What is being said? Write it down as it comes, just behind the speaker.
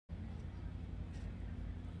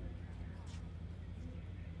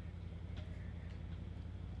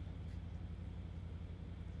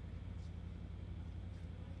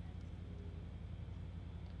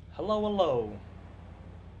Hello, hello.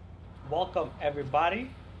 Welcome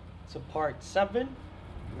everybody to part 7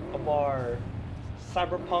 of our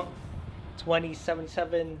Cyberpunk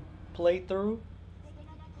 2077 playthrough.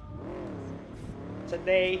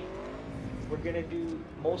 Today we're gonna do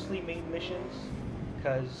mostly main missions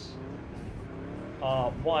because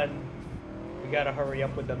one, we gotta hurry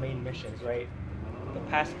up with the main missions, right? The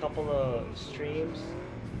past couple of streams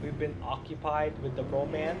we've been occupied with the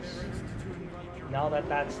romance. Now that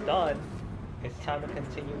that's done, it's time to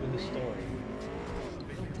continue with the story.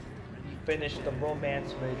 We finished the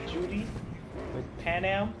romance with Judy, with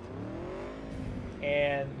Panam,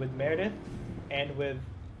 and with Meredith, and with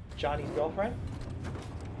Johnny's girlfriend.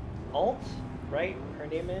 Alt, right? Her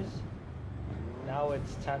name is. Now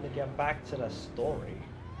it's time to get back to the story.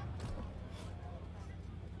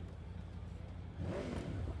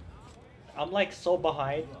 I'm like so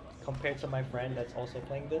behind compared to my friend that's also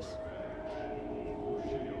playing this.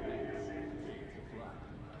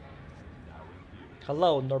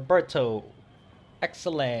 Hello, Norberto.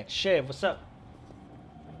 Excellent. Shiv, what's up?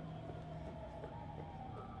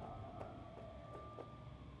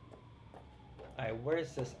 Alright, where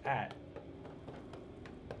is this at?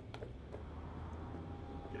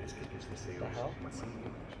 What the hell?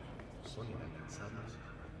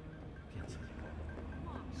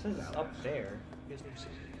 This is up there.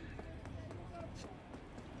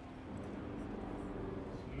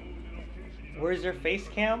 Where's your face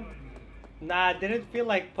cam? Nah, I didn't feel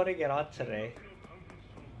like putting it on today.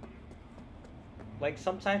 Like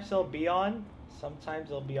sometimes it'll be on, sometimes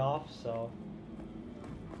it'll be off, so.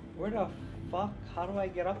 Where the fuck? How do I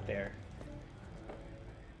get up there?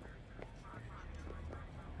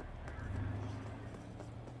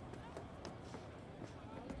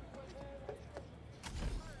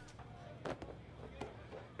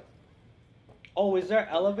 Oh, is there an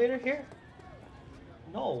elevator here?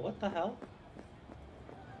 No, what the hell?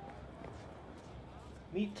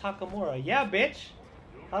 Meet Takamura. Yeah, bitch!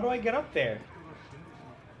 How do I get up there?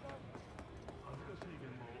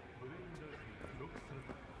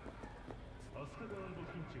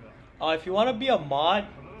 If you want to be a mod,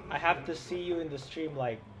 I have to see you in the stream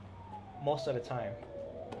like most of the time.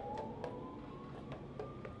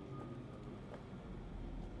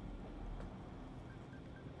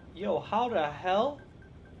 Yo, how the hell?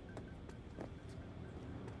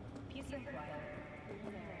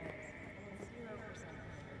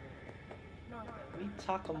 Meet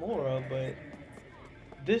Takamura, but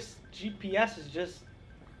this GPS is just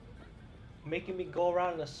making me go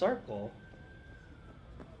around in a circle.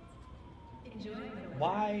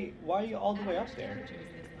 Why are you all the way up there?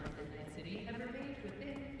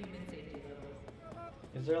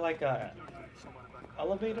 Is there like a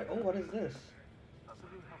elevator? Oh, what is this?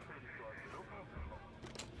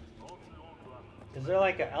 Is there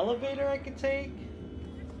like an elevator I can take?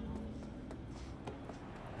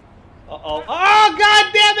 Uh-oh. Oh,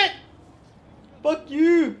 god damn it! Fuck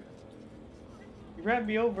you! You ran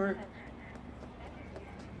me over.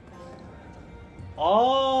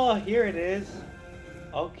 Oh, here it is.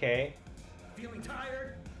 Okay. Feeling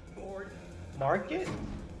tired? Bored? Market?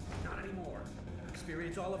 Not anymore.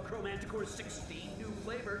 Experience all of Chromanticore's 16 new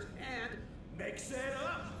flavors and mix it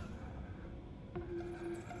up!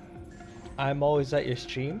 I'm always at your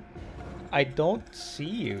stream. I don't see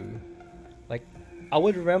you. Like, I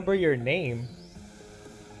would remember your name.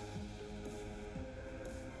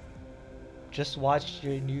 Just watched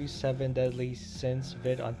your new 7 Deadly Sins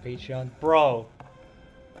vid on Patreon. Bro.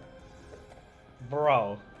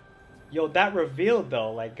 Yo, that revealed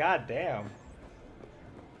though, like goddamn.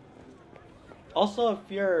 Also, if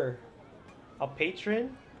you're a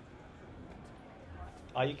patron,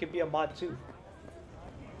 you can be a mod too.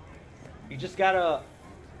 You just gotta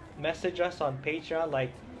message us on Patreon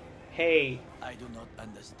like, hey, I do not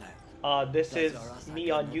understand. This is me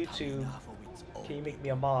on YouTube. Can you make me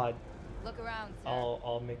a mod? Look around, sir.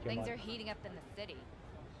 I'll make you a mod. Things are heating up in the city.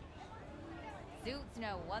 Suits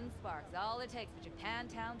know one spark's all it takes for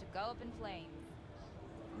Japantown to go up in flames.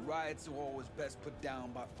 Riots are always best put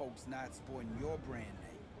down by folks not sporting your brand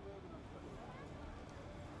name.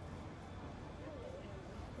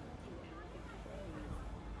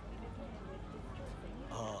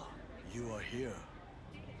 Ah, you are here.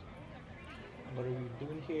 What are we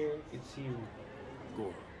doing here? It's you.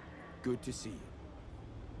 Good to see you.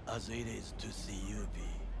 As it is to see you, V.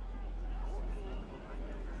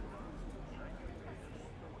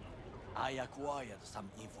 I acquired some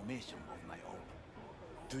information of my own.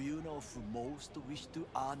 Do you know who most wish to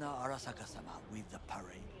honor Arasaka-sama with the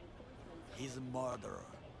parade? His murderer.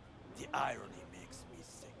 The irony makes me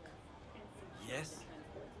sick. Yes?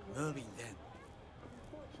 Moving then.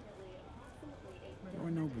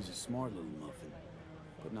 Yorinobu's a smart little muffin,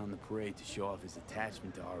 putting on the parade to show off his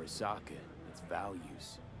attachment to Arasaka, its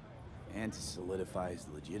values, and to solidify his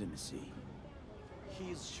legitimacy.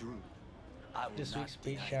 He is shrewd. I will This not week's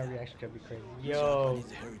speech deny chat that. reaction could be crazy. Yo.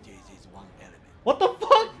 Japanese heritage is one element. What the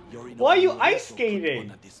fuck? Yorinobu Why are you will ice also put skating?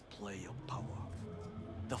 on a display of power.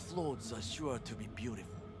 The floats are sure to be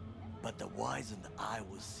beautiful, but the wizened eye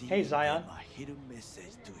will see Hey, in Zion. them a hidden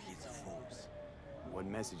message to his foes. What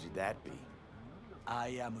message would that be? I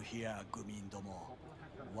am here, Gumindomo.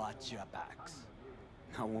 Watch your backs.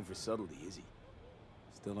 Not one for subtlety, is he?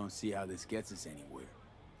 Still don't see how this gets us anywhere.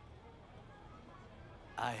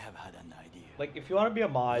 I have had an idea. Like, if you want to be a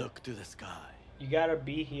mod, Look to the sky. you gotta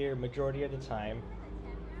be here majority of the time,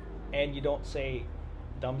 and you don't say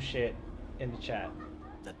dumb shit in the chat.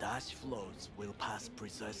 The dash floats will pass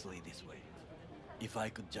precisely this way. If I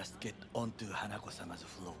could just get onto Hanako-sama's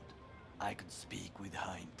float, I could speak with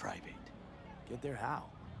her in private. Get there how?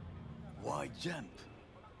 Why jump?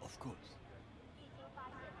 Of course.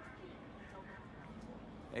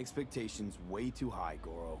 Expectations way too high,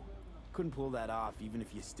 Goro. Couldn't pull that off even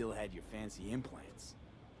if you still had your fancy implants.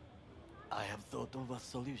 I have thought of a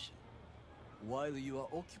solution. While you are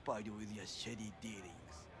occupied with your shady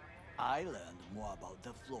dealings, I learned more about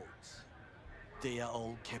the floats. They are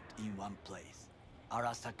all kept in one place,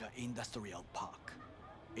 Arasaka Industrial Park.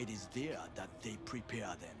 It is there that they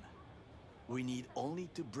prepare them. We need only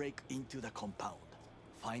to break into the compound,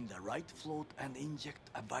 find the right float and inject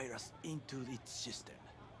a virus into its system.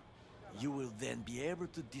 You will then be able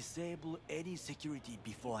to disable any security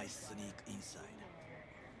before I sneak inside.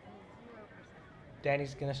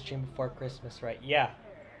 Danny's gonna stream before Christmas, right? Yeah.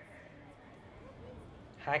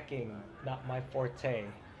 Hacking, not my forte.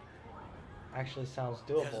 Actually sounds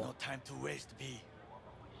There's doable. no time to waste, B.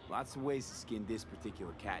 Lots of ways to skin this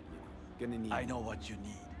particular cat, you know. Gonna need... I know what you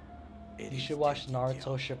need. It You is should watch taken care Naruto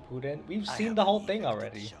of. Shippuden. We've I seen have the an whole thing effective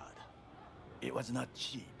already. shot. It was not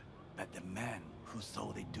cheap, but the man who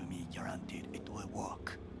sold it to me guaranteed it will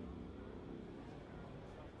work.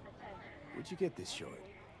 Where'd you get this short?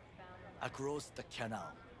 Across the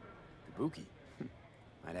canal. Kabuki.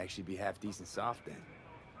 Might actually be half decent soft then.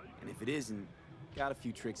 And if it isn't, got a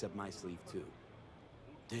few tricks up my sleeve too.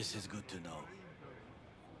 This is good to know.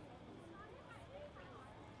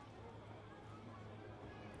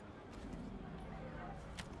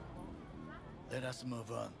 Let us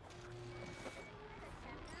move on.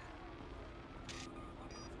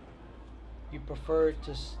 You prefer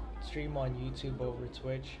to stream on YouTube over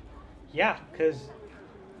Twitch? Yeah, cause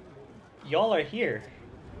y'all are here.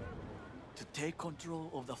 To take control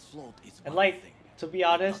of the float is And one like, thing. to be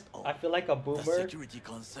honest, Not all. I feel like a The boomer security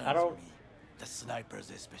concerns I don't- me. The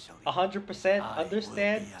snipers especially. 100% I will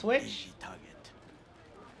understand be an Twitch. easy target.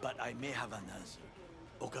 But I may have an answer.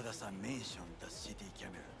 Okada-san mentioned the city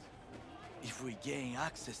cameras. If we gain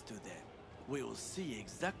access to them, we will see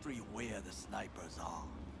exactly where the snipers are.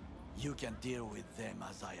 You can deal with them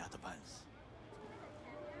as I advance.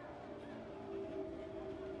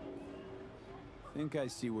 Think I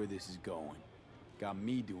see where this is going. Got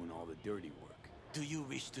me doing all the dirty work. Do you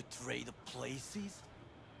wish to trade places?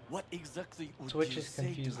 What exactly would Twitch you is say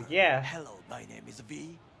to confusing. her? Yeah. Hello, my name is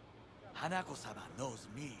V. Hanako-sama knows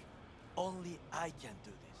me. Only I can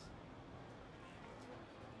do this.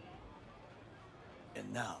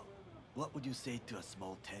 And now, what would you say to a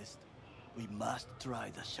small test? We must try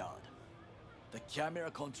the shard. The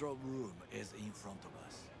camera control room is in front of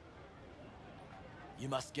us. You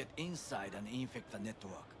must get inside and infect the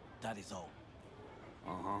network. That is all.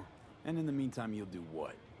 Uh-huh. And in the meantime, you'll do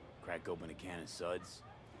what? Crack open a can of suds?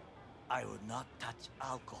 I will not touch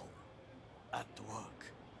alcohol. At work,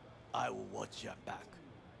 I will watch your back.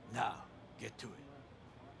 Now, get to it.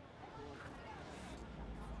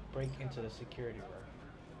 Break into the security room.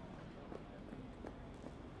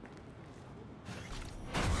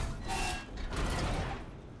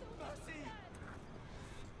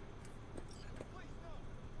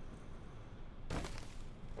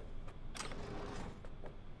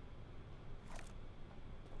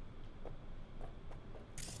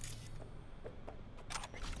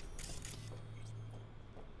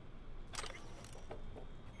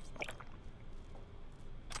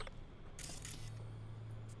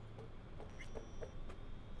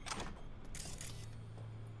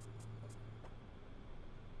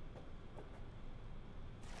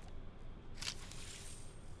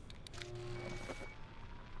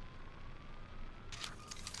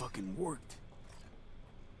 Fucking worked.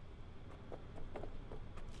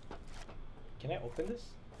 Can I open this?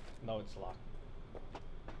 No, it's locked.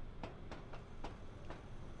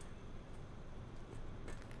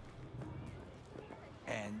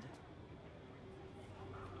 And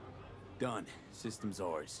Done. System's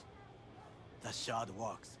ours. The shard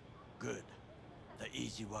works. Good. The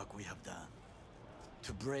easy work we have done.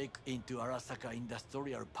 To break into Arasaka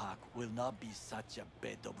Industrial Park will not be such a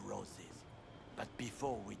bed of roses. But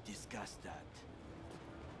before we discuss that...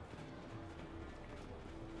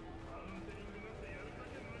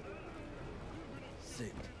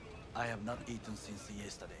 Sit. I have not eaten since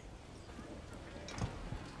yesterday.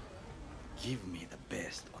 Give me the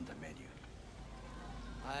best on the menu.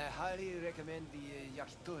 I highly recommend the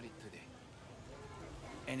yakitori today.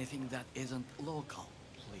 Anything that isn't local,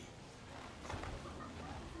 please.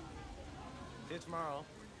 See you tomorrow.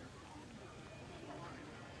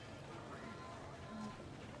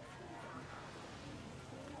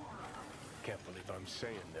 Can't believe I'm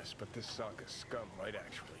saying this, but this Saka scum might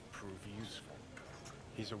actually prove useful.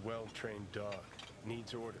 He's a well-trained dog.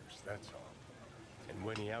 Needs orders, that's all. And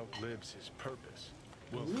when he outlives his purpose,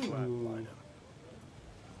 we'll flatline him.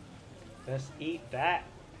 Let's eat that.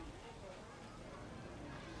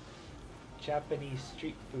 Japanese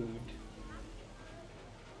street food.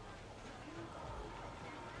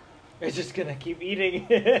 It's just gonna keep eating.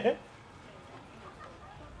 We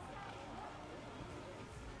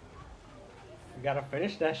gotta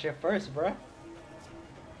finish that shit first, bruh.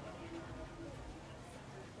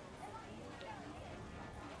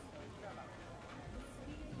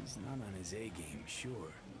 He's not on his A game, sure.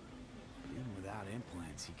 Even without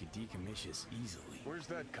implants, he could decommission us easily. Where's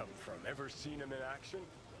that come from? Ever seen him in action?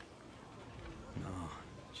 No,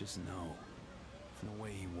 just no. From the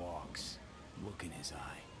way he walks, look in his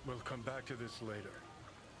eye. We'll come back to this later.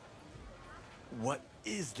 What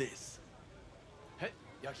is this? Hey,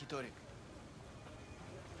 yakitori.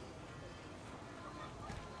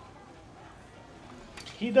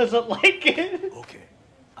 He doesn't like it. Okay,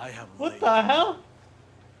 I have What laid the hell?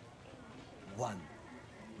 1.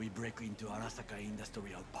 We break into Arasaka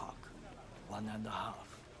Industrial Park. 1.5.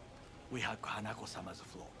 We hack Hanako-sama's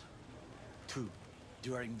float. 2.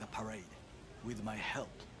 During the parade, with my help,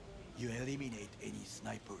 you eliminate any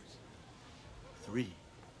snipers. 3.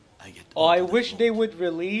 I get. Oh, I onto the wish float. they would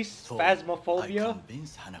release 4. Phasmophobia I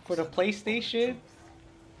convince for the Hanako-sama of PlayStation. truth.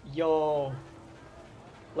 Yo,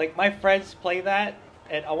 like my friends play that,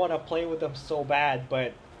 and I want to play with them so bad,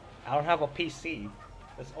 but I don't have a PC.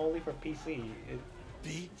 It's only for PC.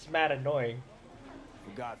 It's mad annoying.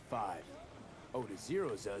 Forgot 5. Oda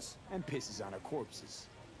zeros us and pisses on our corpses.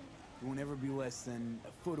 He won't ever be less than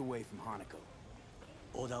a foot away from Hanako.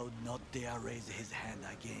 Oda would not dare raise his hand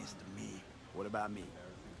against me. What about me?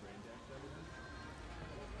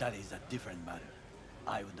 That is a different matter.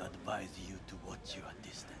 I would advise you to watch your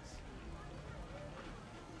distance.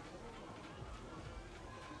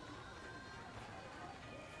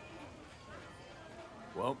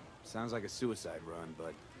 Well, sounds like a suicide run,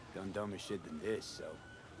 but done dumber shit than this, so...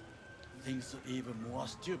 Things even more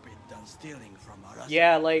stupid than stealing from Arasaka.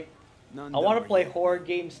 Yeah, like None I want to dumber play yet. horror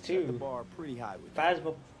games Set the too. bar pretty high with that.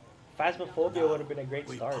 Phasmophobia would have been a great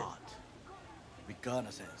we start. part.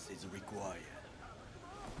 Reconnaissance is required.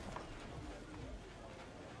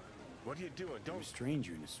 What are you doing? You're a Don't...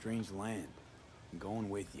 stranger in a strange land. I'm going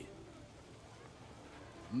with you.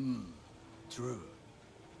 True.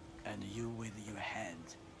 And you with your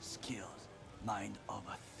hands, skills, mind of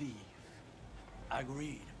a thief.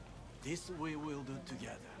 Agreed. This we will do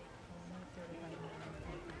together.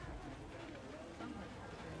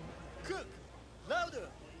 Cook! Louder!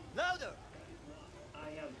 Louder! I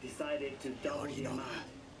have decided to double already the know amount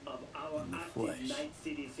of our In the active flesh. Night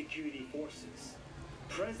City security forces.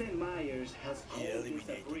 President Myers has He called this a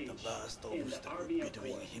eliminated breach the last in the obstacle Army of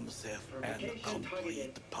between War. himself and Provocation complete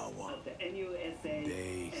targeted power. at the NUSA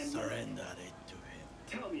They and Surrendered it to him.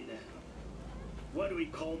 Tell me then, what do we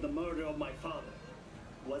call the murder of my father?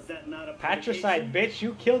 Was that not a Patricide, provocation? bitch!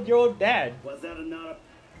 You killed your own dad. Was that not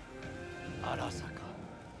a... Arasaka,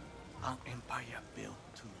 an empire built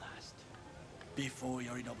to last. Before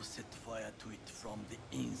Yorinobu set fire to it from the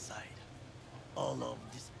inside, all of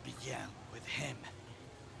this began with him.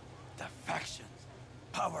 The factions,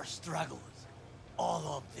 power struggles, all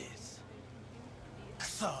of this.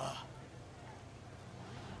 Kusa!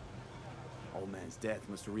 Old man's death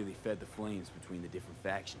must have really fed the flames between the different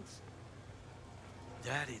factions.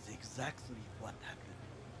 That is exactly what happened.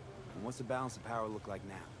 And what's the balance of power look like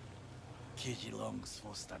now? Kiji longs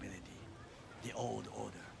for stability. The old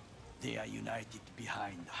order. They are united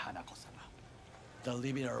behind Hanako-sama. The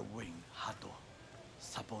liberal wing, Hato,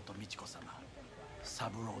 support Michiko-sama,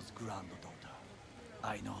 Saburo's granddaughter.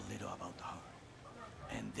 I know little about her.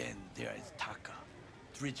 And then there is Taka,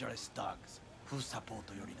 treacherous dogs, who support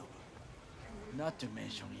Yorinobu. Not to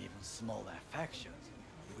mention even smaller factions.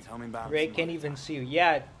 Tell me about Ray some can't other even time. see you.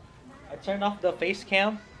 Yeah, I turned off the face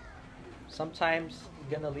cam. Sometimes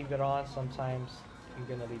you're gonna leave it on, sometimes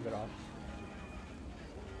you're gonna leave it off.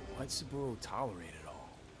 Why'd Saburo tolerate it all?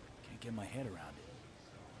 Can't get my head around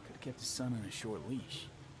it. Could've kept his son on a short leash.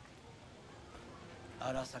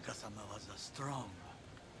 Arasaka-sama was a strong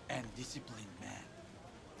and disciplined man.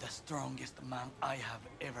 The strongest man I have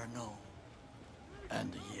ever known.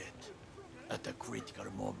 And yet, at a critical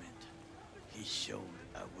moment, he showed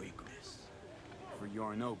a weakness. For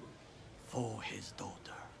Yorinobu. For his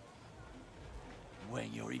daughter. When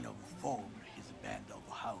Yorinobu formed his band of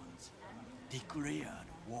hounds, declared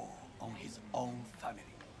war on his own family,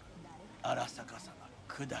 Arasaka-sama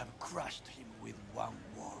could have crushed him with one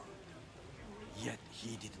word. Yet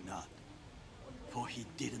he did not. For he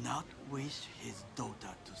did not wish his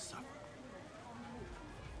daughter to suffer.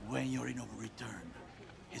 When Yorinobu returned,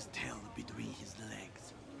 his tail between his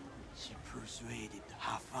legs, she persuaded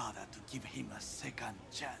her father to give him a second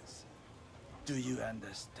chance. Do you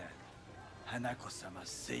understand? Hanako-sama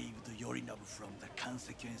saved Yorinobu from the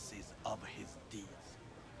consequences of his deeds.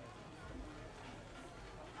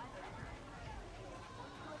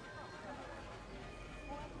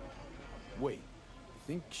 Wait,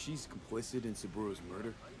 think she's complicit in Saburo's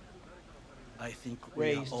murder? I think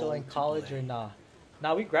Ray, you still in college or nah?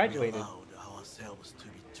 Nah, we graduated. We allowed ourselves to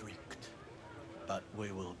be tricked, but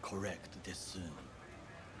we will correct this soon.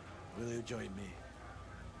 Will you join me?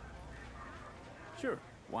 Sure,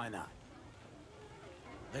 why not?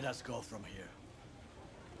 Let us go from here.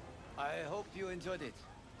 I hope you enjoyed it.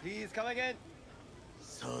 Please come again.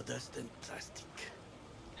 Sawdust and plastic.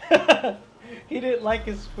 He didn't like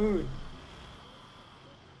his food.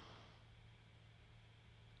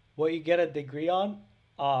 What you get a degree on?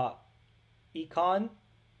 Econ,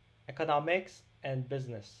 economics, and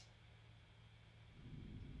business.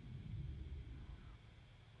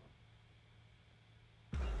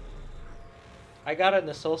 I got an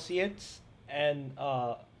associate's and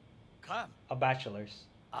Come, a bachelor's.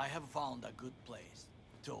 I have found a good place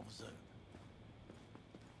to observe.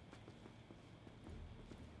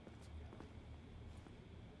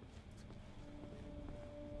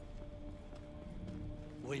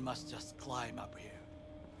 We must just climb up here.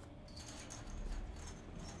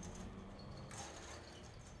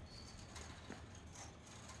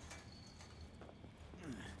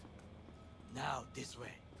 Now this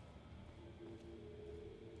way.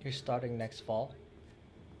 You're starting next fall.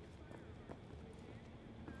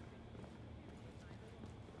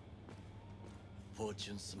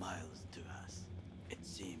 Fortune smiles to us. It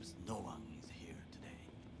seems no one is here today.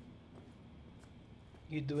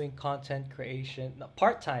 You doing content creation, no,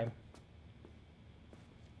 part-time.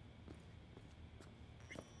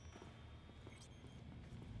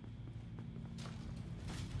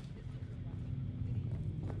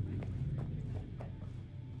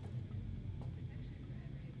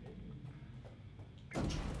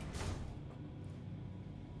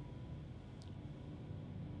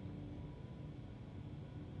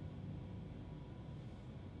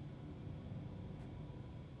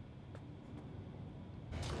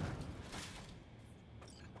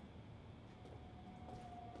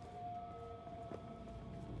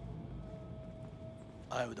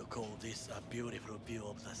 I would call this a beautiful view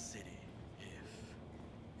of the city,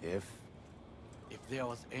 If? if there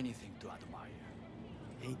was anything to admire.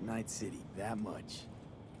 Hate Night City that much.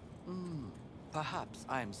 Perhaps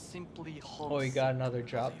I am simply homesick. Oh, you got another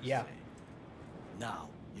job? as you Yeah. say. Now,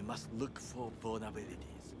 you must look for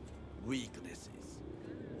vulnerabilities, weaknesses,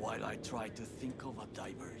 while I try to think of a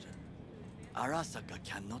diversion. Arasaka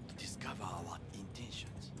cannot discover our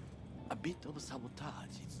intentions. A bit of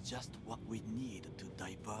sabotage is just what we need to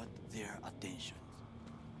divert their attentions.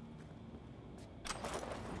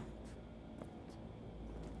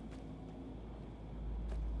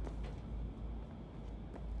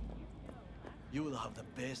 You will have the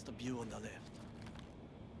best view on the left.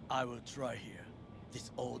 I will try here.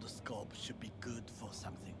 This old scope should be good for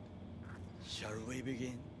something. Shall we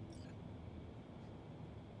begin?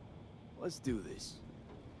 Let's do this.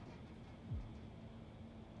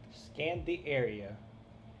 Scan the area.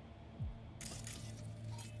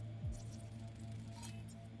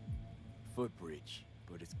 Footbridge,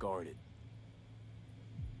 but it's guarded.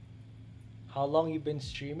 How long you been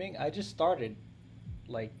streaming? I just started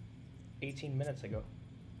like 18 minutes ago.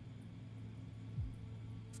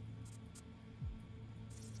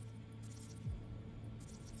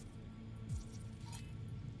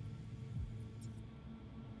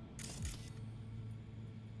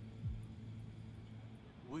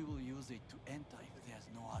 We will use it to enter if there's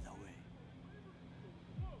no other way.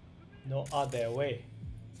 No other way.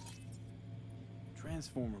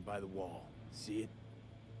 Transformer by the wall. See it?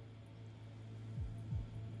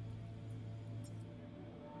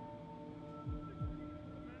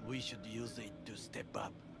 We should use it to step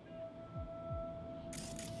up.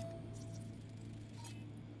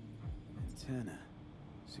 Antenna.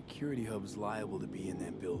 Security hub's liable to be in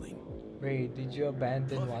that building. Ray, did you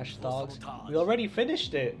abandon Perfect Watch for Dogs? sabotage. We already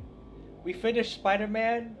finished it. We finished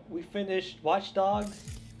Spider-Man. We finished Watch Dogs.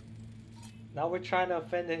 Now we're trying to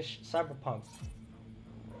finish Cyberpunk.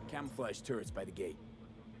 Camouflage turrets by the gate.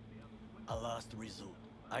 A last resort.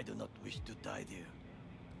 I do not wish to die there.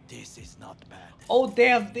 This is not bad. Oh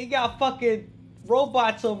damn, they got fucking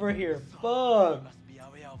robots over here. Fuck. You must be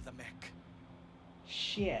aware of the mech.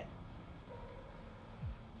 Shit.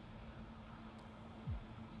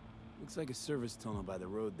 Looks like a service tunnel by the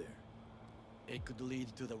road there. It could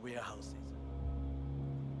lead to the warehouses.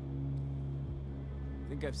 I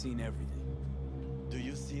think I've seen everything. Do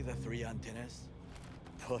you see the 3 antennas?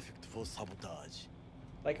 Perfect for sabotage.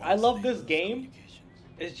 Like, I love this game.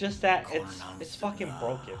 It's just that it's fucking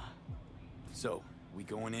broken. So, we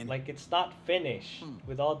going in? Like, it's not finished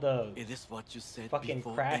with all the Is this what you said fucking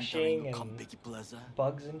before crashing entering and Konpeki Plaza?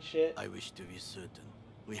 bugs and shit. I wish to be certain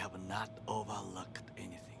we have not overlooked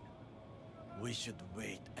anything. We should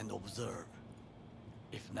wait and observe.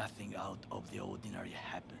 If nothing out of the ordinary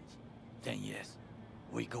happens, then yes,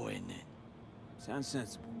 we go in. Sounds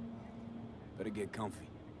sensible. Better get comfy.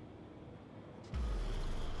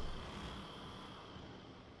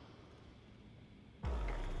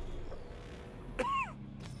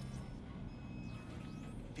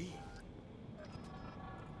 V.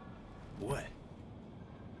 What?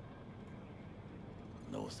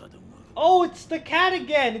 No sudden move. Oh, it's the cat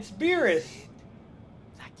again. It's Beerus.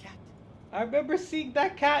 That cat. I remember seeing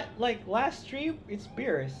that cat like last stream. It's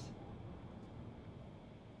Beerus.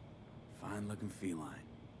 Fine looking feline.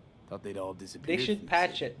 Thought they'd all disappear. They should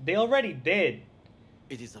patch it. They already did.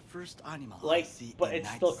 It is the first animal I Like, see but in it's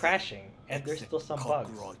Night still City, crashing, and there's still except some bugs.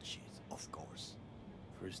 cockroaches, of course.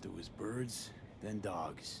 First it was birds, then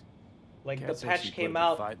dogs. Like Cats the patch actually came put up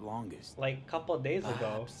out the fight longest. like a couple of days ago.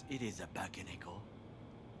 Perhaps it is a Bakeneko.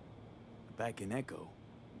 Back in Echo.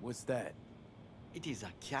 What's that? It is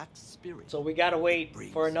a cat spirit. So we gotta wait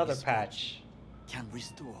brings for another misfortune. patch. Can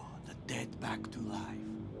restore the dead back to life.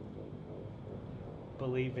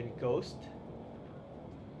 Believe in ghost.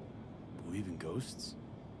 Believe in ghosts?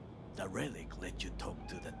 The relic let you talk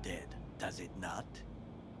to the dead, does it not?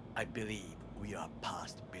 I believe we are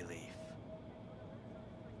past belief.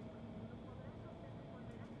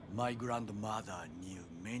 My grandmother knew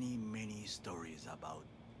many stories about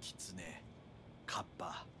Kitsune,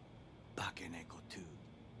 Kappa, Bakeneko too.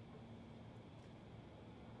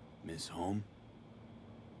 Miss Home?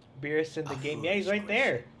 Beerus in the A game. Yeah, he's foolish right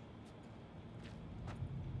there.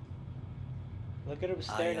 Look at him I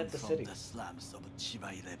staring am at the from city. the slums of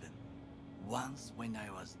Chiba 11. Once when I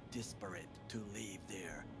was desperate to live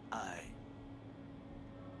there,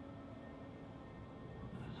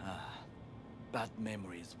 bad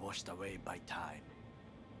memories washed away by time.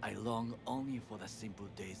 I long only for the simple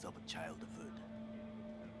days of childhood.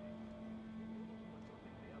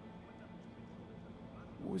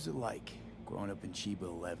 What was it like, growing up in Chiba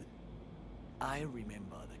 11? I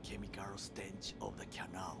remember the chemical stench of the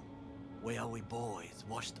canal, where we boys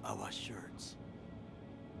washed our shirts.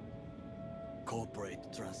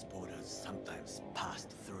 Corporate transporters sometimes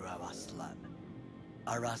passed through our slum.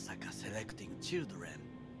 Arasaka selecting children,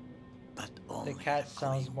 but only The cat the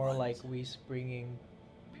sounds clean more ones. like Whis bringing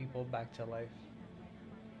people back to life.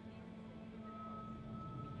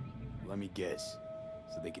 Let me guess.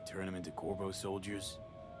 So they could turn them into Corvo soldiers?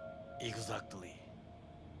 Exactly.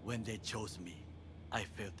 When they chose me, I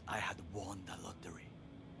felt I had won the lottery.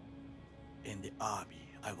 In the army,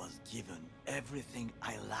 I was given everything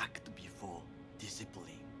I lacked before: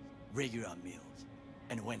 discipline, regular meals,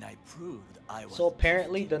 and when I proved I was So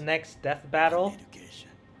apparently the gifted next death in battle education,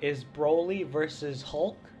 is Broly versus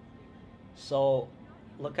Hulk. So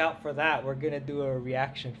look out for that. We're gonna do a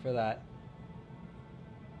reaction for that.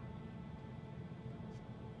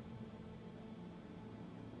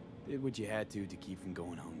 Did what you had to keep from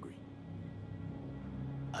going hungry.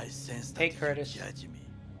 I sensed Hey, that Curtis. you judge me,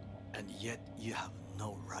 and yet you have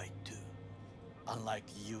no right to. Unlike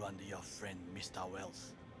you and your friend Mr.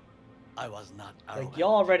 Wells, I was not arrogant. Like,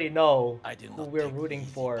 y'all already know I did who not we're take the rooting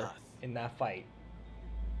easy for path. in that fight.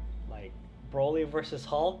 Like, Broly versus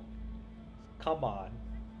Hulk? Come on.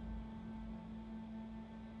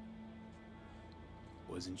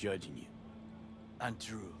 Wasn't judging you. And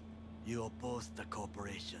true, you oppose the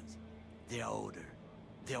corporations, their order,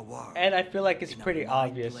 their war. And I feel like it's in a pretty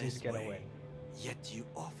obvious mindless who's gonna way. win. Yet you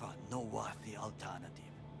offer no worthy alternative.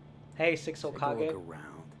 Hey, Six Take a Hokage. look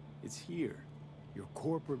around. It's here. Your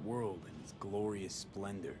corporate world in its glorious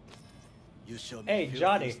splendor. You show me Hey, filthy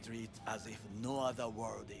Johnny. streets as if no other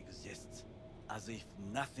world exists, as if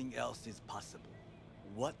nothing else is possible.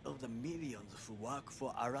 What of the millions who work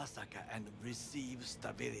for Arasaka and receive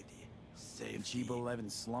stability, safety? Cheap 11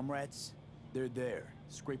 slum rats? They're there,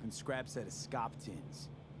 scraping scraps out of scop tins.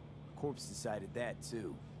 Corpse decided that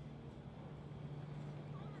too.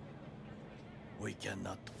 We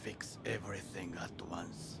cannot fix everything at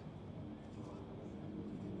once.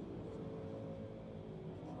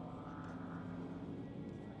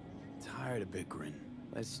 Tired of bickering.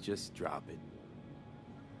 Let's just drop it.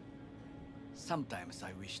 Sometimes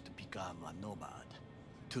I wish to become a nomad,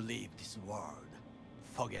 to leave this world,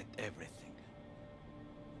 forget everything.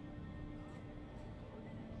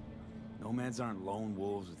 Nomads aren't lone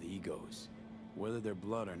wolves with egos. Whether they're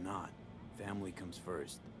blood or not, family comes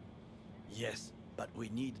first. Yes, but we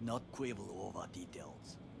need not quibble over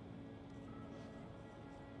details.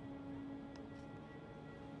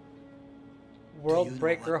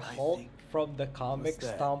 Worldbreaker what I Hulk think? from the comic What's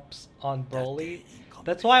that? stomps on That Broly. day in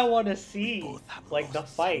That's why I company, want to we see both have like the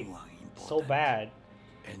lost fight someone so important, bad,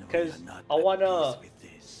 and we because are not I at want to peace with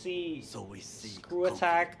this. see So we seek screw conflict,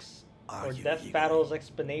 attacks or argue death eagerly. battles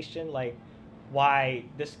explanation, like why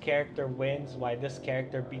this character wins, why this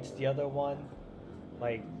character beats the other one.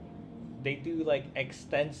 Like they do like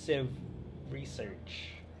extensive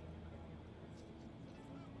research.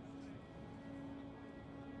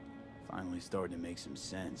 Finally starting to make some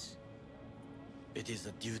sense. It is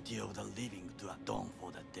the duty of the living to atone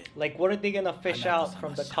for the dead. Like what are they gonna fish out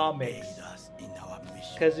from the Hanako-sama shall comics? aid us in our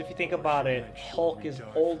mission. Because if you think about it, Hulk is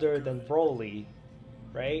older than Broly,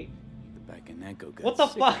 right? The back of Hanako got What the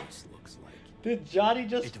fuck? sickness, looks like. Did Johnny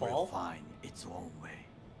just It will fall? find its own way.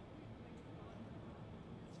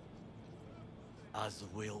 As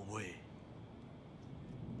will we.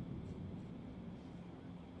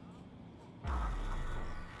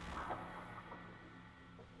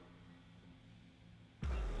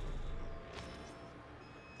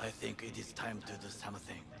 I think it is time to do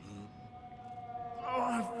something.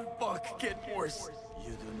 Oh, fuck, get worse.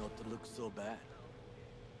 You do not look so bad.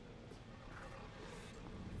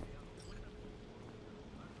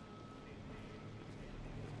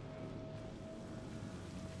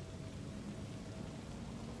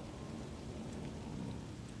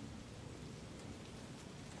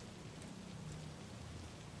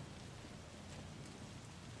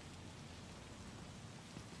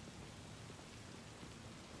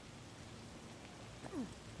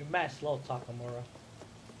 You're mad slow, Takamura.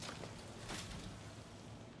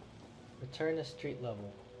 Return to street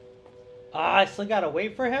level. Ah, I still gotta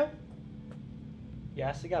wait for him? Yeah,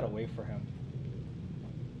 I still gotta wait for him.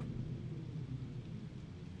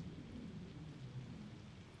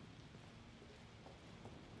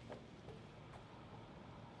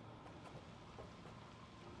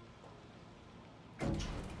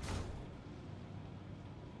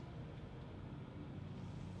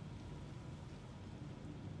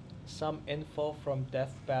 Some info from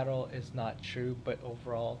Death Battle is not true, but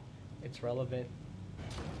overall, it's relevant.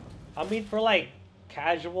 I mean, for like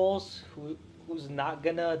casuals who's not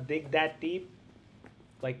gonna dig that deep,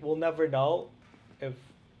 like we'll never know if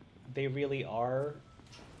they really are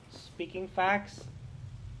speaking facts.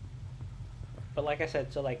 But like I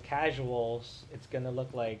said, to like casuals, it's gonna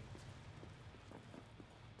look like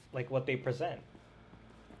what they present.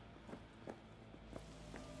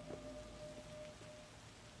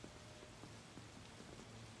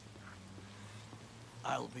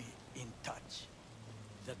 I'll be in touch.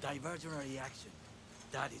 The diversionary action,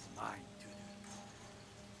 that is mine to do.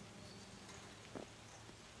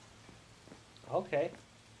 Okay.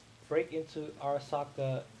 Break into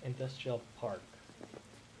Arasaka Industrial Park.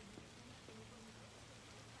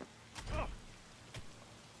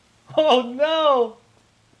 Oh no!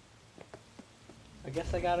 I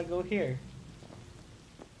guess I gotta go here.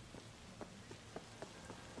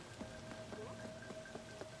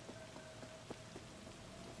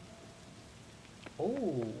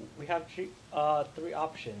 Oh, we have three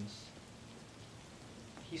options.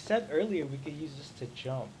 He said earlier we could use this to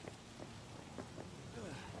jump.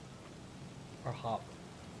 Or hop.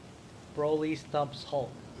 Broly stumps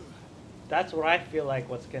Hulk. That's what I feel like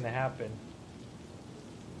what's gonna happen.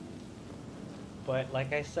 But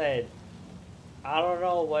like I said, I don't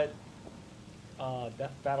know what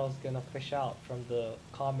Death Battle's gonna fish out from the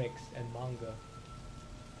comics and manga.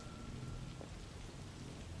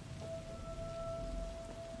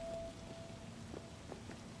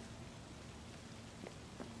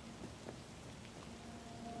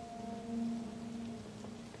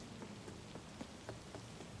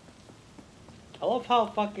 I love how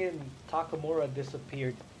fucking Takamura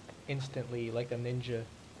disappeared instantly like a ninja.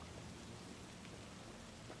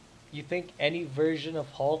 You think any version of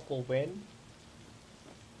Hulk will win?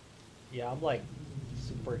 Yeah, I'm like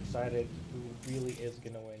super excited who really is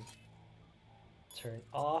gonna win. Turn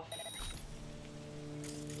off.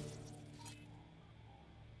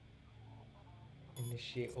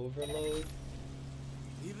 Initiate overload.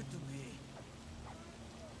 Leave it to me.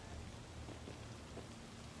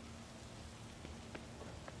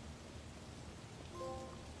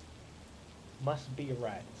 Must be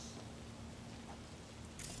rats.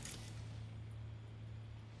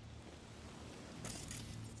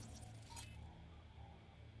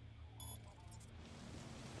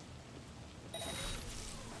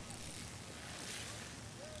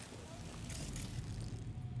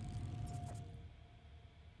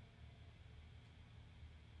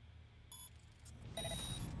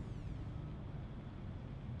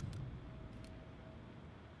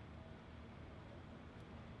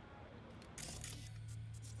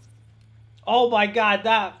 Oh my god,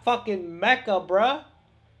 that fucking mecha, bruh.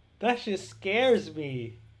 That shit scares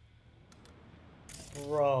me.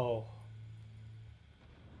 Bro.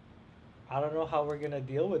 I don't know how we're gonna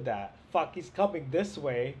deal with that. Fuck, he's coming this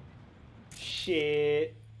way.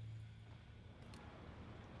 Shit.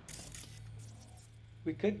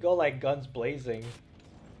 We could go like guns blazing.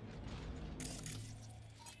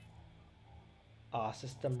 Ah,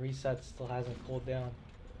 system reset still hasn't cooled down.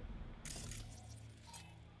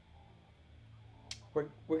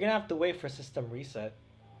 We're gonna have to wait for system reset.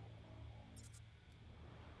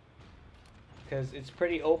 Because it's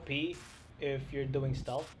pretty OP if you're doing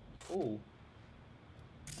stealth. Ooh.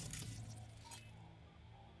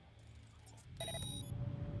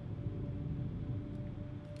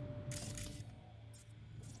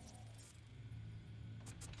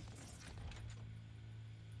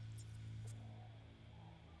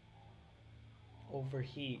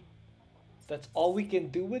 Overheat. That's all we can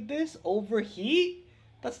do with this? Overheat?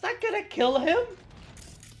 That's not gonna kill him?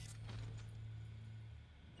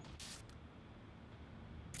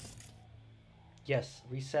 Yes,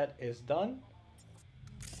 reset is done.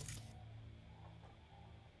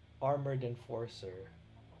 Armored Enforcer.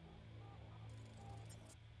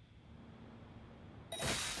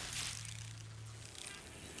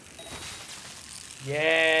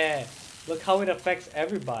 Yeah! Look how it affects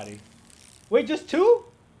everybody. Wait, just 2?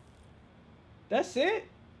 That's it?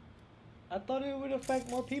 I thought it would affect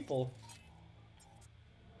more people.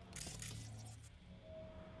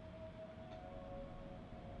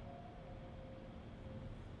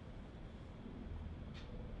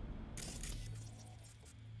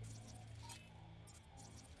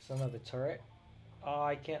 It's another turret. Oh,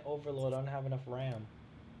 I can't overload. I don't have enough RAM.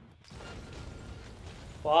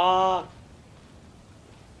 Fuck!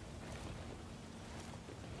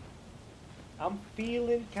 I'm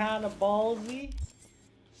feeling kind of ballsy.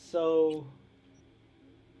 So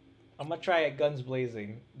I'm gonna try it guns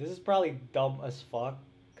blazing. This is probably dumb as fuck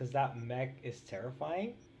because that mech is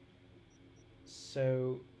terrifying.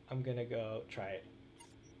 So I'm gonna go try it.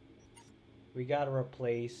 We gotta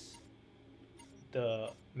replace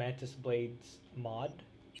the Mantis Blades mod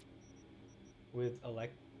with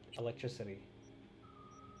electricity.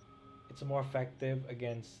 It's more effective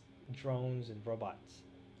against drones and robots.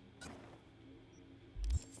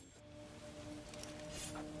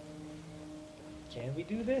 Can we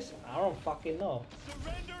do this? I don't fucking know.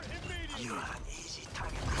 You are an easy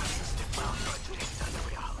target. Step out, try to take down the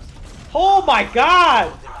warehouse. Oh my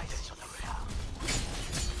god!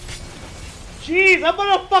 Jeez, I'm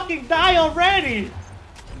gonna fucking die already!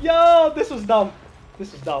 Yo, this was dumb.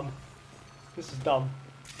 This was dumb. This is dumb.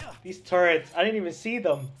 These turrets, I didn't even see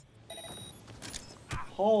them.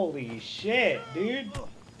 Holy shit, dude.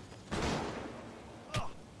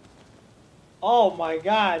 Oh my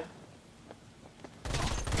god.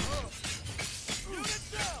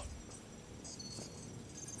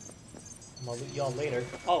 I'm gonna loot y'all later.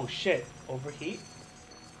 Oh shit, overheat?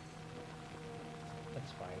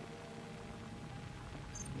 That's fine.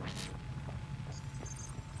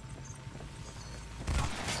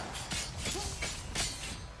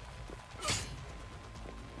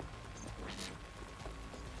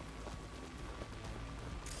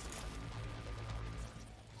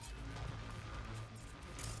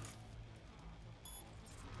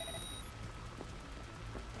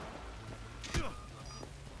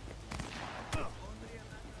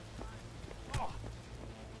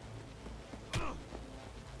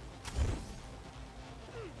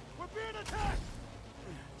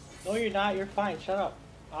 No, you're not. You're fine. Shut up.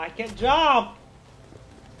 I can't jump!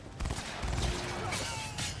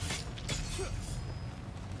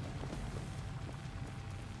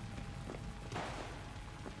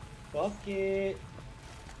 Fuck it.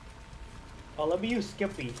 Oh, let me use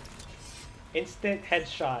Skippy. Instant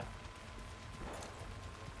headshot.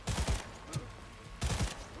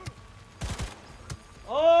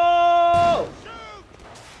 Oh!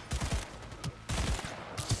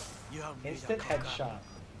 You have made Instant a cock-up. headshot.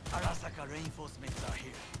 Arasaka reinforcements are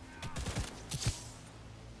here.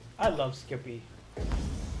 I love Skippy.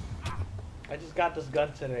 I just got this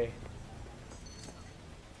gun today.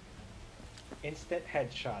 Instant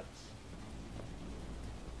headshots.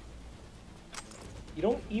 You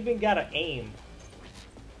don't even gotta aim.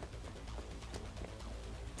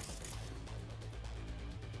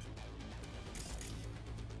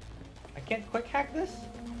 I can't quick hack this?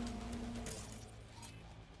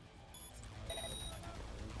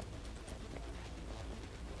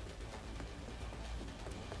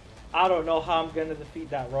 I don't know how I'm gonna defeat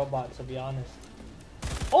that robot, to be honest.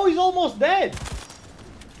 Oh, he's almost dead!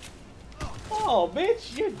 Oh,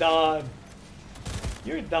 bitch, you're done.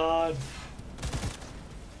 You're done.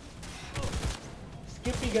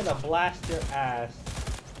 Skippy gonna blast your ass.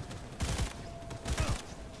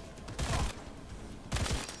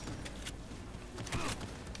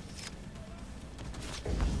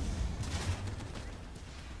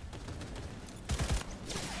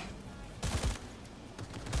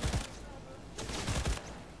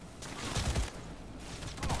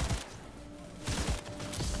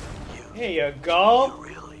 Here you go. You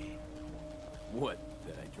really? What?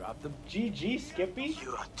 Did I drop them? GG, Skippy.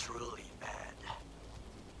 You are truly bad.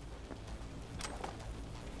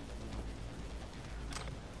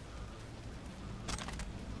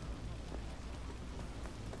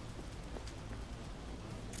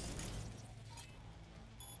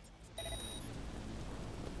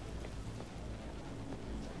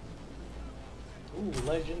 Ooh,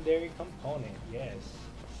 legendary component, yes.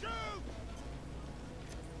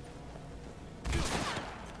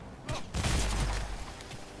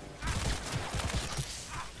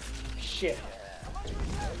 Shit.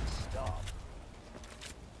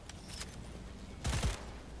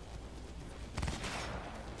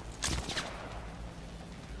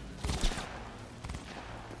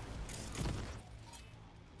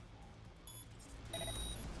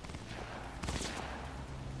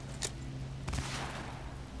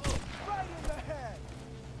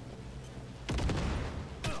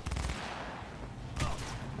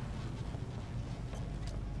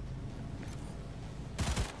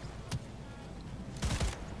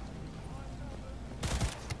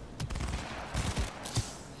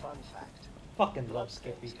 Fucking love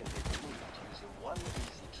Skippy.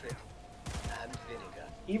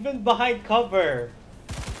 Even behind cover,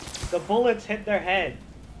 the bullets hit their head.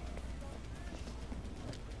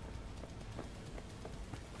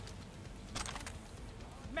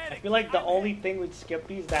 I feel like the only thing with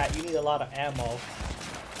Skippy is that you need a lot of ammo.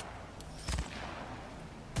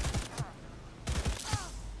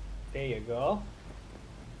 There you go.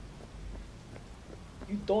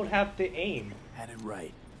 You don't have to aim. Had it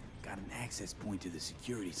right. Got an access point to the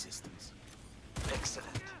security systems.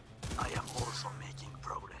 Excellent. I am also making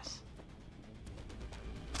progress.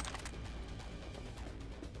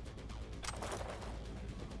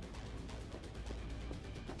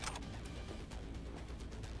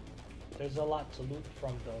 There's a lot to loot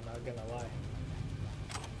from though, not gonna lie.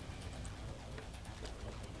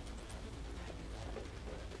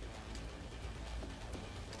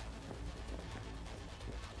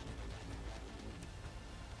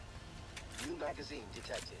 Magazine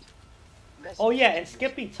detected. Oh yeah, and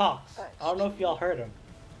Skippy talks. I don't know if y'all heard him.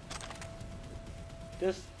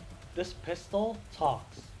 This pistol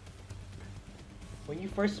talks. When you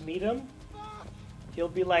first meet him, he'll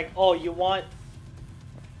be like, "Oh, you want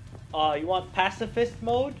pacifist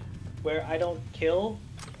mode, where I don't kill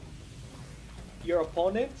your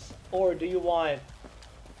opponents, or do you want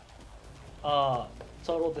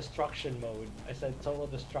total destruction mode?" I said total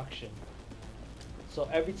destruction. So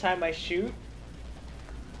every time I shoot,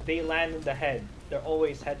 they land in the head. They're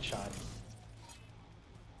always headshots.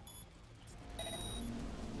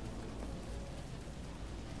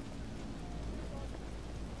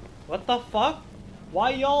 What the fuck? Why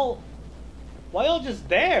y'all just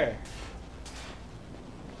there?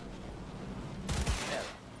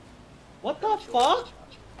 What the fuck?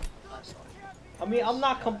 I mean, I'm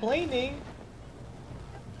not complaining.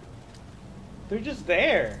 They're just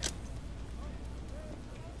there.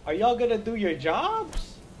 Are y'all gonna do your jobs?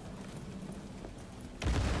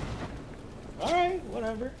 Alright,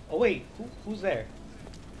 whatever. Oh wait, who's there?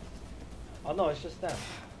 Oh no, it's just them.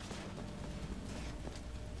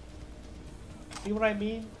 See what I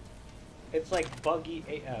mean? It's like buggy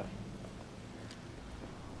AF.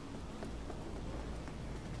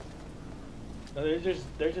 No, they're just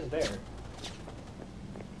there.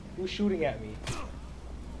 Who's shooting at me?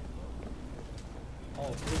 Oh,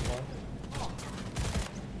 here's one.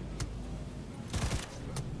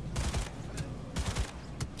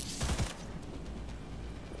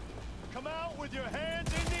 Come out with your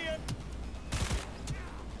hands in the air.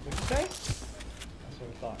 What'd you say? That's what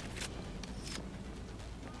I thought.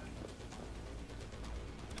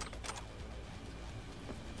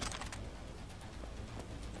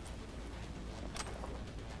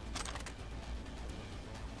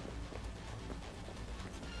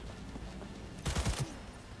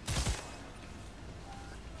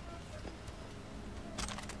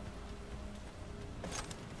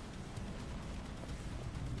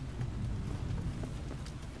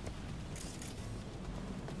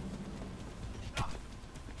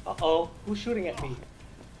 Uh-oh, who's shooting at me?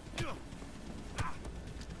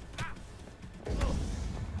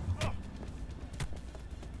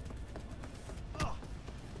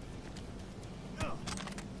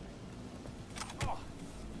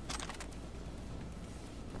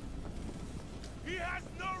 He has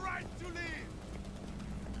no right to leave.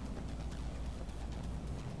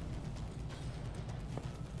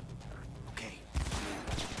 Okay.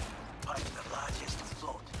 Find the largest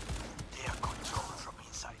float. They are controlled from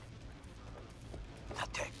inside.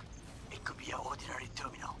 Not tech. It could be an ordinary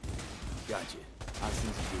terminal. Gotcha. How's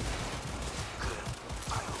things with Good.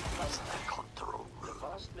 I'll use the control room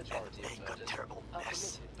and make a terrible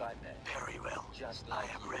mess. Very well. I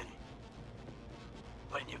am ready.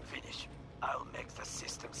 When you finish, I'll make the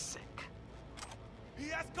system sick. He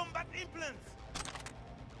has combat implants.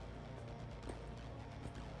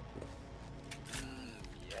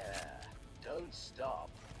 Yeah. Don't stop.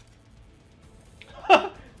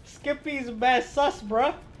 Skippy's mad sus,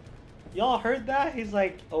 bruh. Y'all heard that? He's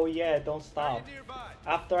like, oh yeah, don't stop.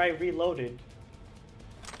 After I reloaded.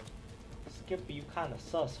 Skippy, you kinda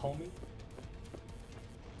sus, homie.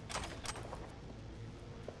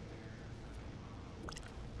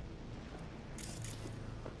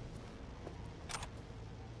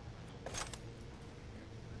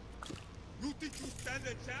 You think you stand a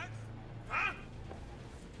chance? Huh?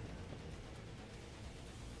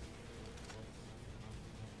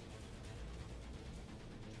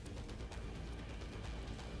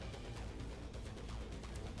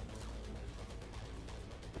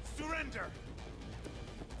 Surrender!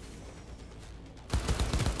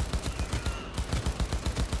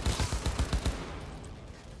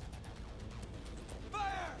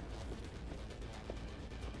 Fire!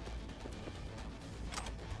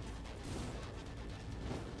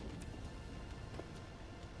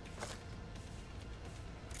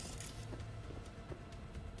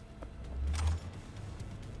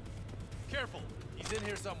 Careful! He's in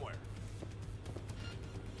here somewhere.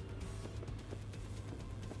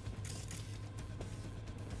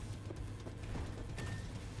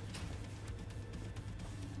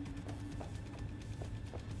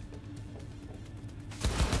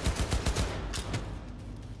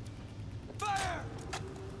 Fire!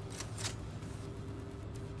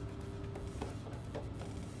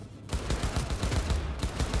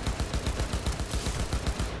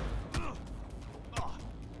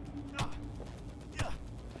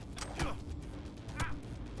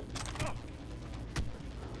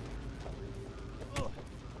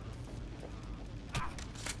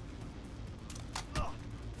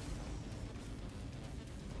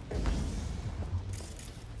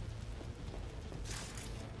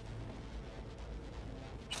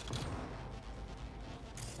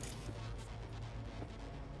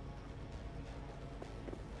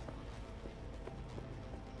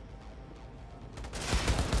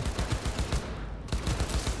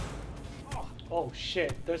 Oh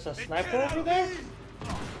shit, there's a sniper over there?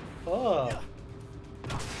 Oh.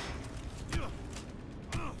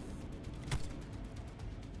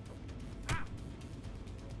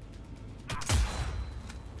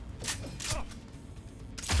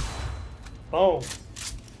 Boom.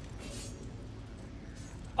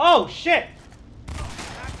 Oh shit!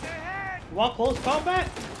 You want close combat?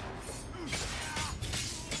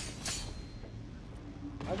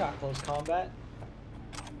 I got close combat.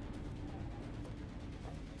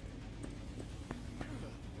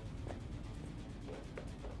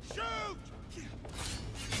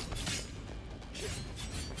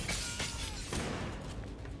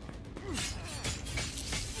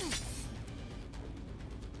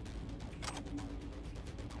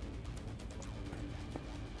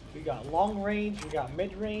 We got long range, we got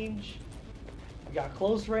mid range, we got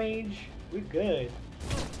close range. We good.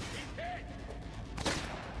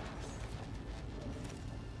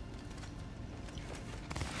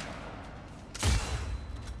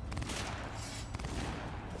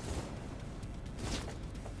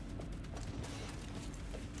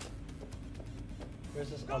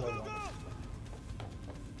 There's this other one.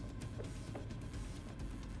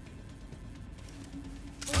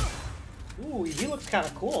 Ooh, he looks kind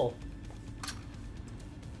of cool.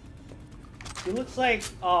 He looks like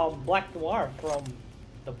Black Noir from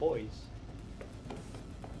The Boys.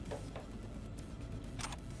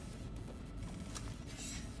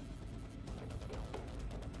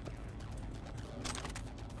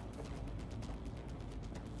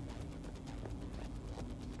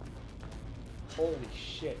 Holy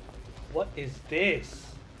shit. What is this?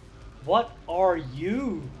 What are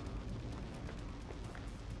you?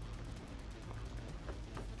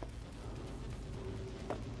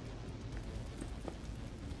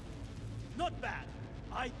 Not bad,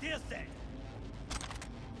 I dare say.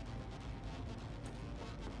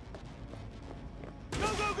 Go,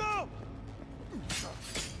 go, go!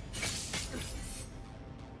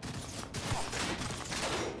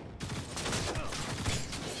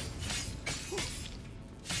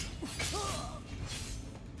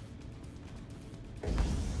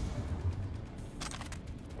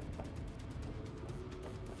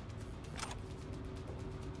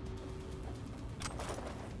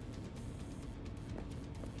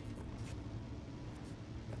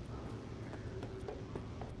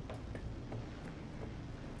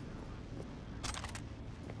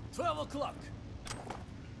 O'clock.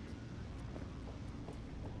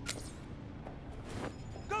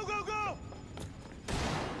 Go, go, go!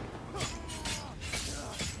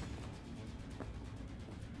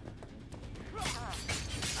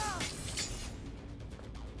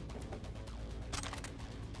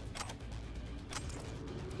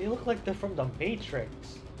 They look like they're from the Matrix.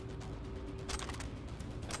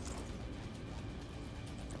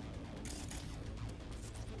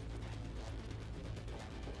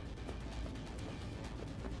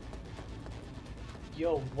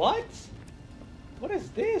 Yo, what? What is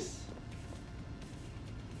this?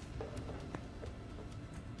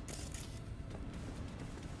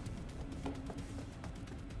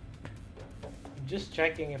 I'm just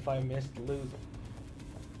checking if I missed loot.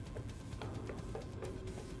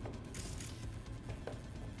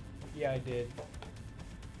 Yeah, I did.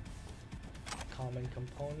 Common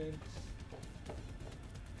components.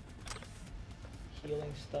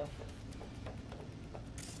 Healing stuff.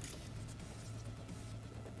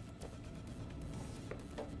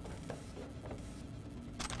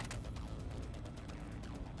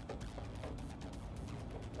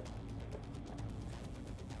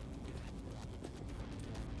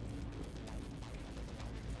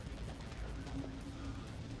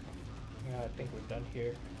 I think we're done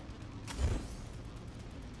here.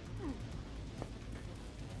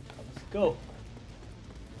 Let's go.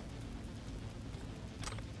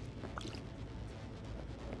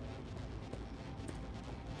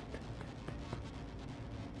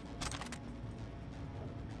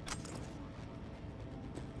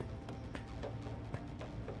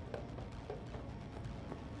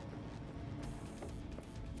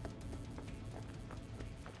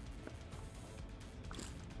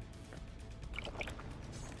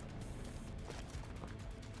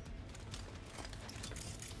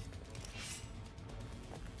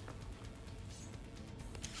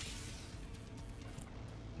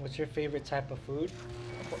 What's your favorite type of food?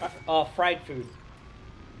 Fried food.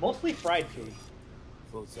 Mostly fried food.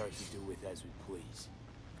 Floats ours to do with as we please.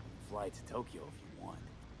 Fly to Tokyo if you want.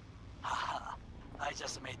 Haha, I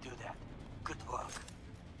just may do that. Good work.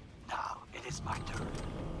 Now it is my turn.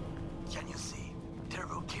 Can you see? The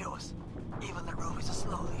roof kills. Even the roof is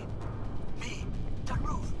slowly. Me, the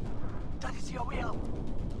roof. That is your will.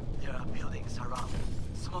 There are buildings around.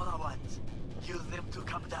 Smaller ones. Use them to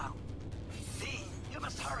come down. Me, you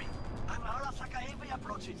must hurry. I'm Arasaka heavy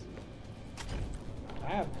approaches.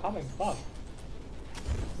 I am coming, fuck.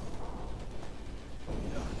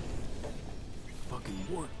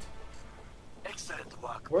 Fucking worked. Excellent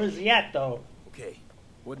work. Where's he at though? Okay,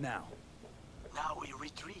 what now? Now we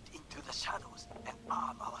retreat into the shadows and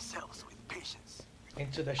arm ourselves with patience.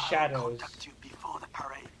 Into the I will shadows. contact you before the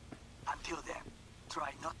parade. Until then,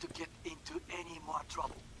 try not to get into any more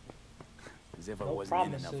trouble. As if I No wasn't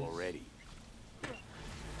promises. in enough already.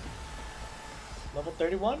 Level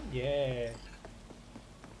 31? Yeah.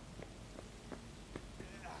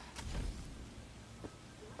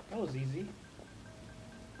 That was easy.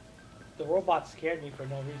 The robot scared me for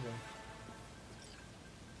no reason.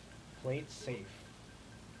 Play it safe.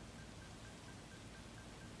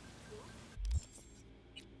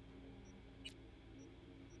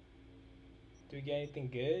 Do we get anything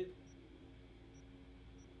good?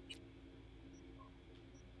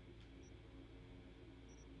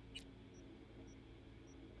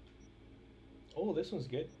 Oh, this one's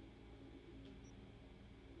good.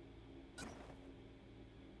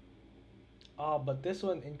 Oh, but this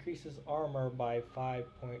one increases armor by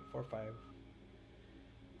 5.45.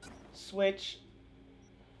 Switch.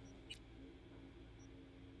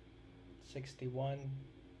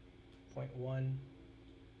 61.1.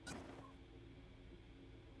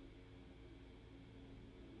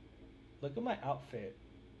 Look at my outfit.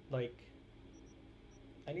 Like,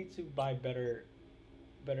 I need to buy better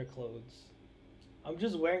clothes. I'm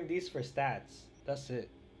just wearing these for stats. That's it.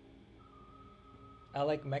 I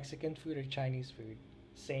like Mexican food or Chinese food.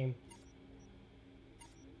 Same.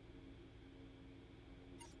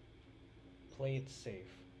 Play it safe.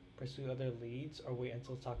 Pursue other leads or wait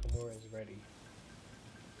until Takamura is ready.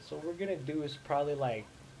 So what we're gonna do is probably like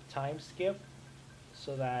time skip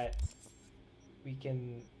so that we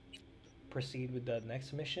can proceed with the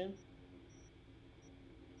next mission.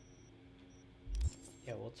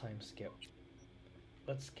 Yeah, we'll time skip.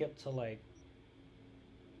 Let's skip to like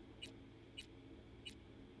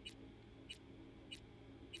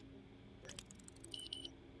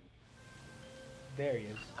there he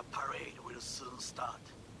is. The parade will soon start.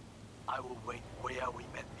 I will wait where we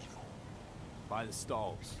met before. By the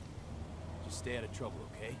stalls. Just stay out of trouble,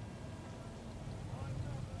 okay?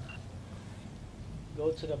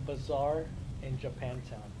 Go to the bazaar in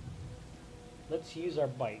Japantown. Let's use our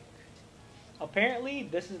bike. Apparently,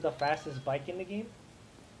 this is the fastest bike in the game.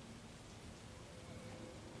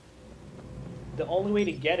 The only way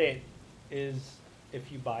to get it is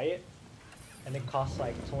if you buy it, and it costs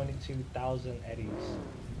like 22,000 eddies.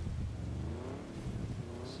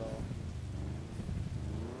 So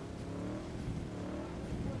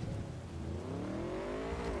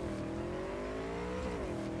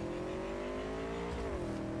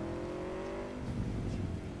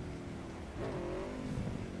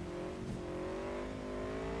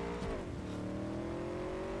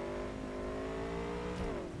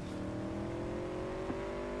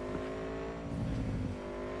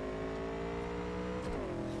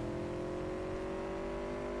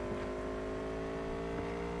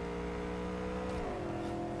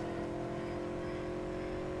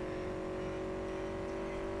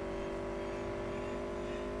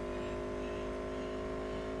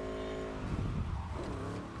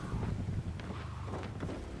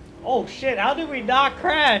oh shit, how did we not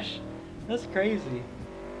crash? That's crazy.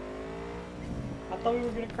 I thought we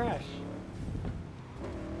were gonna crash.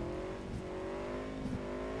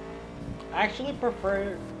 I actually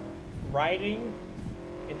prefer riding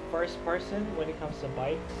in first person when it comes to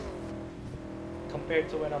bikes compared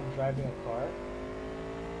to when I'm driving a car.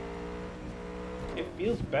 It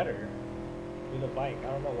feels better with a bike,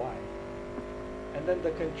 I don't know why. And then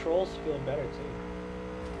the controls feel better too.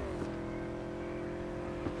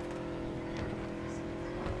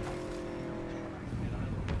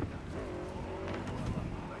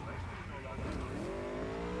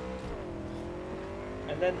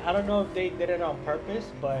 Then I don't know if they did it on purpose,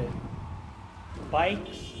 but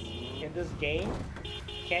bikes in this game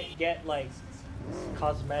can't get like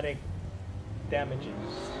cosmetic damages.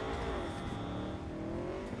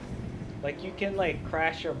 Like you can like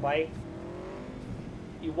crash your bike,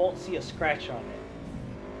 you won't see a scratch on it.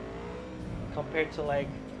 Compared to like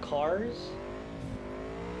cars,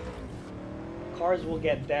 cars will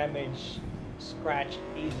get damaged, scratched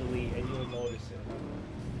easily, and you'll notice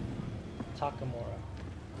it. Takamura.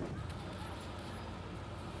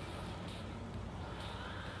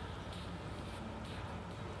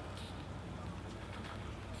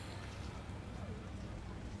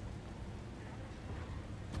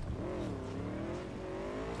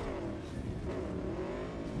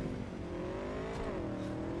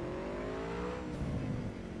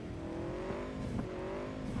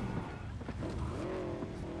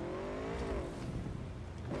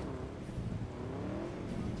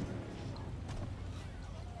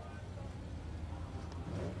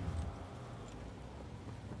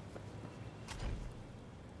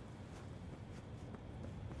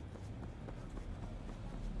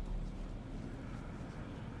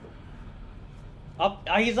 Up,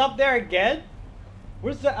 he's up there again?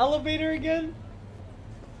 Where's the elevator again?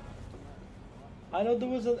 I know there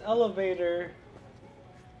was an elevator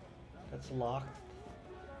that's locked.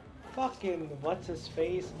 Fucking what's his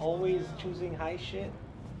face, always choosing high shit.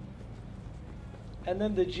 And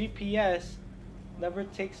then the GPS never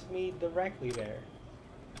takes me directly there.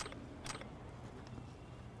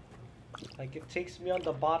 Like it takes me on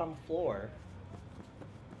the bottom floor.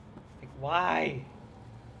 Like why?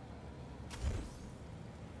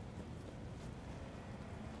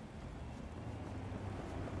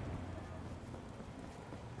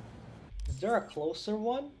 Is there a closer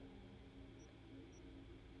one?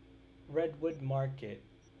 Redwood Market.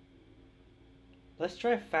 Let's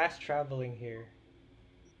try fast traveling here.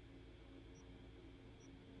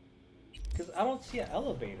 Because I don't see an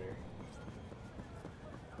elevator.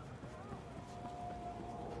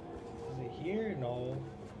 Is it here? No.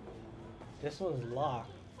 This one's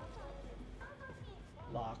locked.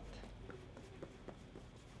 Locked.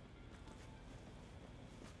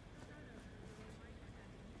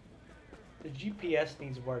 The GPS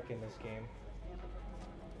needs work in this game.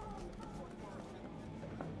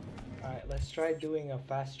 Alright, let's try doing a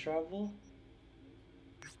fast travel.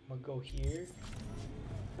 I'm gonna go here.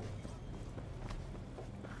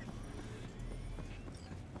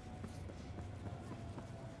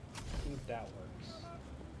 See if that works.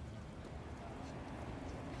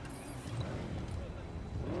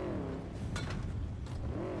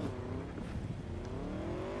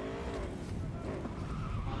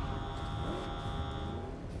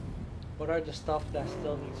 What are the stuff that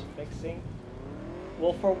still needs fixing?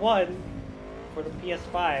 Well, for one, for the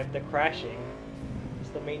PS5, the crashing is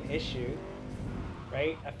the main issue,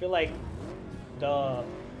 right? I feel like the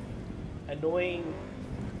annoying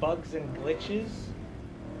bugs and glitches,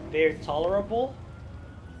 they're tolerable,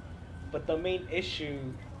 but the main issue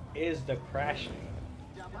is the crashing.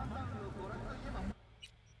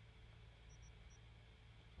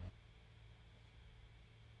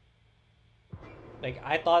 Like,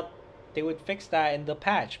 I thought they would fix that in the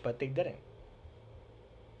patch, but they didn't.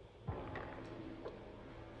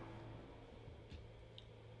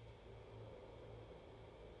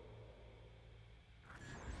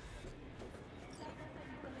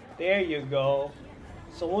 There you go.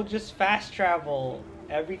 So we'll just fast travel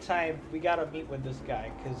every time we gotta meet with this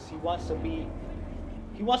guy, because he wants to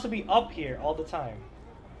be up here all the time.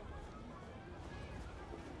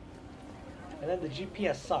 And then the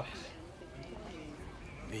GPS sucks.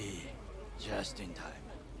 Be just in time.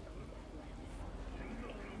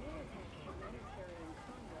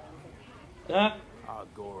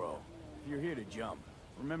 Goro, if you're here to jump,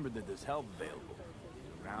 remember that there's help available.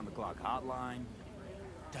 Round-the-clock hotline.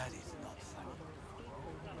 That is not funny.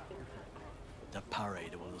 The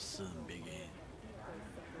parade will soon begin.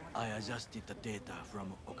 I adjusted the data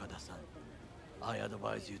from Okada-san. I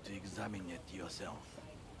advise you to examine it yourself.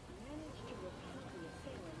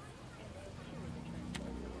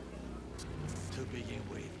 To begin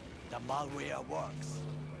with, the malware works.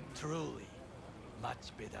 Truly,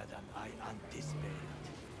 much better than I anticipated.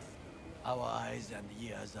 Our eyes and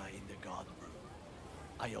ears are in the guard room.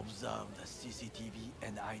 I observe the CCTV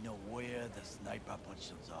and I know where the sniper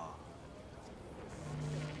positions are.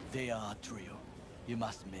 They are a trio. You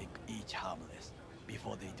must make each harmless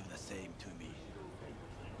before they do the same to me.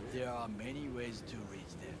 There are many ways to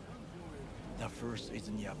reach them. The first is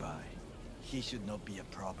nearby. He should not be a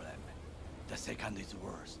problem. The second is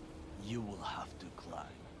worse. You will have to climb.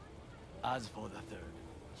 As for the third,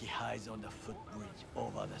 he hides on the footbridge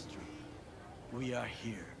over the street. We are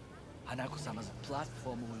here. Hanako-sama's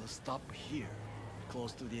platform will stop here,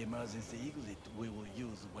 close to the emergency exit we will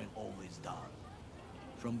use when all is done.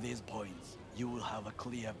 From these points, you will have a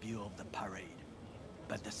clear view of the parade,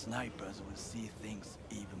 but the snipers will see things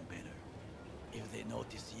even better. If they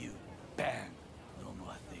notice you, bang, no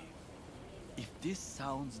more thing. If this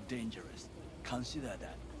sounds dangerous, consider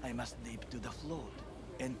that I must leap to the float,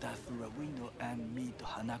 enter through a window and meet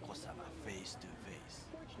Hanako-sama face to face.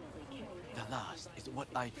 The last is what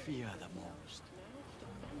I fear the most.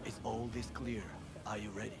 Is all this clear? Are you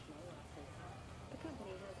ready?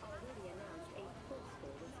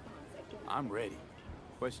 I'm ready.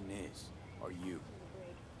 Question is, are you?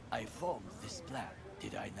 I formed this plan,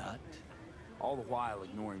 did I not? All the while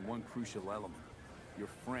ignoring one crucial element. Your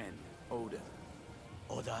friend, Oda.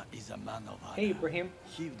 Oda is a man of honor. Hey, Ibrahim.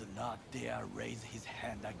 He would not dare raise his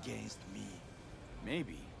hand against me.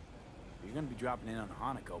 Maybe. You're gonna be dropping in on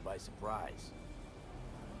Hanako by surprise.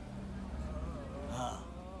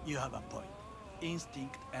 You have a point.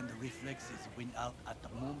 Instinct and reflexes win out at the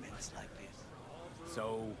moments like this.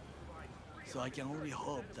 So I can only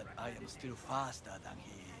hope that I am still faster than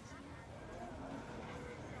he is.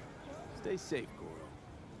 stay safe, Goro.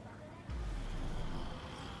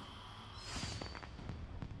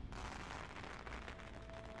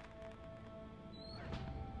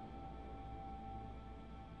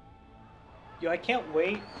 Yo, I can't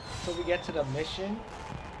wait till we get to the mission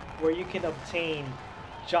where you can obtain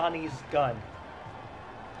Johnny's gun.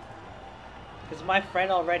 Because my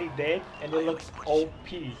friend already did, and it looks OP.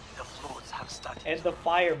 The floats have started. And the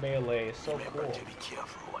fire melee is so Remember cool. to be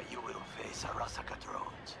careful or you will face Arasaka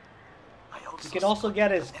drones. You can also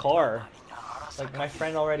get his car. in Arasaka Like, my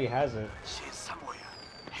friend already has it. She is somewhere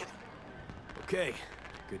hidden. Okay,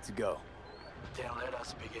 good to go. Then let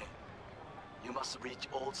us begin. You must reach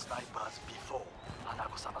all snipers before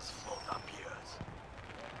Hanako-sama's float appears.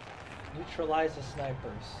 Neutralize the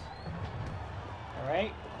snipers.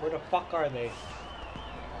 Alright, where the fuck are they?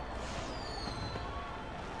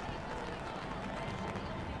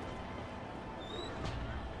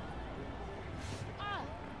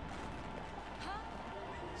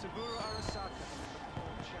 Arasaka.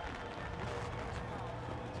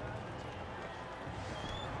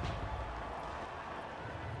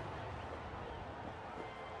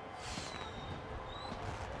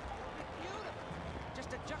 Just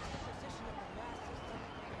a juxtaposition of the masses.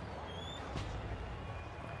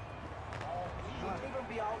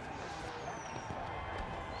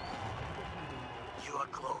 You are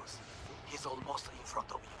close. He's almost in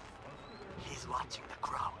front of you. He's watching the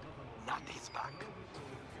crowd, not his back.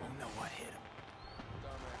 Won't know what hit him.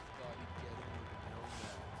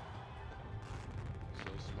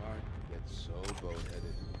 So smart, yet so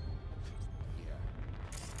bow-headed. Yeah.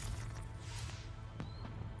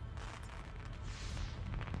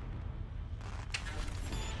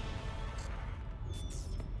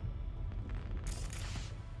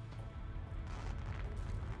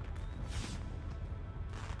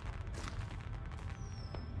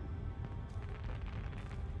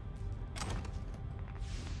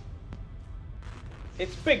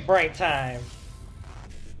 It's big brain time.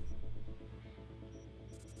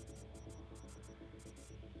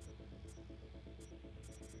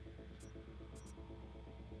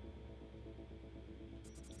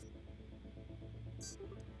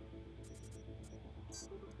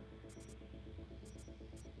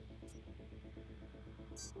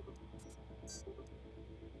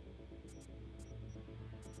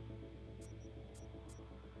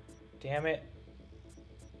 Damn it.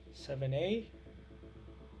 7A?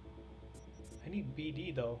 I need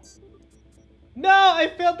BD though. No, I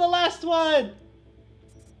failed the last one!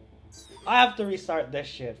 I have to restart this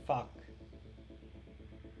shit, fuck.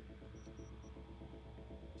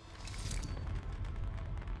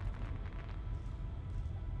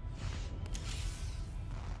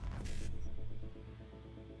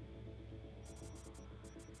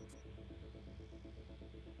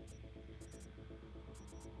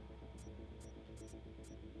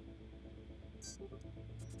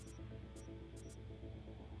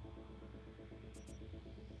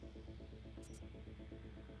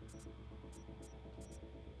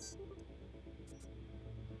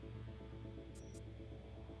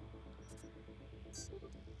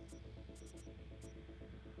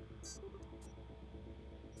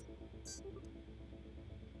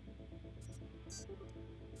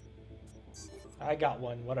 I got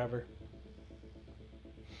one, whatever.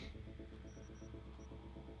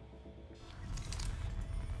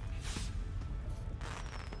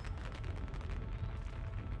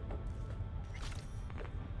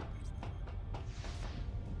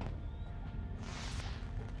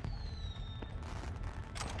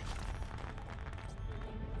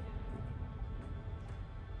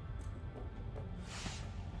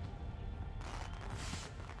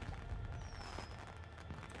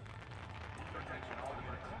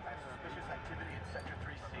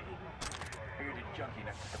 Junkie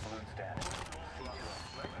next to the balloon stand.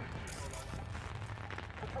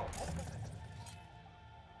 Patrol,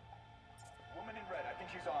 woman in red, I think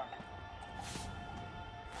she's armed.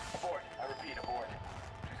 Aboard, I repeat, aboard.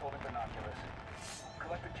 She's holding binoculars.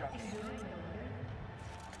 Collect the junkie.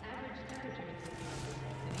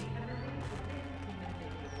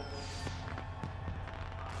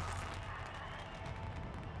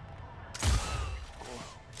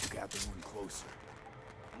 Got the one closer.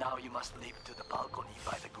 Now you must leap to the balcony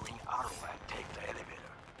by the green arrow and take the elevator.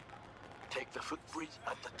 Take the footbridge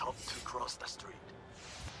at the top to cross the street.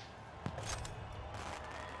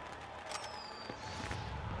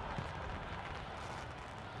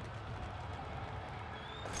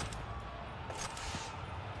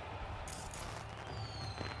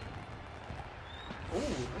 Ooh,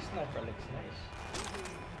 this sniper looks nice.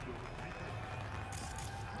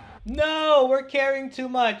 No, we're carrying too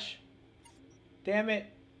much. Damn it.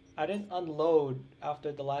 I didn't unload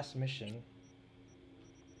after the last mission.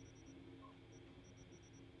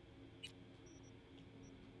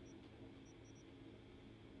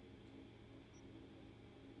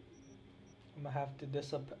 I'm gonna have to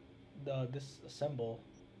disassemble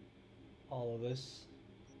all of this.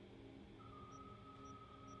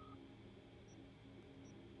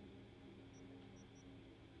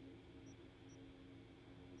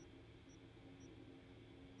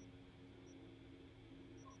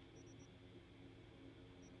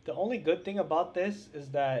 The only good thing about this is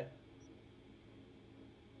that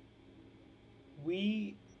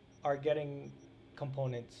we are getting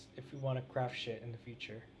components if we want to craft shit in the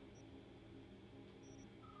future.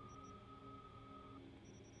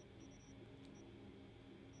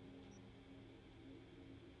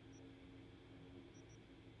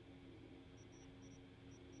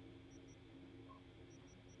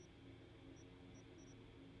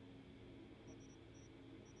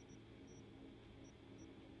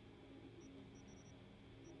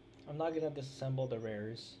 I'm not gonna disassemble the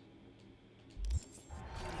rares.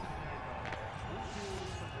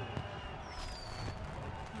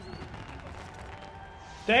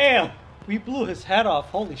 Damn! We blew his head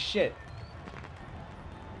off. Holy shit.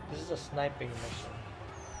 This is a sniping mission.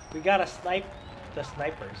 We gotta snipe the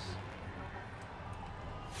snipers.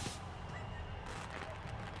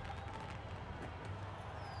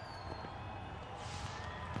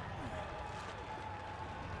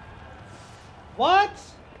 What?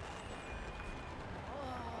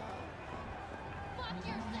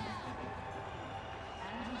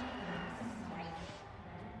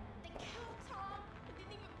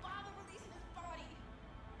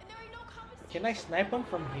 Can I snipe him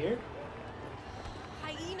from here?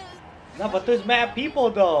 No, but there's mad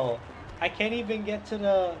people though. I can't even get to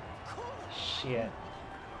the... Shit.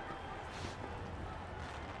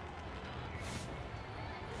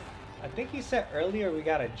 I think he said earlier we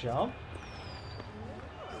gotta jump.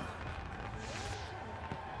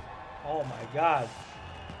 Oh my god.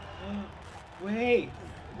 Wait.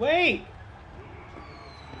 Wait!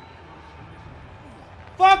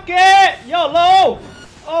 Fuck it! YOLO!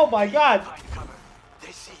 Oh my god!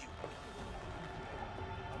 They see you.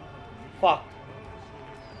 Fuck.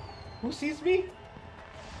 Who sees me?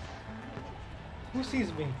 Who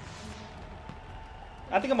sees me?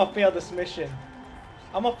 I think I'm gonna fail this mission.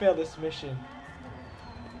 I'm gonna fail this mission.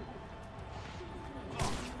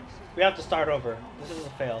 We have to start over. This is a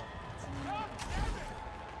fail.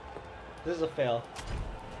 This is a fail.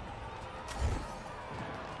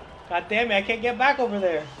 God damn it, I can't get back over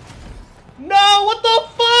there. No, what the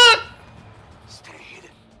fuck? Stay hidden.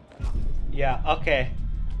 Yeah, okay.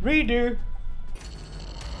 Redo.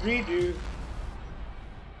 Redo.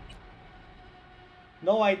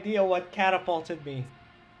 No idea what catapulted me.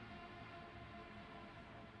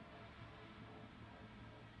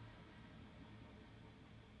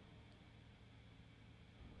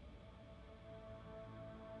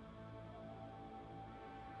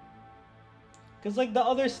 Cause like the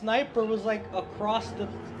other sniper was like across the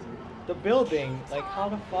building. Like how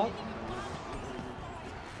the fuck?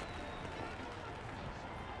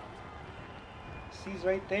 He's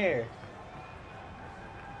right there.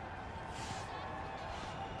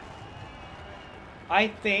 I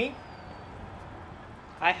think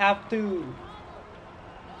I have to...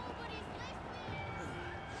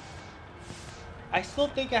 I still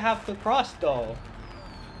think I have to cross though.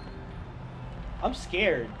 I'm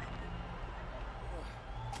scared.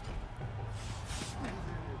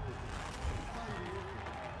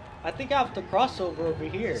 I think I have to cross over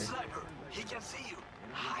here. Sniper, he can see you.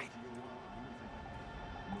 Hide.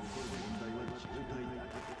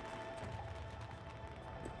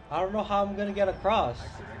 I don't know how I'm gonna get across.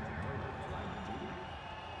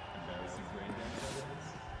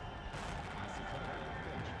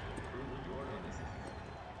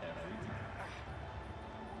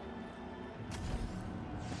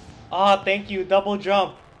 Ah, thank you. Double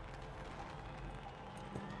jump.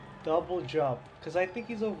 Double jump. Because I think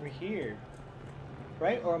he's over here.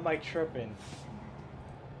 Right? Or am I tripping?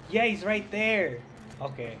 Yeah, he's right there.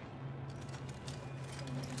 Okay.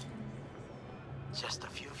 Just a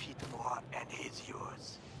few feet more and he's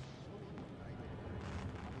yours.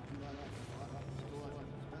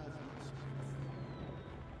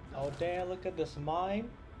 Oh damn, look at this mine.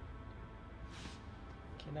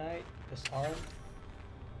 Can I disarm?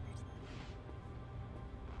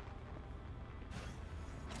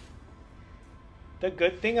 The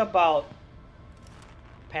good thing about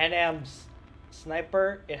Pan Am's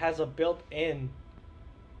sniper, it has a built-in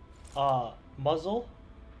muzzle.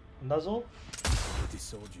 What do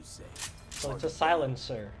soldiers say? So it's a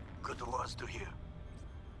silencer. Good words to hear.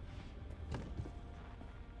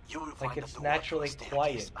 You will Like find it's the naturally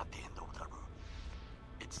staircase quiet. at the end of the room.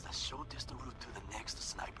 It's the shortest route to the next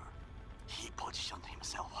sniper. He positioned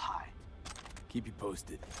himself high. Keep you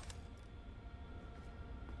posted.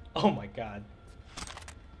 Oh my god.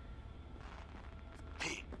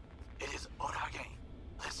 P, it is order again.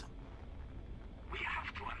 Listen. We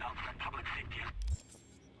have to announce that public safety.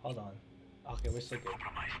 Hold on. Okay, we're still good.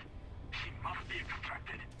 Compromised. She must be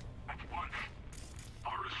extracted at once.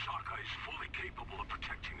 Arasaka is fully capable of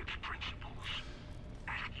protecting its principles.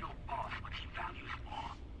 Ask your boss what he values more.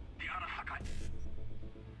 The Arasaka.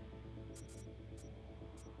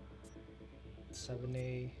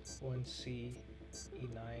 7A, 1C,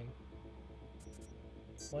 E9,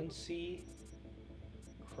 1C,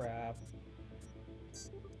 crab,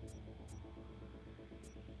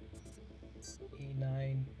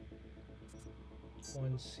 E9,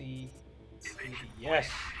 1C, 80. Yes!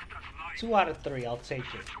 2 out of 3, I'll take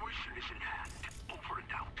it.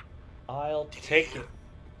 I'll take it.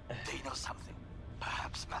 They know something.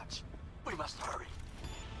 Perhaps match. We must hurry.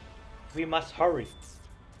 We must hurry.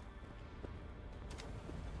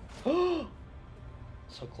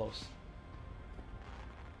 So close.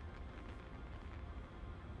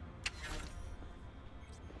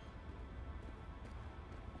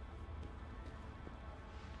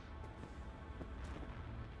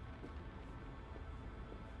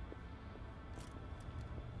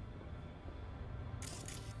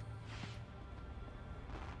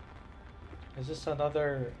 Is this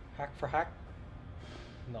another hack for hack?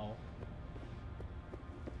 No.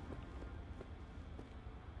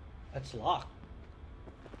 That's locked.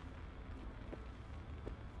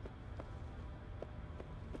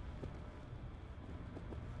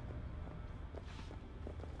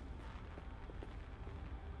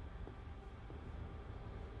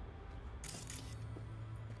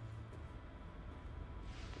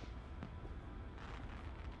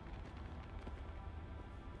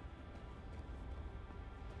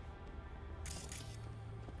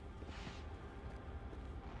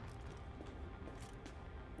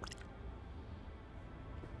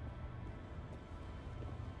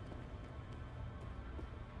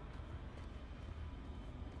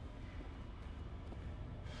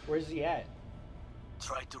 Where's he at?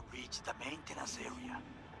 Try to reach the maintenance area.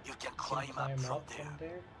 You can climb up from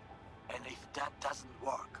there. And if that doesn't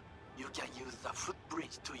work, you can use the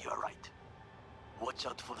footbridge to your right. Watch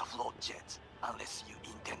out for the float jets, unless you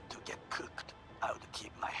intend to get cooked. I would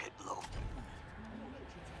keep my head low.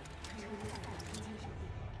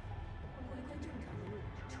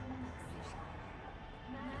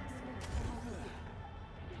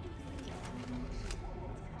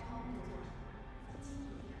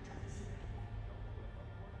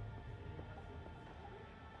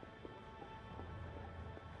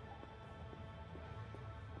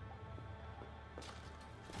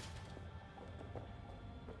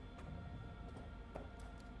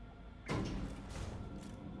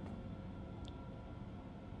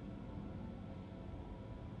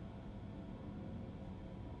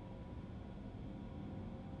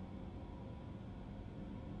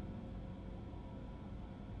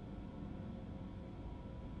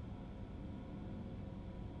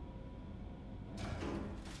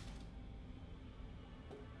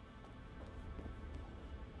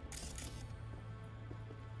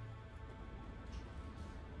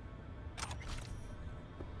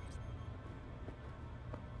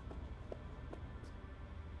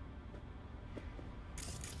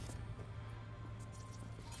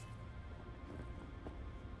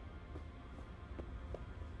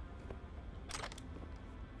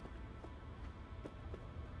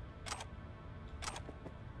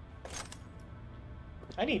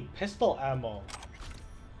 I need pistol ammo.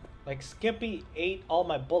 Like Skippy ate all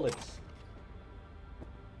my bullets.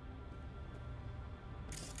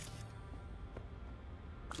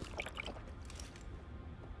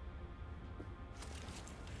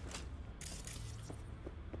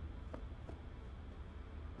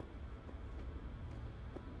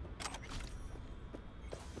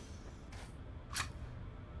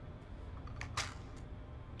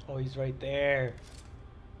 Oh, he's right there.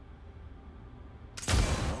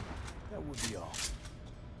 That would be all.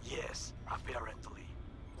 Yes, apparently.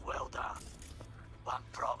 Well done. One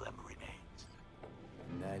problem remains.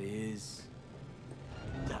 And that is...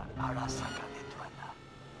 The Arasaka Netrunner.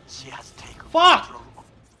 She has taken Fuck! control of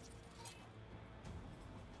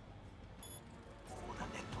all the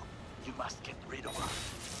network. You must get rid of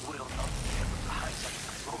her. Will not be able to hijack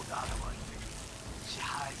the road otherwise. She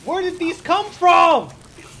hides... Where did these come from?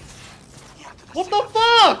 What the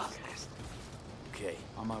fuck? Okay,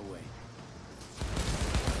 on my way.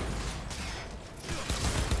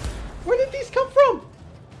 Where did these come from?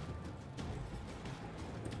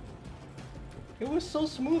 It was so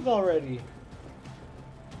smooth already.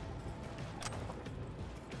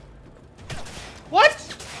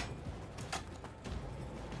 What?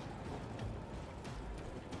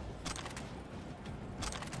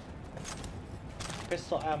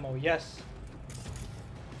 Pistol ammo, yes.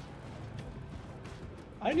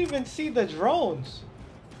 I didn't even see the drones.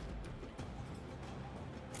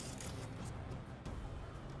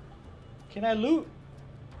 Can I loot?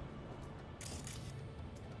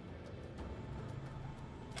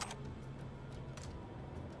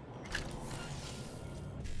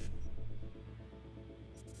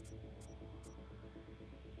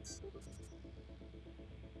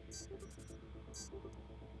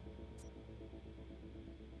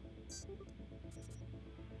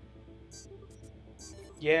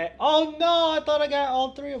 Yeah. Oh no! I thought I got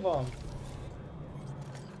all 3 of them.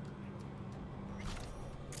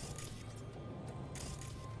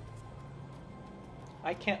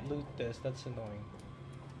 I can't loot this. That's annoying.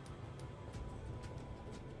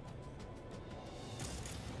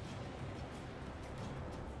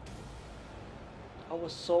 I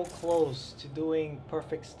was so close to doing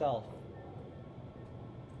perfect stealth.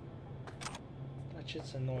 That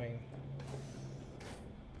shit's annoying.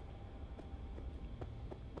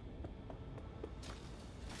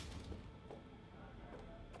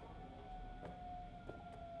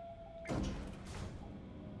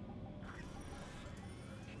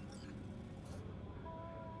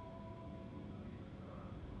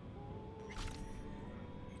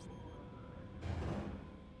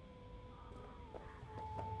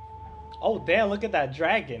 Oh damn, look at that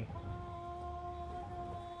dragon.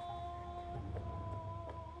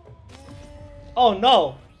 Oh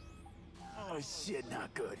no! Oh shit,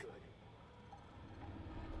 not good.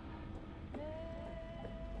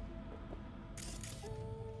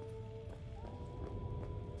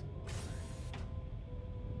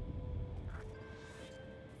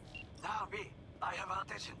 Now, B, I have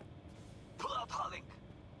attention. Pull out Harling.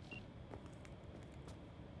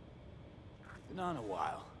 Been on a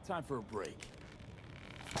while. Time for a break.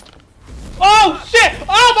 Oh shit!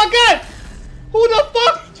 Oh my god! Who the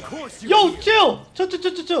fuck? Yo, chill!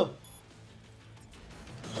 Chill.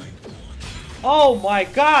 Oh my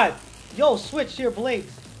god! Yo, switch your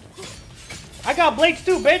blades. I got blades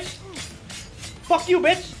too, bitch! Fuck you,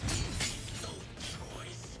 bitch!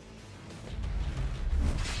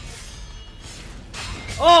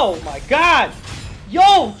 Oh my god!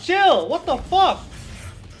 Yo, chill! What the fuck?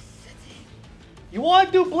 You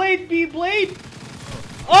wanna do blade be blade?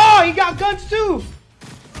 Oh, he got guns too!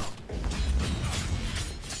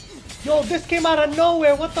 Yo, this came out of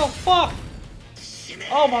nowhere. What the fuck?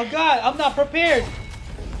 Oh my god, I'm not prepared.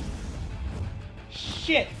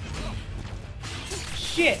 Shit.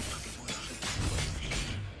 Shit.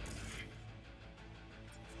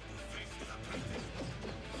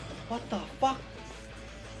 What the fuck?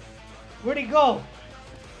 Where'd he go?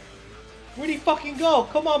 Where'd he fucking go?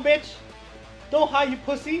 Come on, bitch. Don't hide, you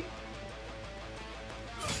pussy.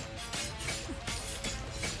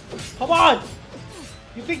 Come on.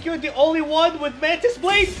 You think you're the only one with mantis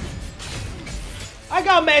blades? I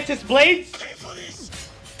got mantis blades.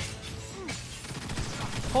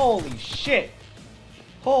 Holy shit.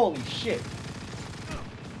 Holy shit.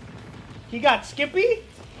 He got Skippy?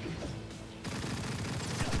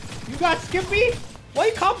 You got Skippy? Why are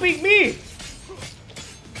you copying me?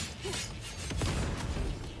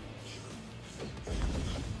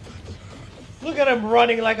 Look at him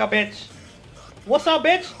running like a bitch. What's up,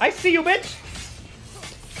 bitch? I see you, bitch.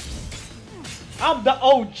 I'm the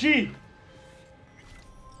OG.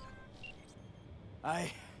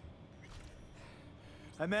 I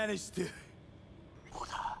managed to.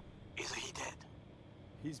 Is he dead?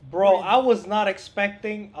 He's Bro, I was not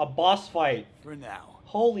expecting a boss fight. For now.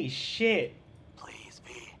 Holy shit. Please,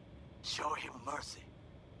 B, show him mercy.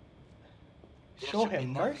 Show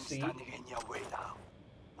him mercy? Standing in your way now.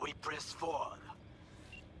 We press forward.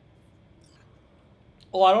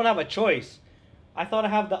 Oh, I don't have a choice. I thought I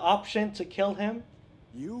have the option to kill him.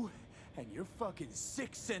 You and your fucking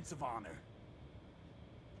sick sense of honor.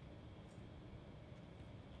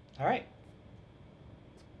 Alright.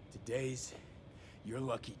 Today's your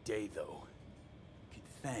lucky day, though. You can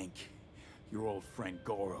thank your old friend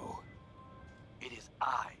Goro. It is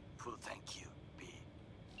I who thank you, B.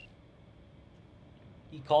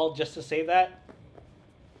 He called just to say that?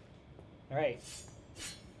 Alright.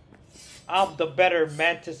 I'm the better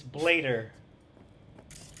Mantis Blader.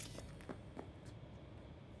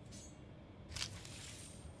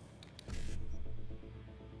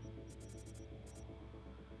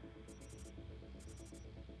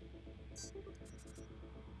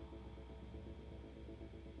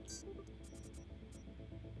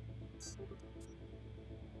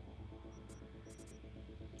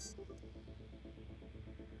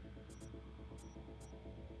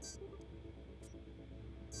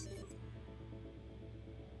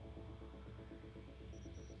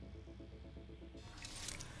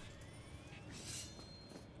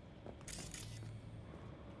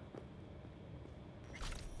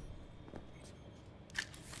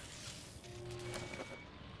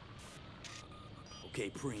 Okay,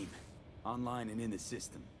 Preem. Online and in the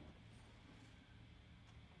system.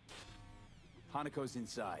 Hanako's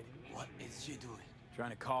inside. What is she doing?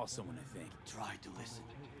 Trying to call someone, I think. Try to listen.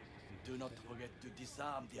 Do not forget to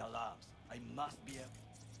disarm the alarms. I must be a...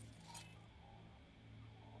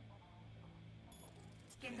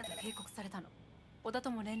 危険だと警告されたの。小田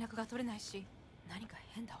とも連絡が取れないし、何か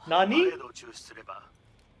変だわ。何？パレードを中止すれば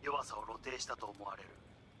弱さを露呈したと思われる。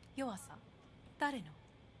弱さ？誰の？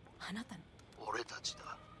あなたの？俺たち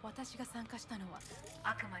だ。私が参加したのは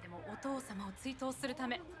あくまでもお父様を追悼するた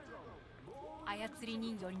め。操り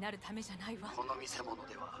人形になるためじゃないわ。この見せ物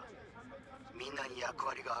ではみんなに役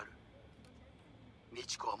割がある。美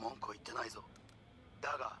智子は文句を言ってないぞ。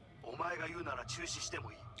だがお前が言うなら中止して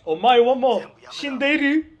もいい。お前はもう死んでい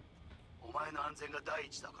る。お前の安全が第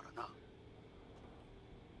一だからな。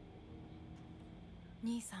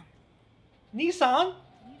兄さん。兄さん？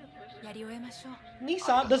やり終えましょう。兄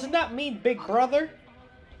さん doesn't that mean big brother?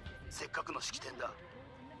 せっかくの式典だ。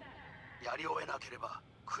やり終えなければ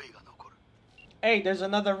悔いが残る。Hey, there's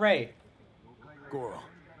another Ray. Goro,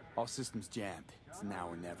 all systems jammed. It's now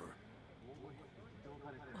or never.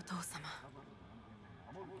 お父様。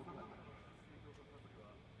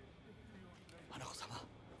花子様。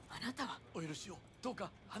あなたはお許しを。どうか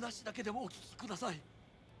話だけでもお聞きください。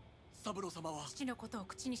三郎様は父のことを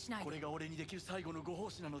口にしないで。これが俺にできる最後のご奉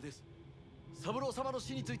仕なのです。三郎様の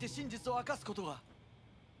死について真実を明かすことが。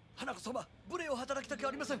花子様、無礼を働きたく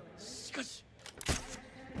ありません。しかし。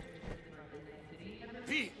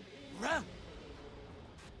B, run!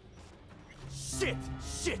 Shit!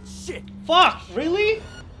 Shit! Shit! Fuck! Really?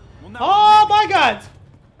 Oh my god!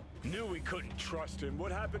 Knew we couldn't trust him.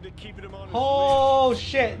 What happened to keeping him on his Oh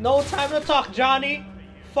shit! No time to talk, Johnny.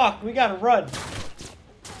 Fuck! We gotta run.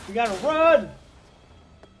 We gotta run.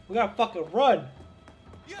 We gotta fucking run.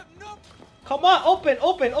 Come on! Open!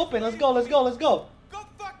 Open! Open! Let's go! Let's go! Let's go! Go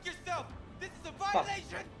fuck yourself! This is a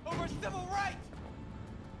violation of our civil rights!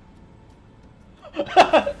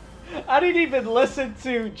 I didn't even listen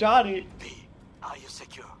to Johnny. B, are you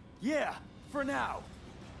secure? Yeah, for now.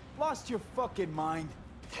 Lost your fucking mind?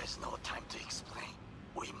 There's no time to explain.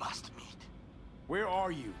 We must meet. Where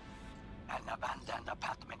are you? An abandoned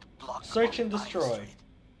apartment block. Search and destroy.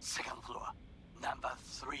 Second floor, number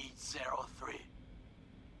 303.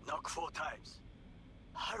 Knock 4 times.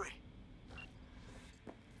 Hurry.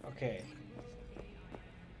 Okay.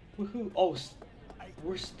 Woohoo! Oh,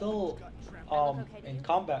 we're still in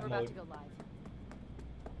combat mode.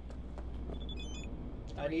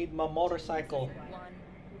 I need my motorcycle.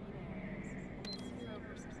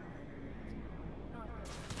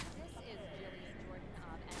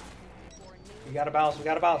 We gotta bounce. We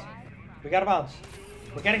gotta bounce. We gotta bounce.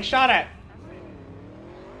 We're getting shot at.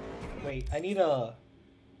 Wait, I need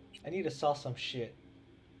to sell some shit.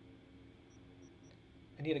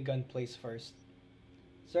 I need a gun place first.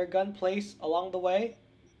 Is there a gun place along the way?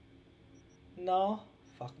 No?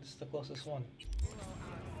 Fuck, this is the closest one.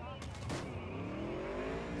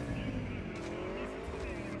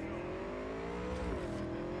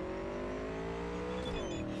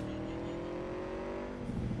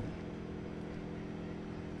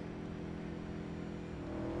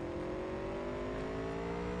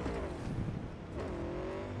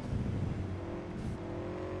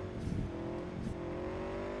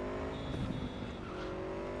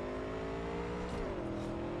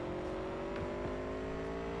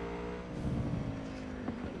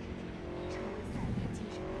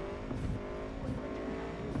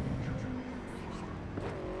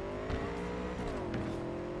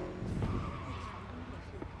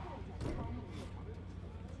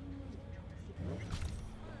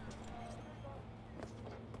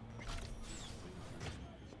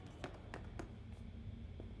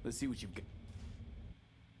 Let's see what you've got.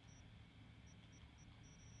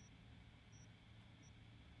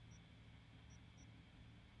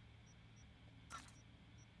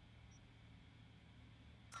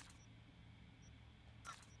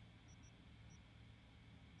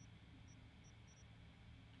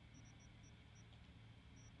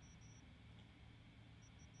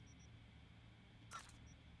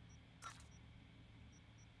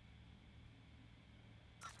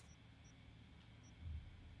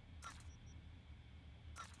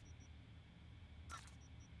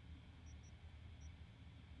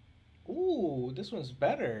 Ooh, this one's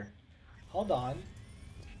better. Hold on.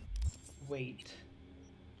 Wait.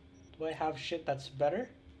 Do I have shit that's better?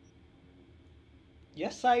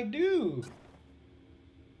 Yes, I do.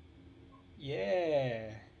 Yeah.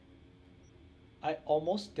 I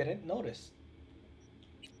almost didn't notice.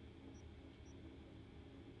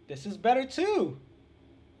 This is better too.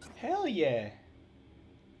 Hell yeah.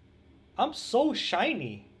 I'm so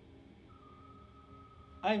shiny.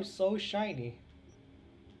 I'm so shiny.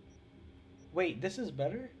 Wait, this is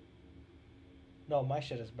better? No, my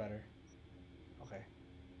shit is better. Okay.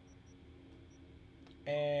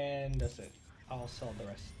 And that's it. I'll sell the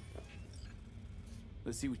rest.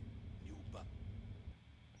 Let's see what...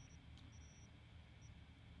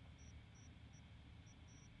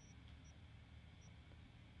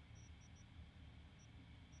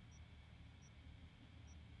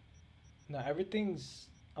 No, everything's...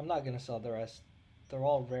 I'm not gonna sell the rest. They're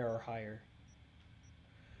all rare or higher.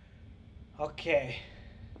 Okay.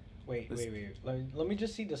 Wait. Let me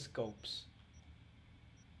just see the scopes.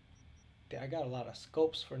 I got a lot of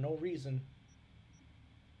scopes for no reason.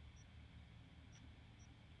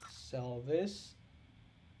 Sell this.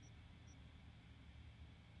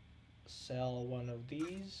 Sell one of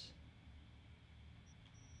these.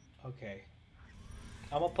 Okay.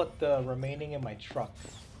 I'm gonna put the remaining in my truck.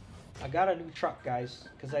 I got a new truck, guys,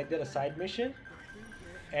 because I did a side mission.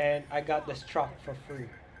 And I got this truck for free.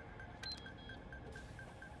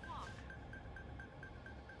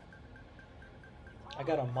 I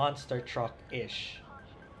got a monster truck-ish.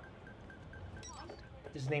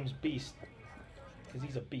 His name's Beast. Because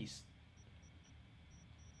he's a beast.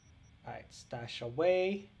 Alright, stash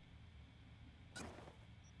away.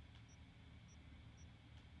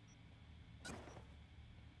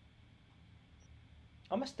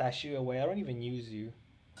 I'm gonna stash you away. I don't even use you.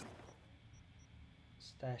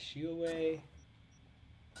 Stash you away.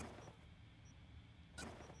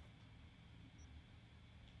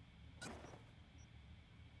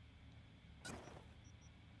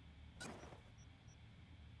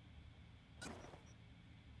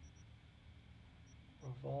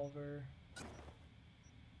 Revolver,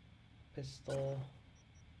 pistol,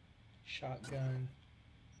 shotgun,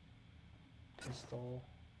 pistol.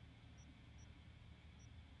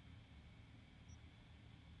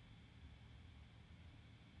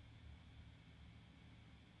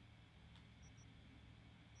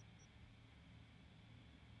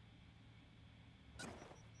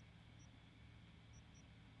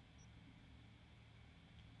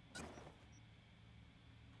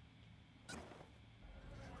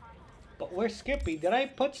 But where's Skippy? Did I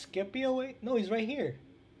put Skippy away? No, he's right here.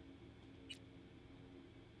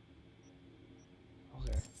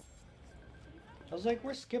 Okay. I was like,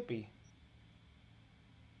 where's Skippy?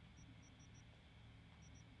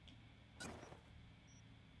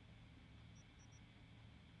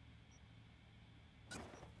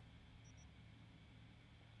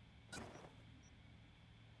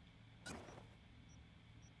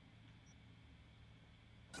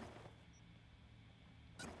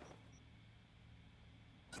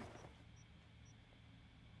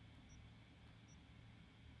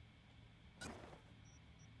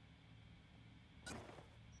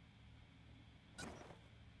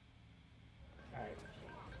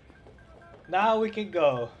 Now we can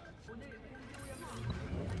go.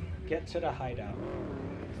 Get to the hideout.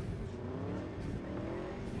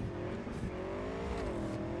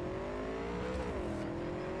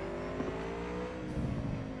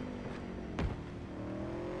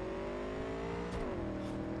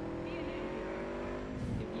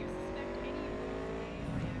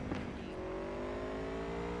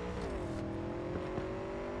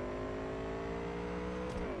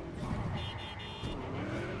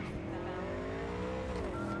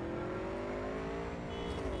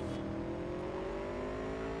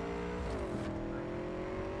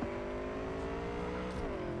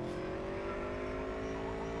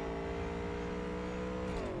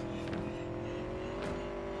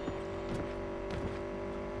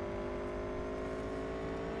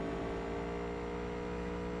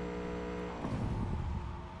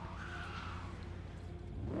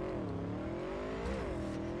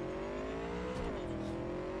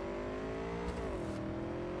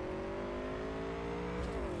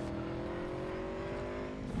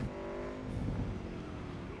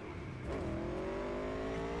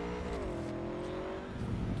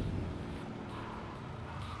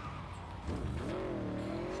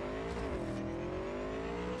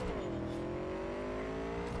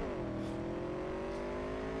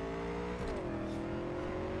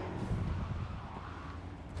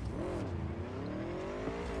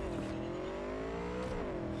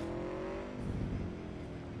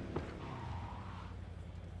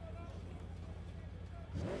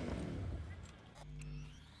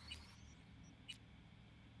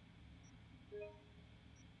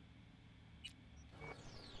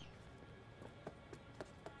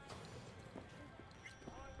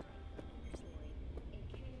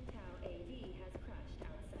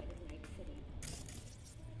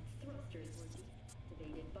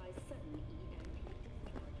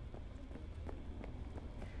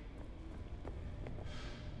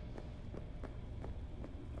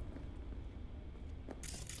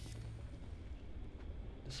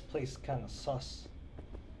 This place kind of sus.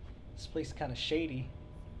 This place kind of shady.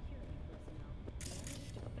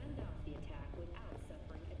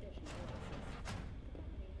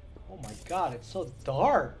 Oh my god, it's so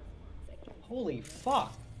dark. Holy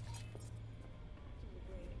fuck.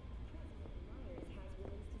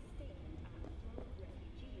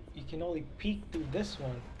 can only peek through this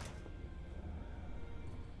one.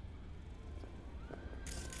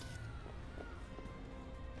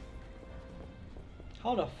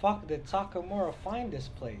 How the fuck did Takamura find this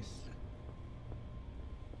place?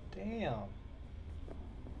 Damn.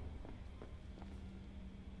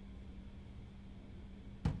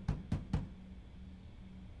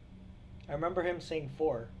 I remember him saying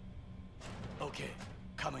 4. Okay,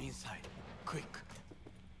 come inside, quick.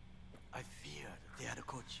 I feared they had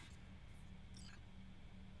caught you.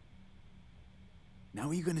 Now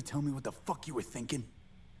are you gonna tell me what the fuck you were thinking?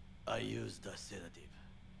 I used a sedative.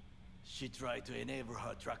 She tried to enable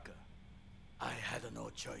her tracker. I had no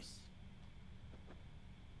choice.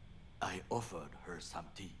 I offered her some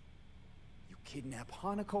tea. You kidnap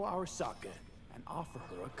Hanako Arasaka and offer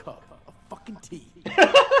her a cup of fucking tea.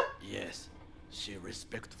 Yes, she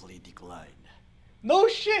respectfully declined. No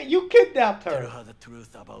shit, you kidnapped her! Tell her the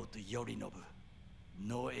truth about Yorinobu.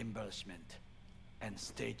 No embellishment. And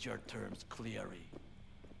state your terms clearly.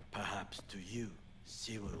 Perhaps to you,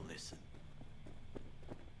 she will listen.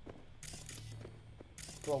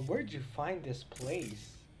 Bro, where'd you find this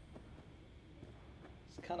place?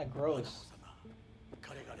 It's kinda gross.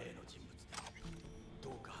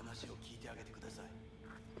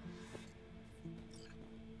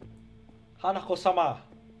 Hanako-sama,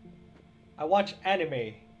 I watch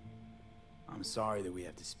anime. I'm sorry that we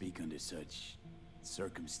have to speak under such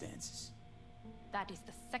circumstances. That is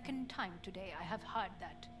the second time today I have heard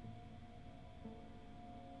that.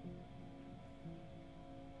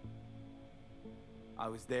 I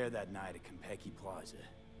was there that night at Konpeki Plaza.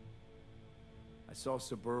 I saw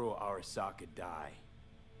Saburo Arasaka die.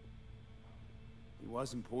 He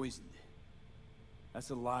wasn't poisoned. That's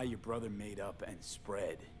a lie your brother made up and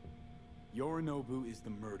spread. Yorinobu is the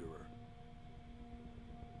murderer.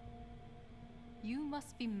 You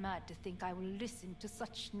must be mad to think I will listen to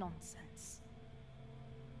such nonsense.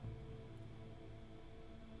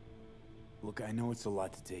 Look, I know it's a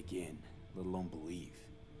lot to take in, let alone believe.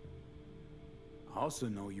 I also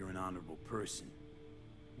know you're an honorable person,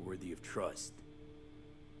 worthy of trust.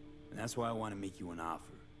 And that's why I want to make you an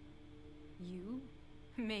offer. You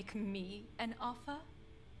make me an offer?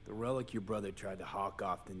 The relic your brother tried to hawk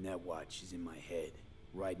off the Netwatch is in my head,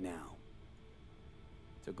 right now.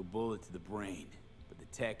 Took a bullet to the brain, but the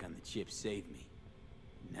tech on the chip saved me.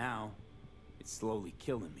 Now, it's slowly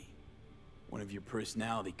killing me. One of your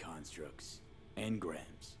personality constructs,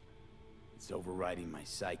 engrams. It's overriding my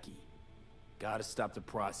psyche. Gotta stop the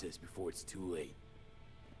process before it's too late.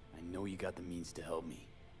 I know you got the means to help me.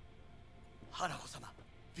 Hanako-sama,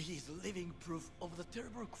 he is living proof of the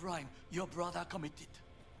terrible crime your brother committed.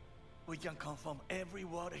 We can confirm every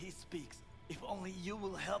word he speaks, if only you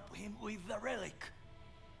will help him with the relic.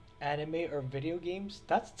 Anime or video games?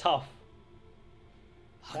 That's tough.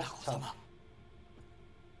 That's Hanako-sama. tough.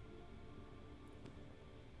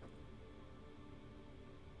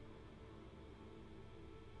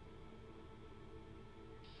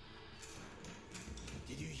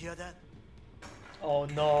 Did you hear that? Oh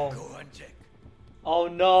no. Go and check. Oh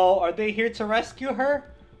no, are they here to rescue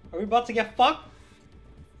her? Are we about to get fucked?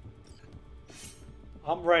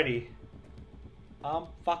 I'm ready. I'm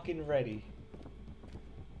fucking ready.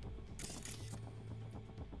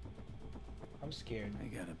 I'm scared. I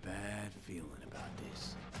got a bad feeling about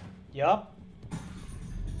this. Yup.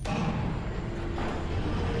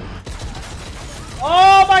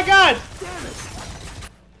 Oh my god!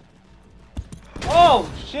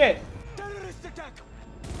 Oh shit!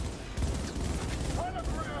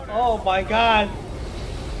 Oh my god!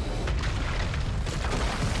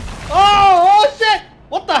 Oh shit!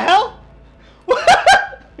 What the hell?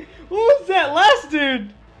 Who was that last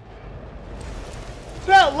dude?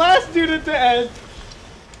 That last dude at the end.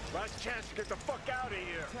 Last chance to get the fuck out of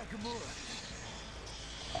here. Can't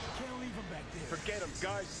leave him back there. Forget him,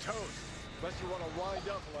 guy's toast. Unless you want to wind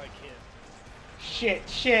up like him. Shit,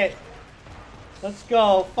 shit. Let's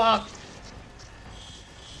go. Fuck.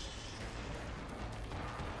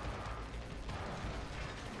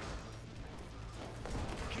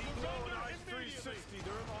 Keep going, Ice 360.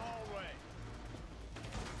 They're in the hallway.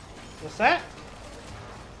 What's that?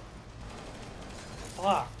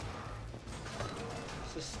 Fuck.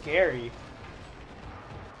 This is scary.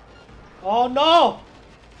 Oh no!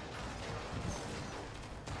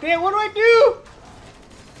 Damn, what do I do?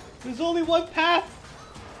 There's only one path.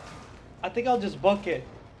 I think I'll just book it.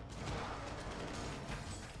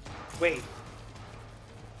 Wait.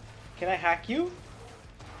 Can I hack you?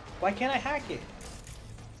 Why can't I hack it?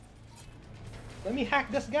 Let me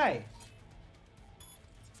hack this guy.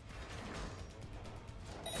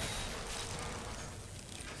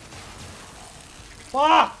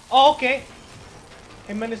 Fuck! Oh, okay.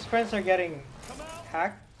 Him and his friends are getting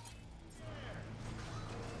hacked.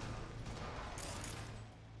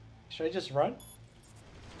 Should I just run?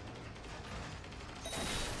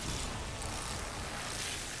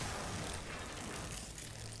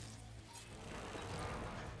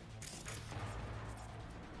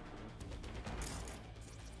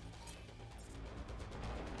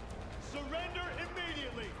 Surrender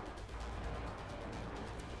immediately.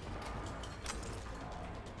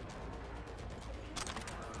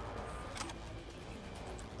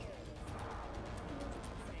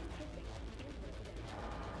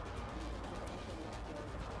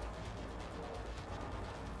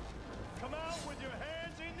 Come out with your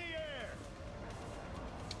hands in the air.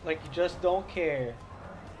 Like you just don't care.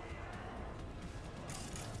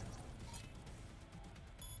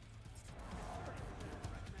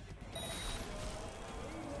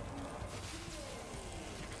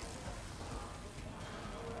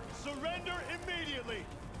 Surrender immediately.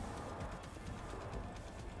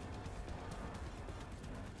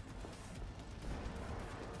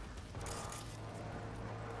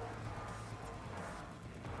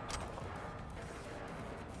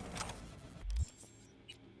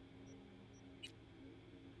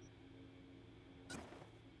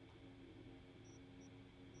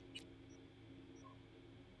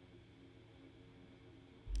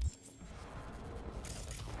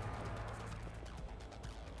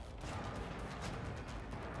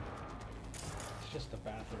 It's just a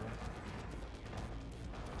bathroom.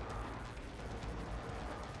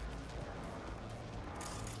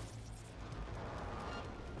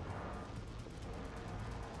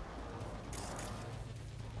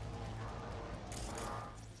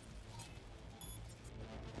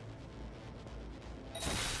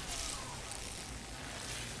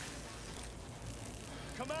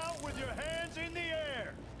 Come out with your hands in the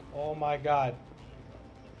air. Oh my god.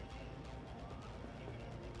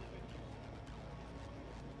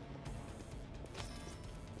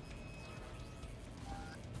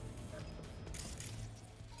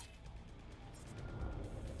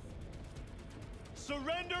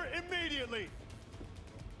 Surrender immediately.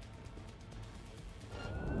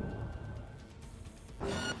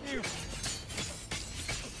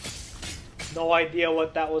 No idea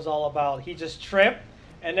what that was all about. He just tripped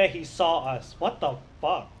and then he saw us. What the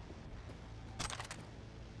fuck?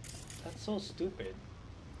 That's so stupid.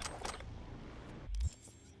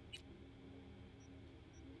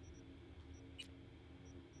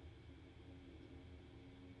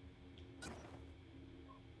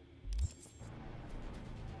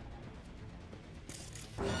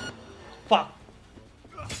 Fuck.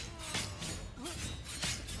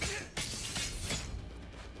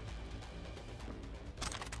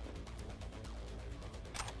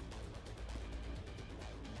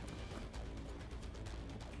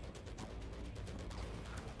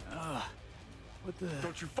 What the?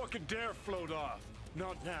 Don't you fucking dare float off.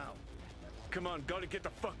 Not now. Come on, gotta get the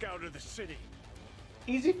fuck out of the city.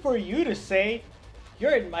 Easy for you to say.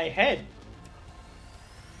 You're in my head.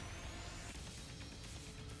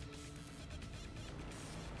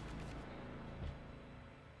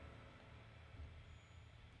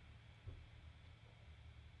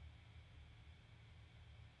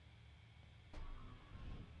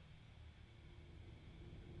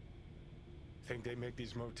 Think they make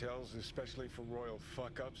these motels especially for royal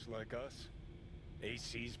fuck-ups like us?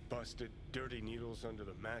 AC's busted, dirty needles under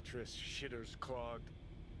the mattress, shitters clogged.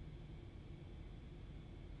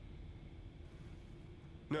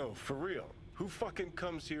 No, for real. Who fucking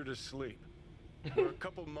comes here to sleep? We're a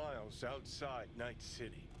couple miles outside Night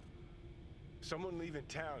City. Someone leaving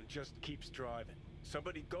town just keeps driving.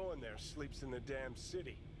 Somebody going there sleeps in the damn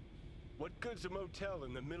city. What good's a motel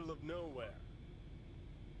in the middle of nowhere?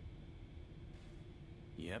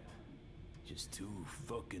 Yep. Just two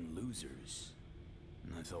fucking losers.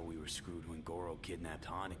 And I thought we were screwed when Goro kidnapped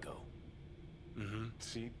Hanako. Mm-hmm.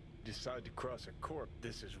 See? Decide to cross a corp,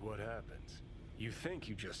 this is what happens. You think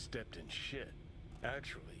you just stepped in shit.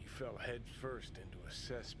 Actually, you fell head first into a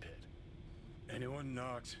cesspit. Anyone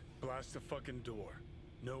knocks, blast the fucking door.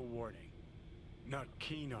 No warning. Not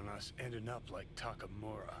keen on us ending up like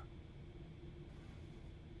Takamura.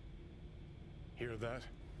 Hear that?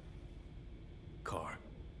 Car.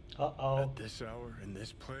 Uh-oh. At this hour, in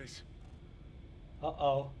this place?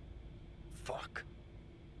 Uh-oh. Fuck.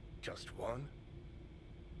 Just one?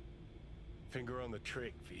 Finger on the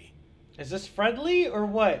trig, V. Is this friendly or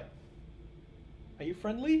what? Are you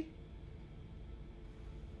friendly?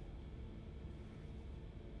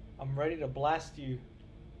 I'm ready to blast you.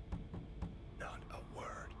 Not a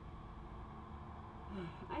word.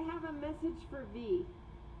 I have a message for V.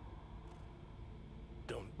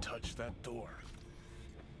 Don't touch that door.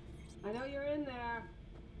 I know you're in there.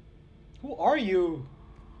 Who are you?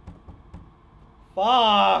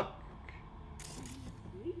 Fuck!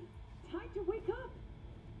 Time to wake up.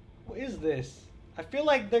 What is this? I feel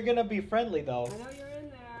like they're gonna be friendly though. I know you're in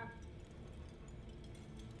there.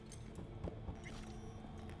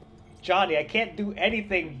 Johnny, I can't do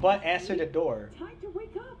anything but answer the door. Time to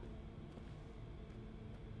wake up.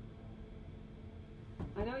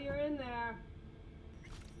 I know you're in there.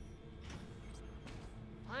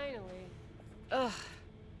 Finally. Ugh.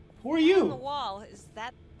 Who are you? On the wall. Is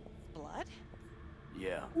that blood?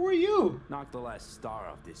 Yeah. Who are you? Knock the last star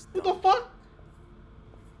off this What the fuck?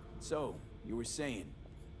 So, you were saying,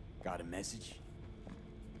 got a message?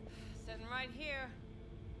 Sitting right here.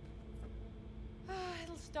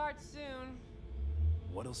 It'll start soon.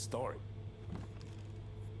 What'll start?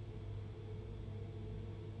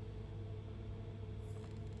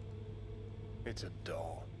 It's a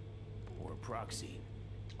doll. Or a proxy.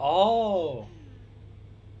 Oh.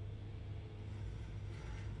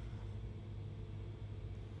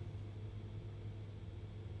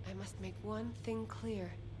 I must make one thing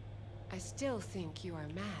clear. I still think you are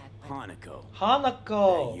mad. Hanako.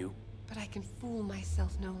 Hanako. That you? But I can fool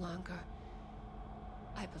myself no longer.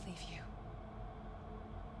 I believe you.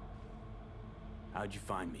 How'd you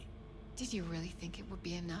find me? Did you really think it would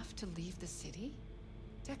be enough to leave the city?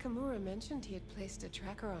 Takamura mentioned he had placed a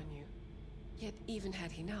tracker on you. Yet even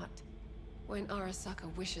had he not, when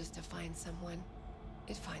Arasaka wishes to find someone,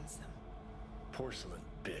 it finds them. Porcelain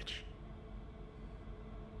bitch.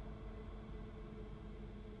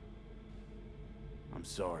 I'm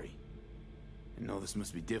sorry. I know this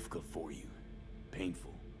must be difficult for you.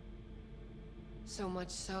 Painful. So much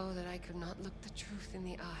so that I could not look the truth in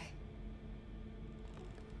the eye.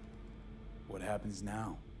 What happens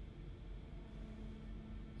now?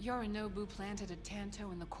 Yorinobu planted a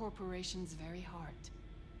Tanto in the corporation's very heart.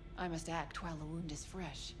 I must act while the wound is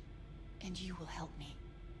fresh. And you will help me.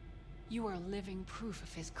 You are living proof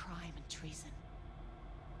of his crime and treason.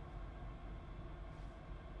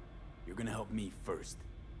 You're gonna help me first.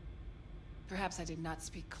 Perhaps I did not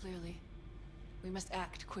speak clearly. We must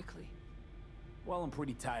act quickly. Well, I'm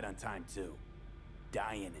pretty tight on time, too.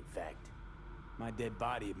 Dying, in fact. My dead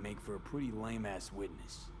body would make for a pretty lame-ass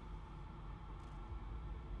witness.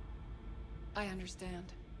 I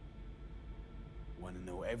understand. Want to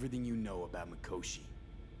know everything you know about Mikoshi.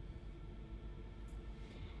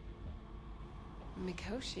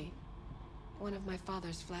 Mikoshi? One of my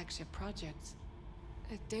father's flagship projects.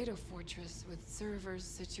 A data fortress with servers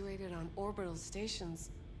situated on orbital stations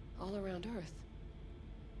all around Earth.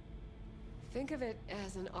 Think of it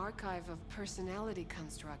as an archive of personality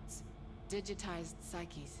constructs, digitized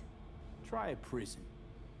psyches. Try a prison.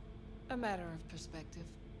 A matter of perspective.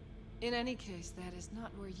 In any case, that is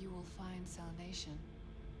not where you will find salvation.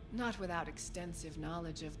 Not without extensive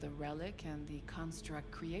knowledge of the relic and the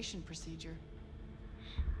construct creation procedure.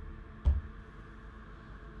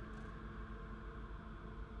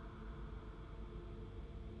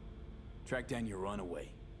 Track down your runaway.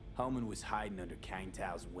 Hellman was hiding under Kang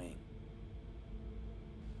Tao's wing.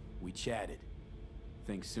 We chatted.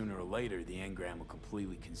 Think sooner or later the engram will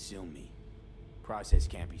completely consume me. Process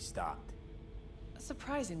can't be stopped. A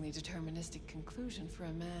surprisingly deterministic conclusion for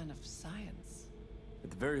a man of science.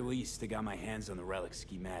 At the very least, I got my hands on the relic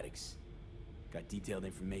schematics. Got detailed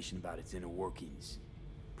information about its inner workings.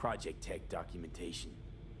 Project tech documentation.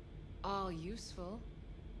 All useful.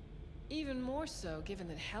 Even more so given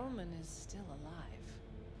that Hellman is still alive.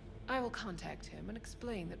 I will contact him and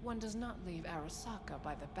explain that one does not leave Arasaka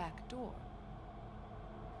by the back door.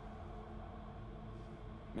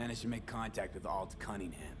 Managed to make contact with Alt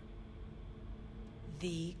Cunningham.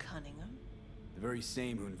 The Cunningham? The very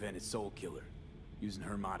same who invented Soul Killer. Using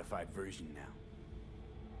her modified version now.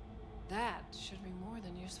 That should be more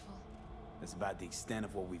than useful. That's about the extent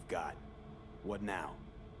of what we've got. What now?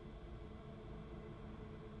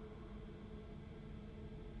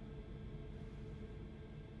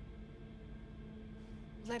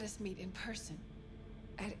 Let us meet in person.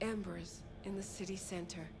 At Embers, in the city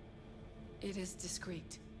center. It is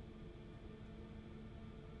discreet.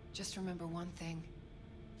 Just remember one thing.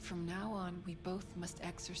 From now on, we both must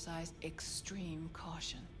exercise extreme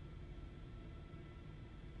caution.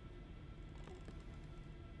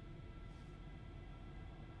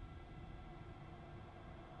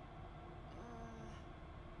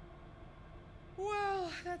 Well,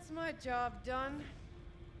 that's my job done.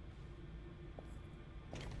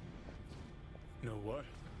 Know what?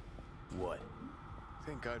 What?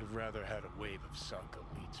 Think I'd have rather had a wave of sunk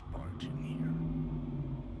elites barge in here.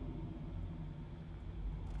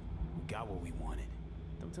 We got what we wanted.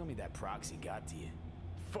 Don't tell me that proxy got to you.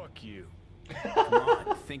 Fuck you. Come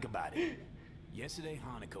on, think about it. Yesterday,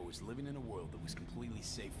 Hanako was living in a world that was completely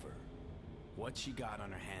safe for her. What's she got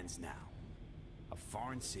on her hands now? A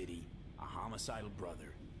foreign city, a homicidal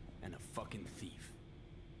brother, and a fucking thief.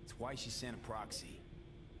 It's why she sent a proxy.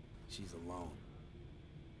 She's alone.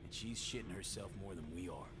 And she's shitting herself more than we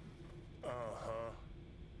are. Uh-huh.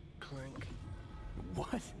 Clink.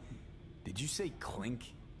 What? Did you say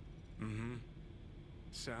clink? Mm-hmm.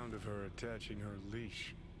 Sound of her attaching her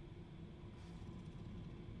leash.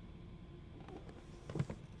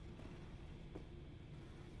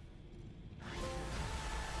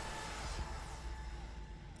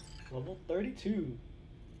 Level 32.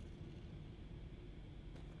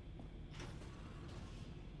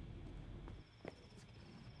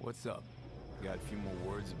 What's up? Got a few more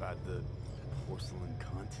words about the porcelain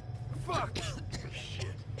cunt? Fuck! Shit.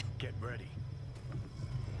 Get ready.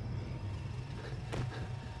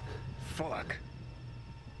 Fuck.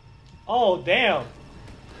 Oh, damn.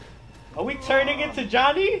 Are we turning into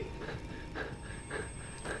Johnny?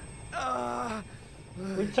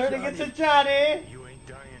 We're turning into Johnny. You ain't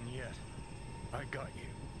dying yet. I got you.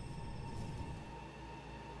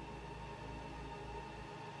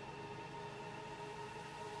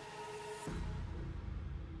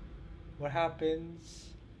 What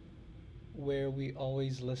happens where we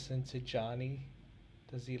always listen to Johnny?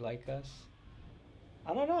 Does he like us?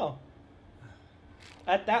 I don't know.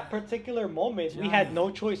 At that particular moment, we had no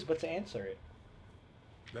choice but to answer it.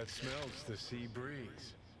 That smells the sea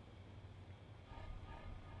breeze.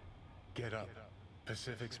 Get up.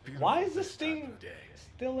 Pacific's beautiful. Why is this thing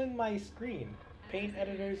still in my screen? Paint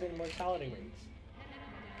editors and mortality rates.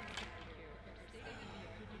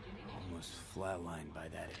 Almost flatlined by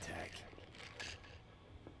that attack.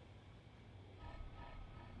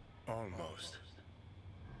 Almost.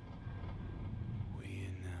 We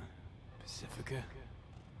in Pacifica?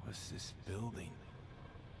 What's this building?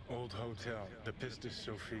 Old hotel, the Pistis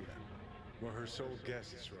Sophia. We're her sole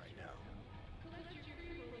guests right now.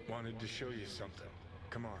 Wanted to show you something.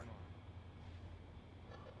 Come on.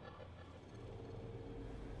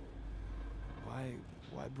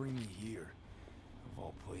 Why bring me here? Of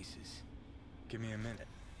all places. Give me a minute.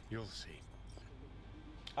 You'll see.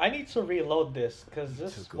 I need to reload this because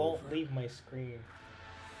this won't leave my screen.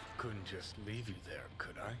 Couldn't just leave you there,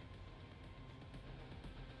 could I?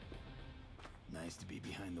 Nice to be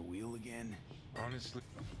behind the wheel again. Honestly.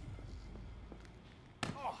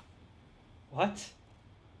 What?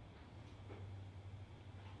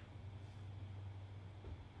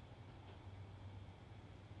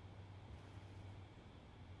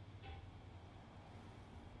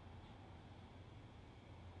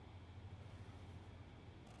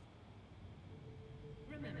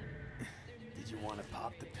 Did you want to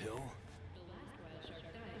pop the pill?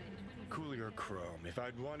 Coolier Chrome. If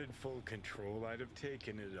I'd wanted full control, I'd have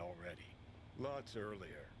taken it already. Lots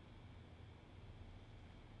earlier.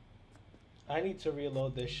 I need to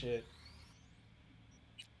reload this shit.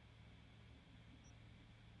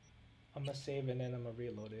 I'm gonna save and then I'm gonna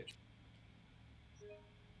reload it.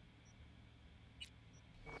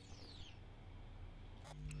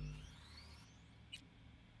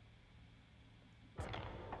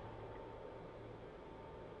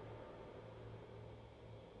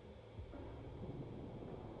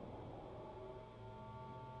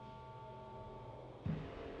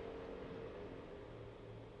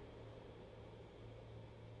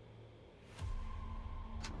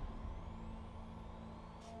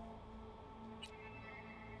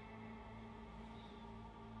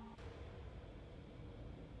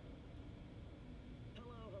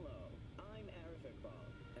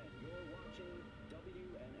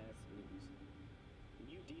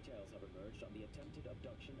 Have emerged on the attempted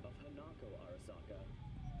abduction of Hanako Arasaka.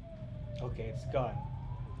 Okay, it's gone.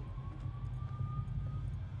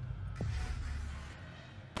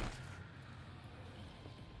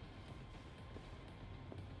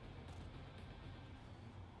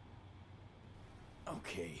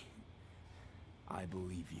 Okay. I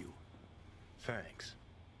believe you. Thanks.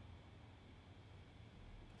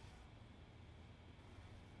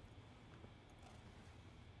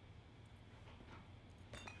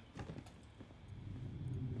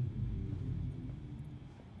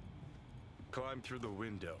 Climb through the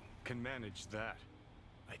window. Can manage that,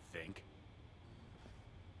 I think.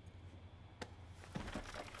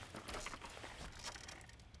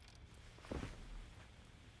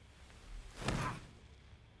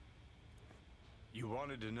 You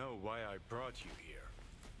wanted to know why I brought you here.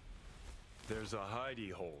 There's a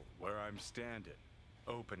hidey hole where I'm standing.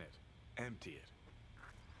 Open it. Empty it.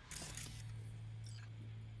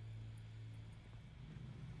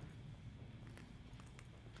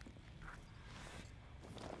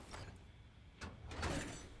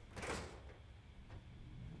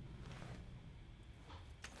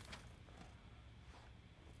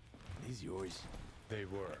 is yours. They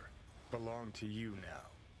were. Belong to you now.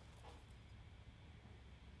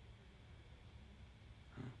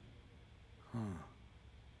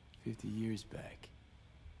 50 years back.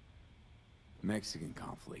 Mexican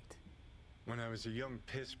conflict. When I was a young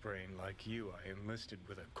piss brain like you, I enlisted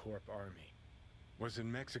with a Corp army. Was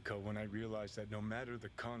in Mexico when I realized that no matter the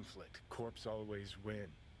conflict, Corps always win.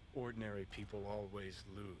 Ordinary people always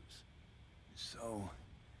lose. So,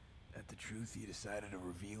 that the truth you decided to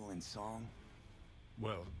reveal in song?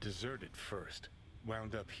 Well, deserted first.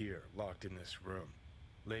 Wound up here, locked in this room.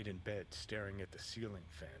 Laid in bed, staring at the ceiling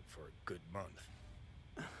fan for a good month.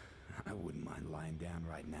 I wouldn't mind lying down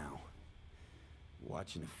right now.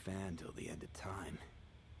 Watching a fan till the end of time.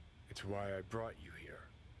 It's why I brought you here.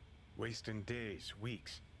 Wasting days,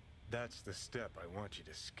 weeks. That's the step I want you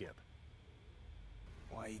to skip.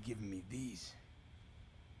 Why are you giving me these?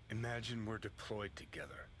 Imagine we're deployed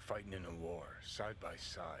together, fighting in a war, side by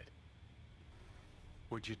side.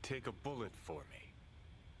 Would you take a bullet for me?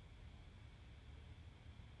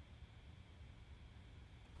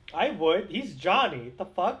 I would. He's Johnny. What the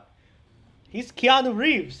fuck? He's Keanu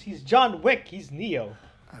Reeves. He's John Wick. He's Neo.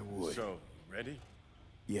 I would. So, ready?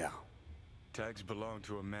 Yeah. Tags belong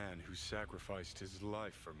to a man who sacrificed his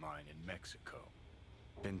life for mine in Mexico.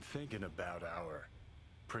 Been thinking about our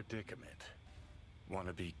predicament. Want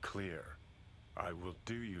to be clear. I will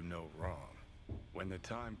do you no wrong. When the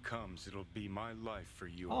time comes, it'll be my life for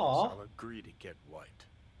yours. Aww. I'll agree to get white.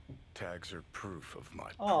 Tags are proof of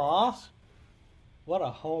my Aww. promise. What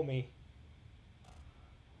a homie.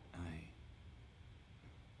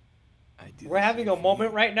 I do. We're having a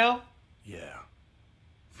moment right now. Yeah.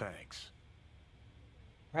 Thanks.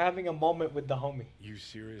 We're having a moment with the homie. You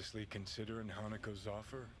seriously considering Hanako's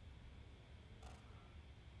offer?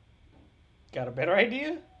 Got a better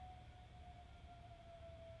idea?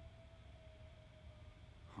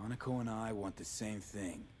 Hanako and I want the same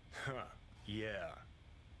thing. Huh. Yeah.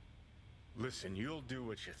 Listen, you'll do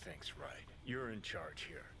what you think's right. You're in charge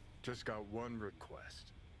here. Just got one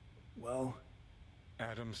request. Well,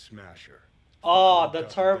 Atom Smasher. Oh, the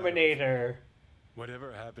Terminator.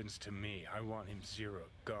 Whatever happens to me, I want him zero,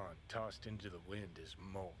 gone, tossed into the wind as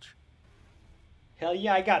mulch. Hell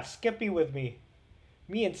yeah, I got Skippy with me.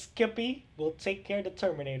 Me and Skippy will take care of the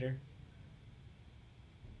Terminator.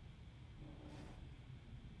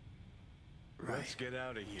 Right. Let's get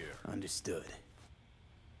out of here. Understood.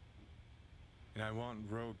 And I want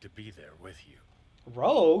Rogue to be there with you.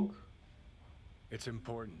 Rogue? It's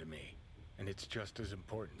important to me, and it's just as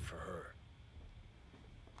important for her.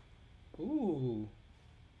 Ooh.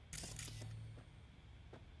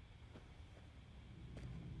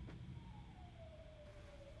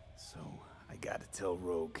 So, I gotta tell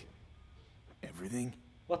Rogue everything?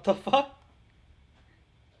 What the fuck?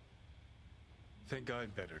 Think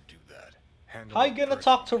I'd better do that. Handle How you it gonna first.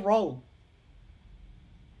 talk to Rogue?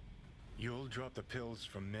 You'll drop the pills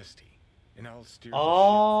from Misty, and I'll steer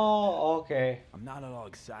Oh, okay. I'm not at all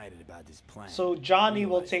excited about this plan. So Johnny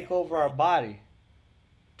will take over our body.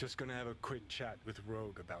 Just gonna have a quick chat with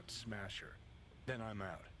Rogue about Smasher. Then I'm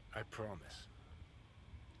out. I promise.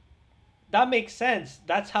 That makes sense.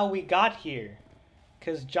 That's how we got here.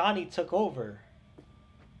 Because Johnny took over.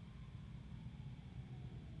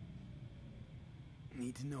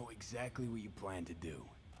 Need to know exactly what you plan to do.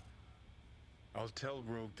 I'll tell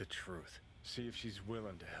Rogue the truth. See if she's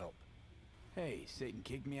willing to help. Hey, Satan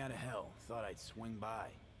kicked me out of hell. Thought I'd swing by.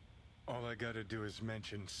 All I gotta do is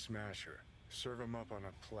mention Smasher. Serve him up on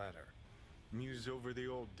a platter. Muse over the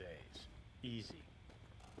old days. Easy.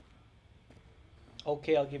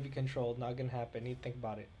 Okay, I'll give you control. Not gonna happen. You think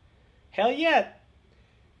about it. Hell yeah!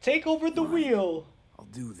 Take over the wheel! I'll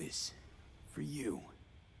do this. For you.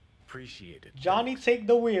 Appreciate it. Johnny, take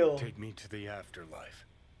the wheel. Take me to the afterlife.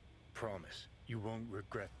 Promise, you won't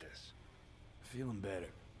regret this. Feeling better.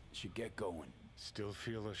 Should get going. Still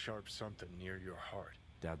feel a sharp something near your heart.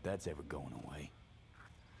 Doubt that's ever going away.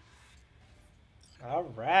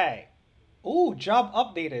 Alright. Ooh, job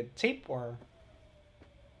updated. Tapeworm.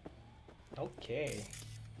 Okay.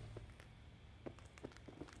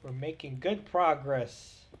 We're making good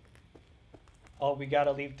progress. Oh, we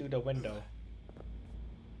gotta leave through the window.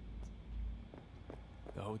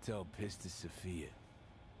 The hotel Pistis Sophia.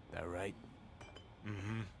 That right?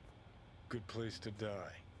 Mm-hmm. Good place to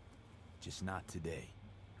die. Just not today.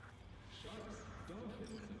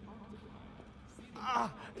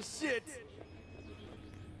 Ah, shit!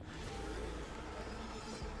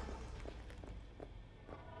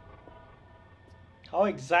 How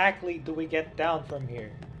exactly do we get down from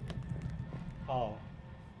here? Oh.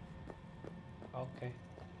 Okay.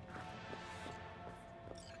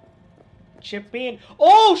 chip in.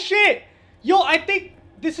 Oh shit! Yo, I think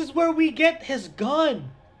this is where we get his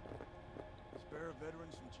gun. Spare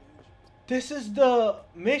veterans some change. This is the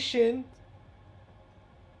mission.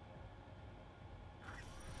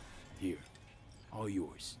 Here, all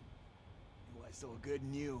yours. Why so good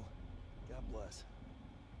and you? God bless.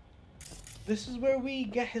 This is where we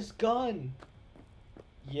get his gun.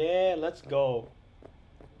 Yeah, let's go.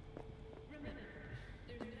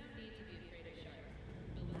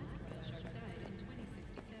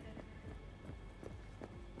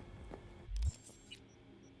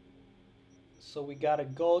 So we gotta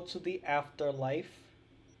go to the afterlife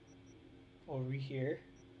over here.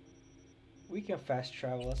 We can fast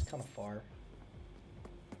travel, that's kind of far.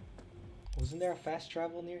 Wasn't there a fast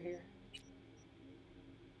travel near here?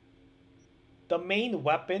 The main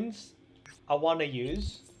weapons I want to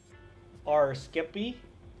use are Skippy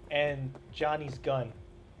and Johnny's gun.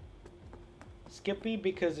 Skippy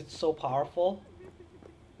because it's so powerful.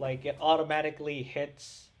 Like it automatically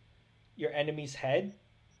hits your enemy's head.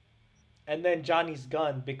 And then Johnny's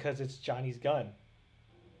gun because it's Johnny's gun.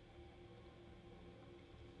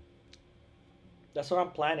 That's what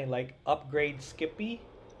I'm planning, like upgrade Skippy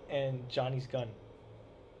and Johnny's gun.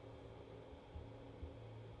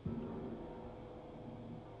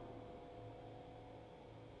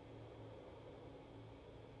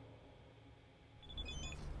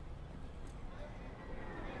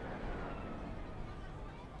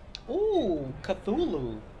 Ooh,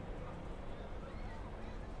 Cthulhu.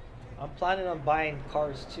 I'm planning on buying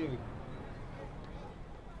cars too.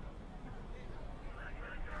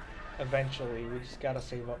 Eventually, we just gotta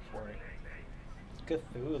save up for it.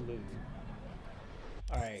 Cthulhu.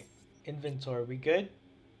 Alright, inventory, we good?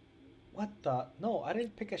 What the? No, I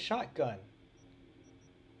didn't pick a shotgun.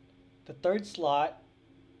 The third slot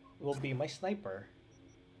will be my sniper.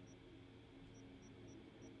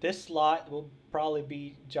 This slot will probably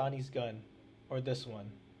be Johnny's gun, or this one.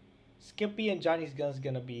 Skippy and Johnny's gun is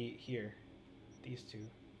gonna be here. These two.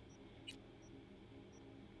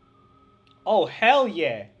 Oh, hell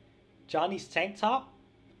yeah! Johnny's tank top?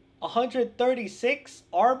 136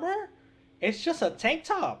 armor? It's just a tank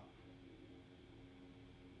top.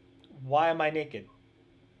 Why am I naked?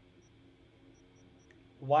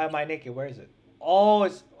 Why am I naked? Where is it? Oh,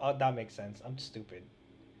 it's... Oh, that makes sense. I'm stupid.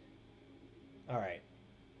 Alright.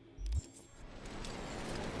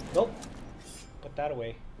 Nope. Put that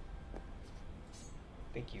away.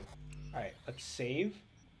 Thank you. Alright, let's save.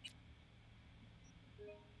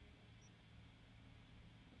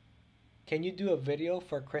 Can you do a video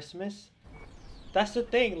for Christmas? That's the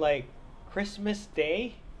thing, like, Christmas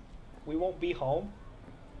Day, we won't be home.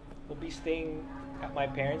 We'll be staying at my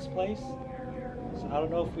parents' place. So I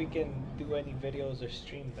don't know if we can do any videos or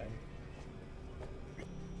stream then.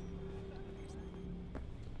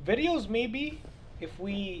 Videos maybe, if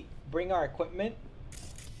we bring our equipment.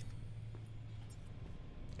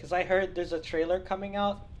 Because I heard there's a trailer coming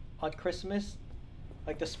out on Christmas.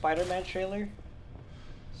 Like the Spider-Man trailer.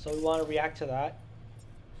 So we want to react to that.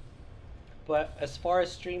 But as far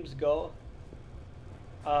as streams go,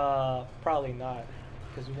 probably not.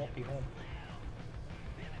 Because we won't be home.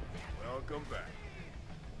 Welcome back.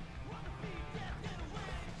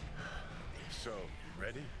 So, you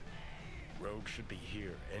ready? Rogue should be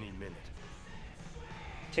here any minute.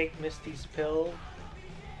 Take Misty's pill.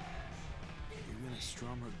 You're gonna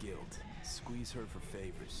strum her guilt, squeeze her for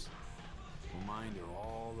favors. Remind her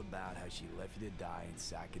all about how she left you to die in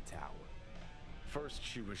Saka Tower. First,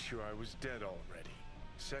 she was sure I was dead already.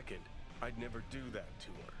 Second, I'd never do that to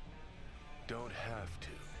her. Don't have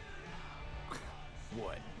to.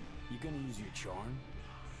 What? You gonna use your charm?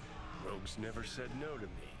 Rogue's never said no to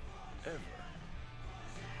me. Ever.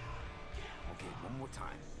 Okay, one more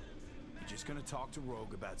time. You're just gonna talk to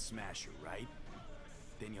Rogue about Smasher, right?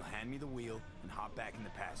 Then you'll hand me the wheel and hop back in the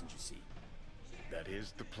passenger seat. That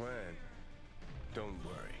is the plan. Don't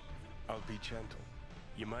worry. I'll be gentle.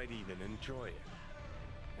 You might even enjoy it.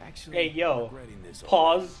 Actually, hey yo, regretting this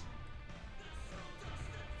pause.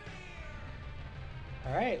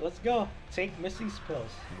 Alright, let's go. Take Missy's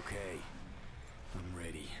pills. Okay, I'm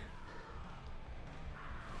ready.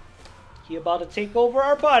 He about to take over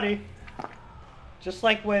our body. Just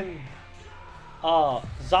like when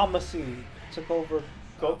Zamasu took over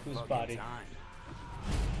Goku's body.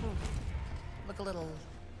 Look a little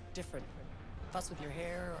different. Fuss with your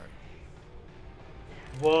hair or...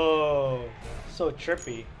 Whoa, so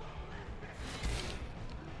trippy.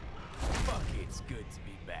 Fuck, it's good to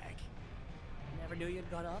be back. Never knew you'd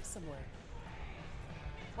gone off somewhere.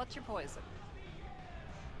 What's your poison?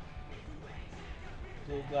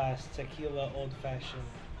 Blue glass, tequila, old fashioned.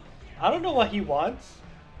 I don't know what he wants.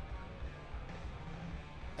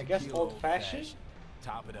 I guess Tequila old-fashioned?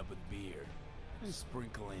 Top it up with beer. And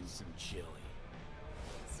sprinkle in some chili.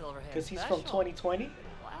 Silverhand Because he's special. from 2020?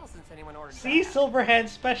 Wow, since anyone ordered See, that. Silverhand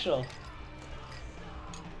special.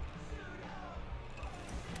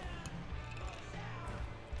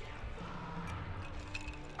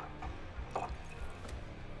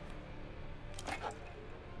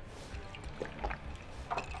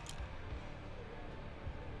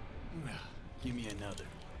 Give me another.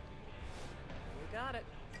 You got it.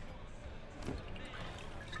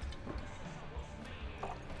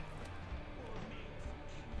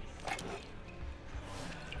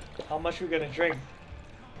 How much we gonna drink?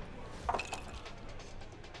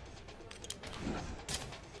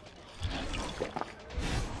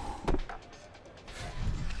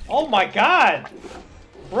 Oh my god!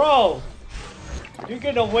 Bro! You're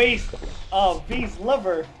gonna waste V's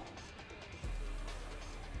liver.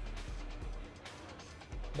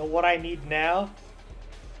 Know what I need now?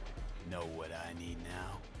 Know what I need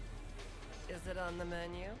now? Is it on the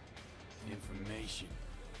menu? Information.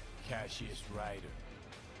 Cassius Ryder.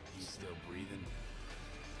 He's still breathing?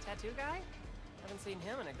 Tattoo guy? Haven't seen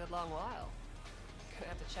him in a good long while. Gonna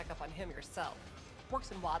have to check up on him yourself.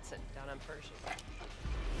 Works in Watson, down on Pershing.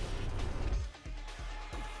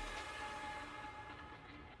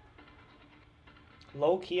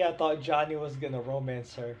 Low key, I thought Johnny was gonna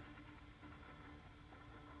romance her.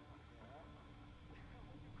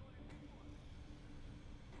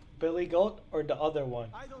 Billy Goat or the other one?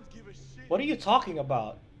 I don't give a shit. What are you talking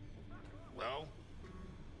about? Well,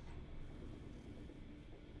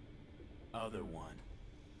 Other one.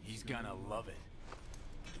 He's gonna love it.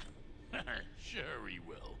 sure he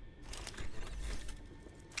will.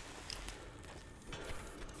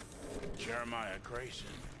 Jeremiah Grayson.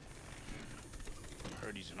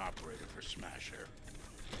 Heard he's an operator for Smasher.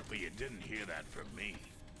 But you didn't hear that from me.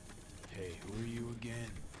 Hey, who are you again?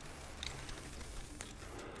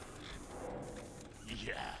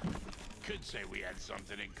 Yeah, could say we had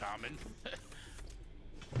something in common.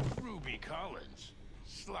 Ruby Collins.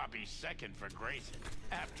 Sloppy second for Grayson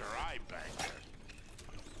after I banged her.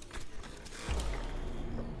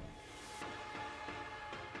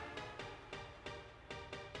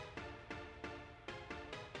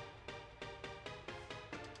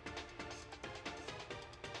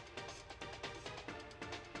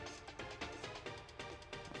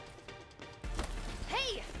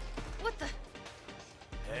 Hey! What the?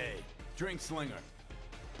 Hey, drink slinger.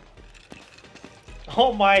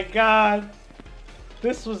 Oh my god!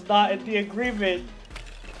 This was not in the agreement.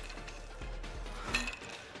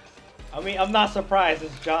 I mean, I'm not surprised,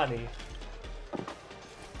 it's Johnny.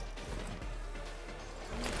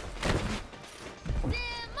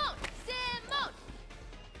 Simón! Simón!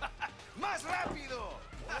 ¡Más rápido!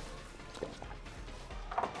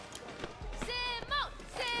 Simón!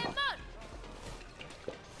 Simón!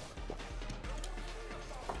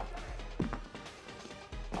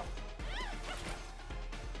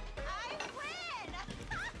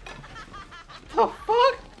 The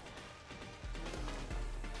fuck?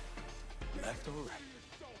 Left or right?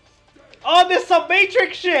 Oh, this some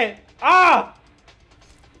Matrix shit! Ah!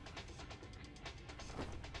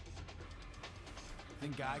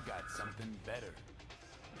 Think I got something better.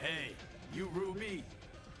 Hey, you Ruby.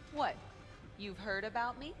 What? You've heard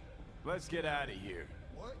about me? Let's get out of here.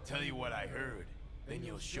 Tell you what I heard. Then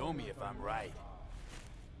you'll show me if I'm right.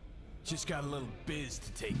 Just got a little biz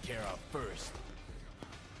to take care of first.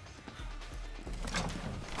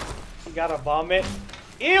 You gotta vomit.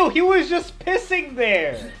 Ew, he was just pissing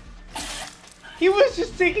there. He was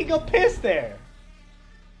just taking a piss there.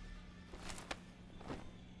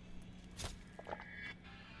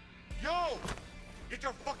 Yo! Get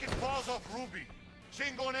your fucking paws off Ruby. She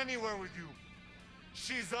ain't going anywhere with you.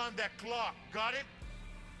 She's on that clock, got it?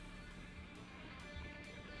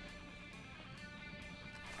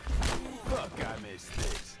 Fuck, I missed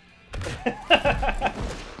this.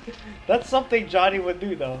 That's something Johnny would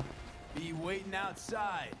do, though. Be waiting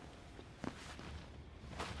outside.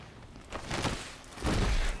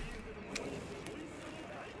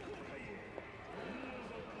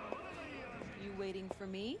 You waiting for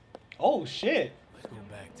me? Oh shit. Let's go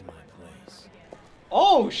back to my place.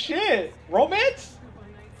 Oh shit. Romance?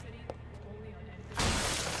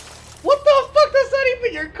 What the fuck? That's not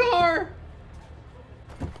even your car.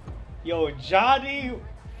 Yo, Johnny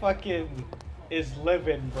fucking is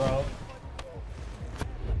living, bro.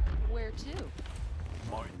 Where to?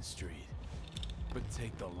 Martin Street. But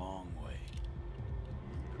take the long way.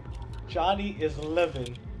 Johnny is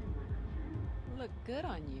living. Look good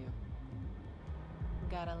on you.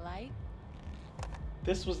 Got a light?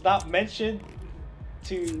 This was not mentioned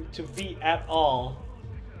to V at all.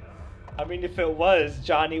 I mean, if it was,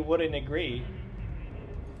 Johnny wouldn't agree.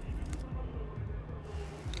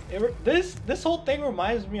 This whole thing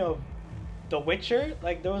reminds me of The Witcher.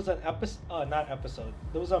 Like, there was an episode, not episode.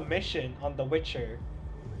 There was a mission on The Witcher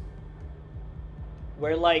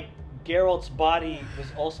where, like, Geralt's body was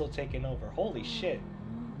also taken over. Holy shit.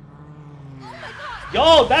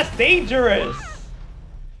 Yo, that's dangerous!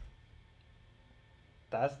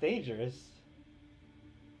 That's dangerous.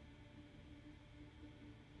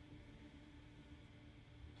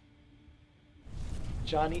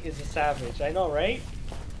 Johnny is a savage. I know, right?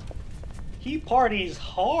 He parties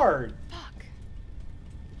hard. Fuck.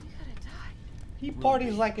 You gotta die. He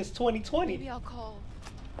parties like it's 2020. Maybe I'll call.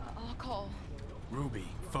 Ruby,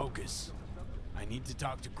 focus. I need to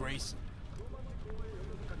talk to Grayson.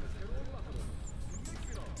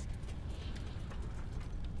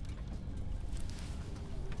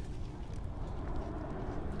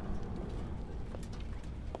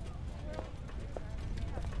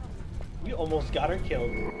 We almost got her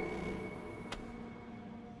killed.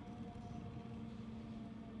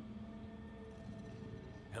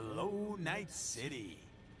 Hello, Night City.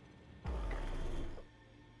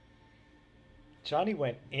 Johnny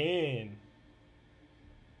went in.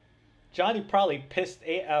 Johnny probably pissed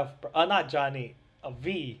AF. Not Johnny.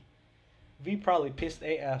 V. V probably pissed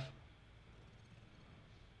AF.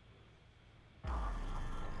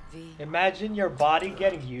 V. Imagine your body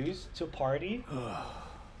getting used to party.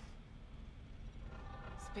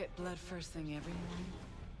 Spit blood first thing every morning.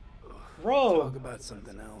 Bro. Talk about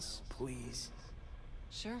something else, please.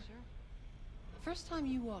 Sure. First time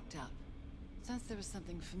you walked up, sensed there was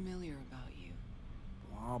something familiar about you.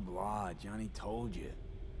 Blah, blah. Johnny told you.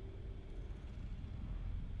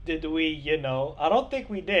 Did we, you know? I don't think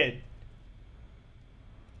we did.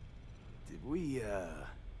 Did we,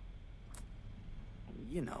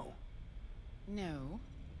 you know? No.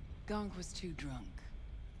 Gonk was too drunk.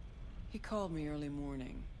 He called me early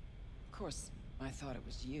morning. Of course, I thought it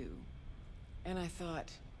was you. And I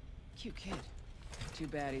thought, cute kid. Too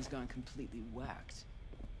bad he's gone completely whacked.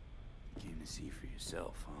 Came to see for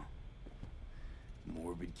yourself, huh?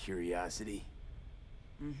 Morbid curiosity?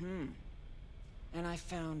 Mm-hmm. And I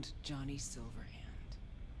found Johnny Silverhand.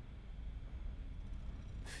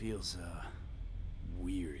 Feels,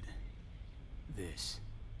 weird. This.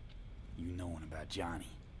 You knowing about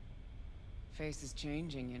Johnny. Face is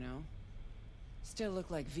changing, you know. Still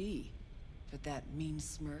look like V, but that mean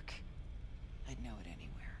smirk, I'd know it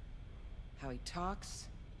anywhere. How he talks,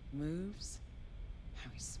 moves, how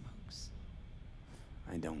he smokes.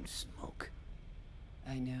 I don't smoke.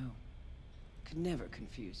 I know. Could never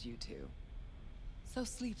confuse you two. So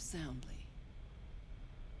sleep soundly.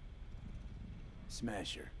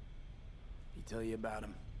 Smasher. He tell you about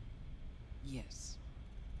him? Yes.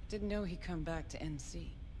 Didn't know he'd come back to NC.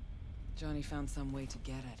 Johnny found some way to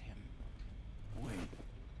get at him. Wait.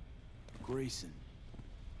 Grayson.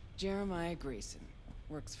 Jeremiah Grayson.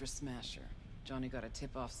 Works for Smasher. Johnny got a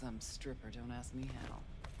tip off some stripper, don't ask me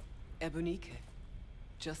how. Ebonique.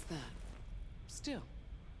 Just that. Still,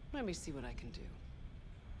 let me see what I can do.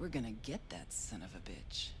 We're gonna get that son of a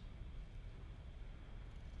bitch.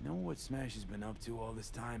 Know what Smash has been up to all this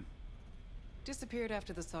time? Disappeared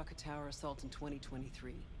after the Saka Tower assault in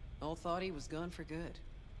 2023. All thought he was gone for good.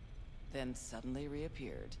 Then suddenly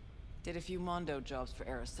reappeared. Did a few Mondo jobs for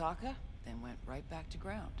Arasaka, then went right back to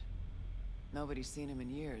ground. Nobody's seen him in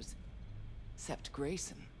years. Except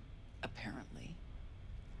Grayson, apparently.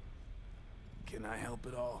 Can I help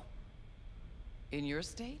at all? In your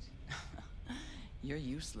state? You're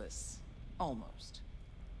useless. Almost.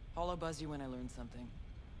 Hollow buzz you when I learn something.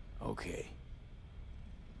 Okay.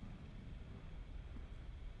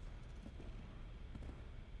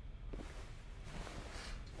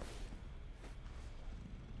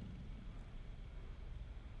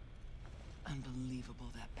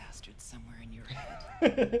 Unbelievable that bastard's somewhere in your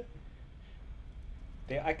head.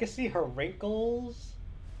 I can see her wrinkles.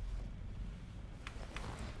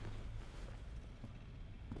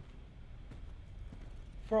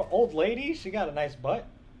 For an old lady, she got a nice butt.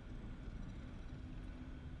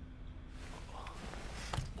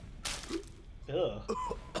 Ugh.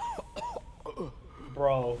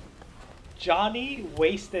 Bro, Johnny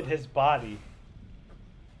wasted his body.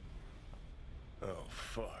 Oh,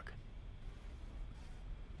 fuck.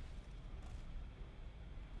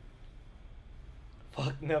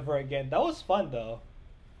 Fuck, never again. That was fun, though.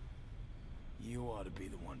 You ought to be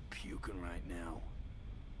the one puking right now.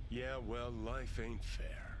 Yeah, well, life ain't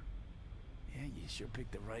fair. Yeah, you sure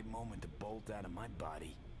picked the right moment to bolt out of my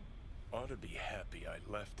body. Ought to be happy I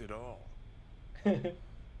left it all.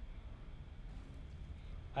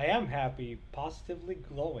 I am happy, positively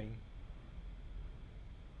glowing.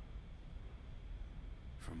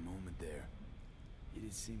 For a moment there, it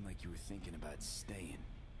did seem like you were thinking about staying.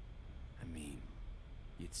 I mean,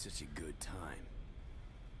 you had such a good time.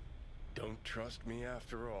 Don't trust me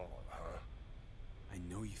after all, huh? I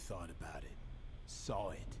know you thought about it.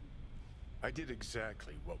 Saw it. I did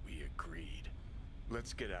exactly what we agreed.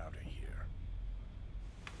 Let's get out of here.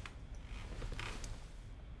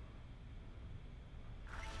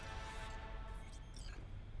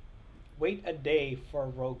 Wait a day for a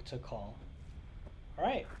rogue to call.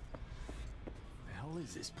 Alright. The hell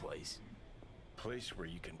is this place? Place where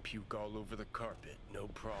you can puke all over the carpet, no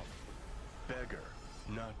problem. Beggar,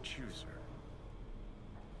 not chooser.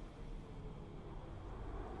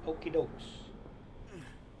 Okie dokes.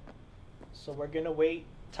 So we're gonna wait,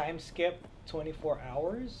 time skip 24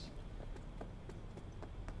 hours.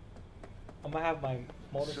 I'm gonna have my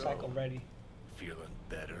motorcycle ready. Feeling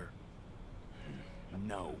better?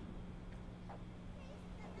 No.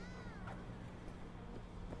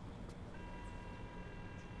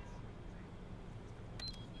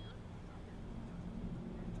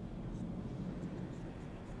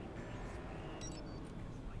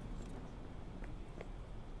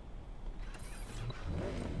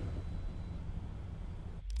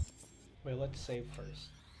 Wait, let's save first.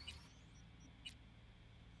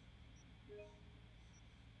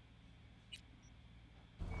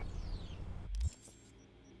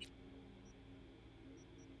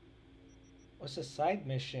 What's a side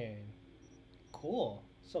mission? Cool.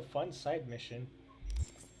 It's a fun side mission.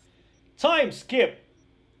 Time skip!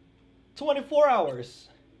 24 hours.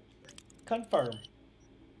 Confirm.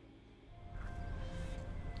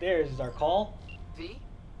 There's our call. V?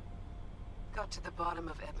 Got to the bottom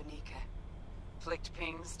of Ebonica. Flicked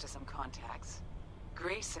pings to some contacts.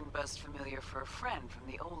 Grayson buzzed familiar for a friend from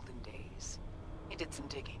the olden days. He did some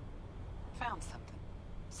digging. Found something.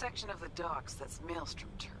 Section of the docks that's Maelstrom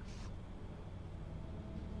turf.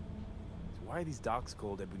 So why are these docks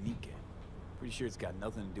called Ebonica? Pretty sure it's got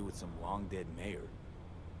nothing to do with some long-dead mayor.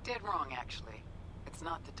 Dead wrong, actually. It's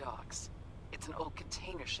not the docks. It's an old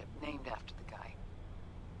container ship named after the guy.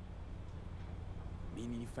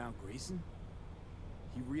 Meaning you found Grayson?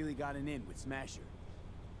 He really got an in with Smasher.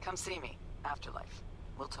 Come see me. Afterlife.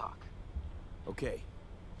 We'll talk. Okay.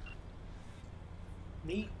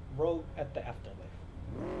 Meet Rogue at the Afterlife.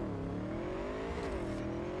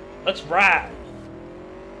 Let's ride!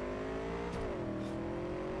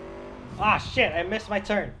 Ah shit, I missed my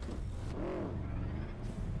turn.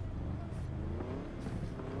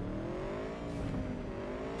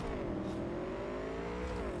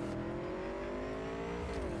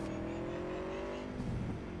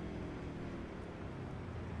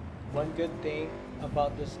 One good thing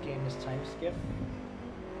about this game is time skip.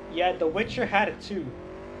 Yeah, The Witcher had it too.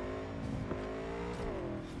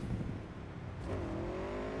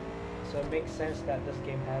 So it makes sense that this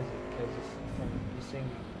game has it because it's from the same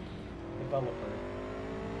developer.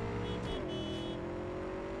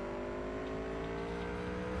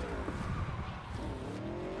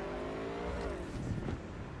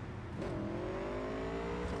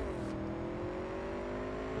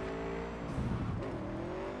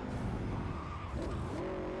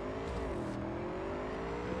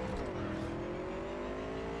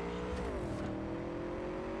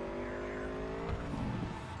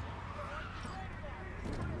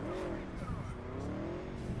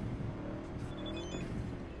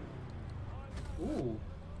 Ooh,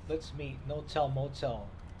 let's meet. No Tell Motel.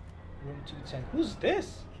 Room 210. Who's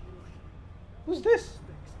this? Who's this?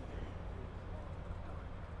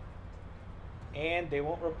 And they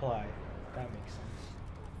won't reply. That makes sense.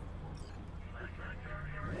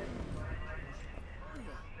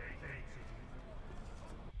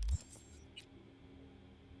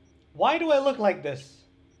 Why do I look like this?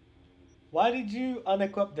 Why did you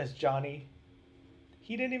unequip this, Johnny?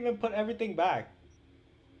 He didn't even put everything back.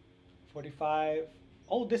 45.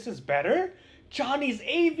 Oh, this is better? Johnny's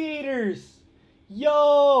Aviators!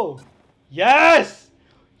 Yo! Yes!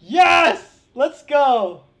 Yes! Let's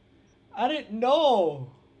go! I didn't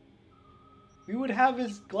know. We would have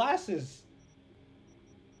his glasses.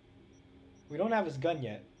 We don't have his gun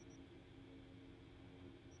yet.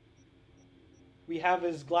 We have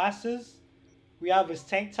his glasses. We have his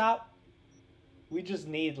tank top. We just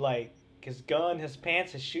need like his gun, his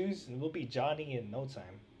pants, his shoes, and we'll be Johnny in no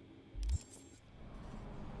time.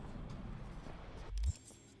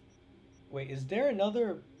 Wait, is there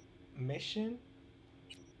another mission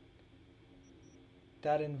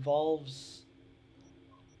that involves...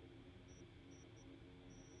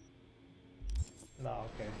 No,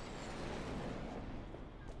 okay.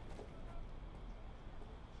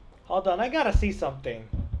 Hold on, I gotta see something.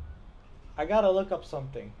 I gotta look up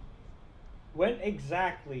something. When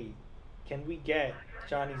exactly can we get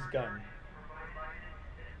Johnny's gun?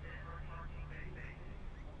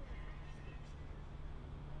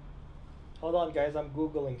 Hold on, guys. I'm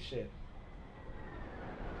Googling shit.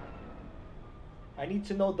 I need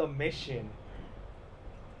to know the mission.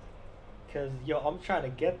 Cause, yo, I'm trying to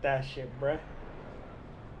get that shit, bruh.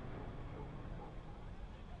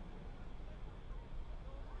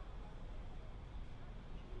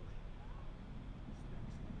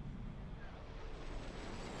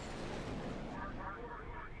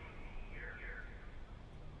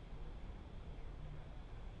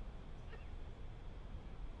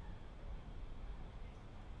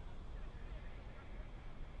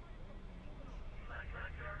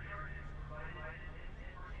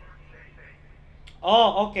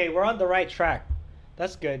 Oh, okay, we're on the right track.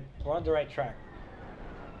 That's good. We're on the right track.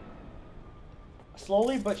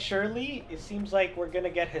 Slowly but surely, it seems like we're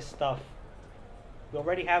gonna get his stuff. We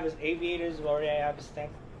already have his aviators. We already have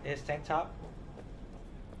his tank top.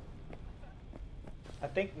 I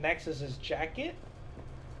think next is his jacket.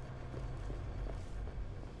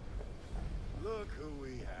 Look who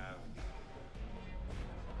we have.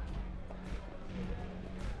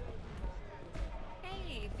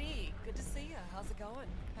 Hey, V. Good to see you. How's it going?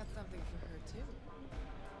 Had something for her, too.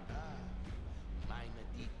 Minor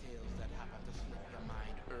details that happened to slip your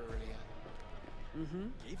mind earlier. Mm-hmm.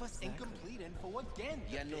 Gave us incomplete info again.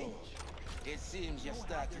 You know, it seems you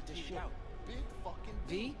started to show. Big fucking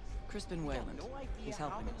V? Crispin Wayland. He's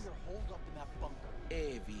helping us.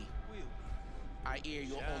 Hey, V. I hear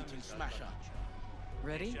you're hunting Smasher.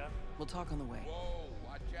 Ready? We'll talk on the way. Whoa,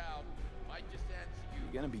 watch out. Might just answer you.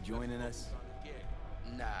 You gonna be joining us?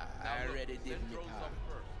 Nah, I already did my part.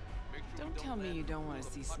 Don't tell me you don't want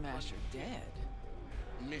to see Smasher dead.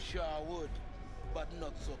 Me sure would, but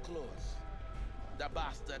not so close. The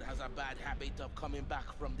bastard has a bad habit of coming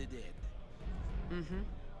back from the dead. Mm-hmm.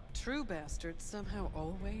 True bastards somehow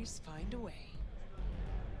always find a way.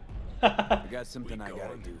 I got something I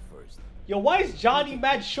gotta do first. Yo, why is Johnny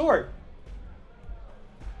mad short?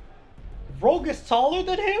 Rogue is taller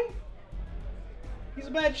than him? He's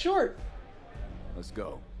mad short. Let's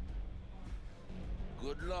go.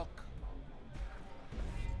 Good luck.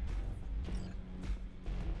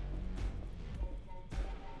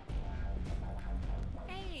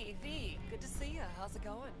 Hey, V. Good to see you. How's it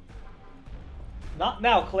going? Not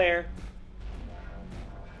now, Claire.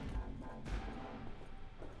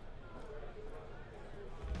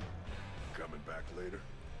 Coming back later.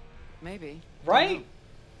 Maybe. Right?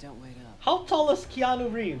 Don't wait up. How tall is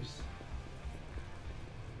Keanu Reeves?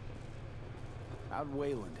 How'd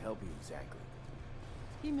Wayland help you exactly?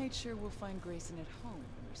 He made sure we'll find Grayson at home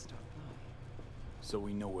when we stop by. So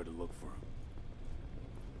we know where to look for him.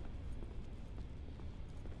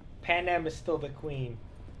 Pan Am is still the queen.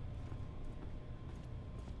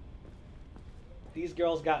 These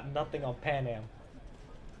girls got nothing on Pan Am.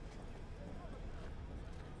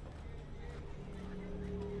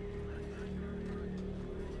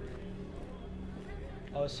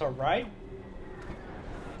 Oh, it's her ride?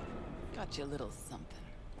 Got you a little something.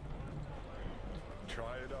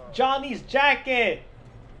 Try it on. Johnny's jacket!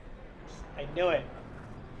 I knew it.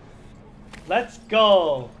 Let's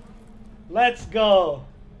go. Let's go.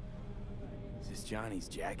 Is this Johnny's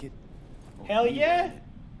jacket? Oh, Hell yeah. Wayland.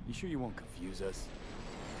 You sure you won't confuse us?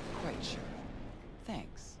 Quite sure.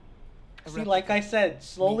 Thanks. See, like I said,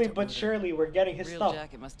 slowly but surely we're getting his Real stuff.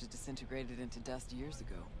 jacket must have disintegrated into dust years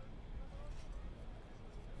ago.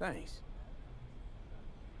 Thanks.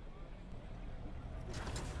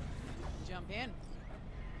 Jump in.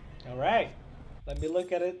 Alright. Let me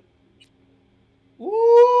look at it.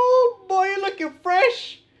 Ooh, boy, you're looking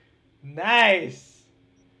fresh. Nice.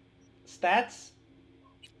 Stats?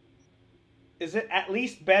 Is it at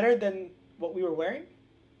least better than what we were wearing?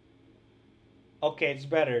 Okay, it's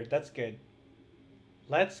better. That's good.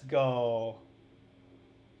 Let's go.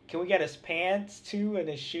 Can we get his pants too and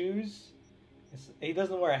his shoes? He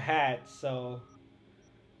doesn't wear a hat, so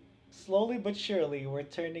slowly but surely we're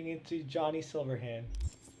turning into Johnny Silverhand.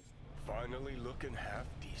 Finally looking half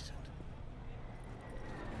decent.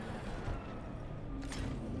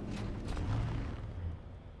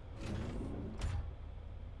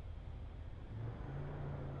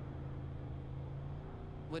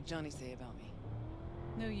 What'd Johnny say about me?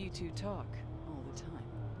 No, you two talk all the time.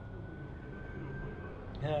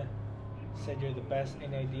 Yeah. Said you're the best.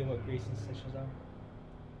 Any idea what Grayson's essentials are?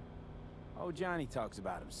 Oh, Johnny talks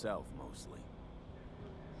about himself mostly.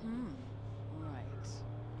 Right.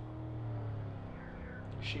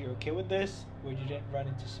 She okay with this? Or you didn't run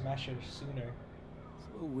into Smasher sooner? It's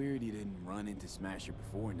a little weird you didn't run into Smasher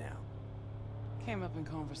before now. Came up in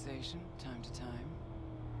conversation, time to time.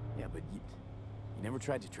 Yeah, but you never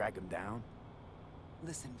tried to track him down?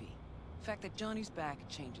 Listen, V. The fact that Johnny's back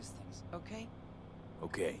changes things, okay?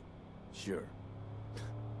 Okay, sure.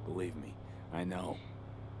 Believe me, I know.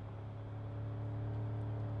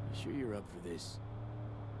 You sure you're up for this?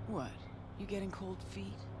 What? You getting cold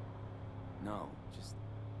feet? No, just...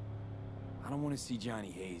 I don't want to see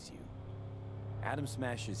Johnny haze you. Adam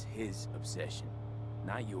Smasher's his obsession,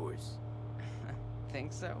 not yours.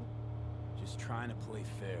 Think so? Just trying to play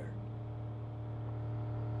fair.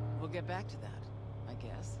 We'll get back to that, I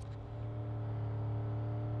guess.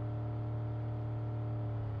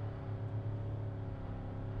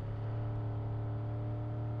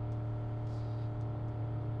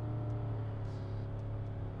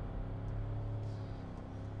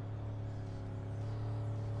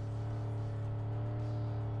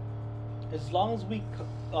 As long as we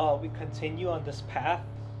continue on this path,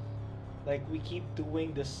 like we keep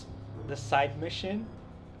doing this side mission,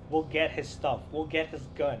 we'll get his stuff. We'll get his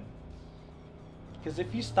gun. Because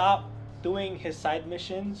if you stop doing his side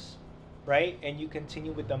missions, right, and you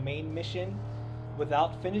continue with the main mission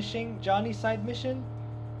without finishing Johnny's side mission,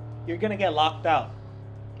 you're gonna get locked out.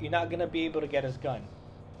 You're not gonna be able to get his gun.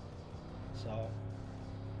 So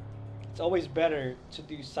it's always better to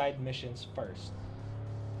do side missions first.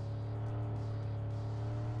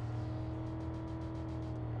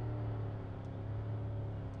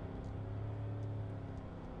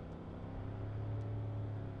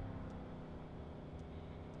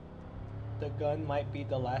 The gun might be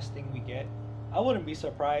the last thing we get. I wouldn't be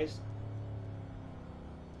surprised.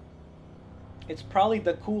 It's probably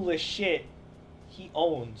the coolest shit he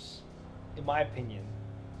owns, in my opinion.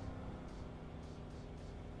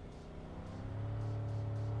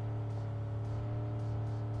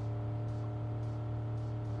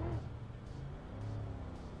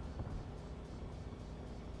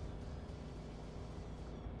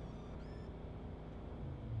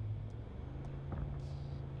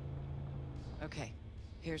 Okay,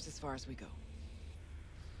 here's as far as we go.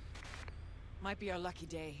 Might be our lucky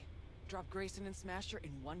day. Drop Grayson and Smasher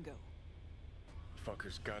in one go.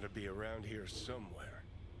 Fucker's gotta be around here somewhere.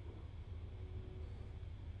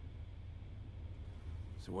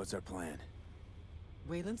 So what's our plan?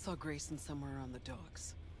 Wayland saw Grayson somewhere on the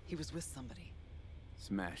docks. He was with somebody.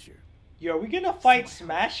 Smasher. Yo, are we gonna fight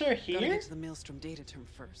Smasher here? Gotta get to the Maelstrom data term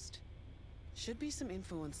first. Should be some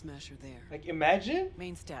info on Smasher there. Like, imagine?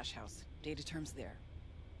 Main stash house. Data term's there.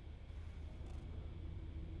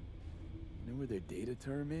 You know where their data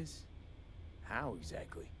term is? How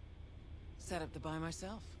exactly? Set up the buy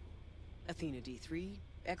myself. Athena D3,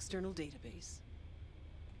 external database.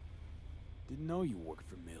 Didn't know you worked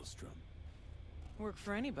for Maelstrom. Work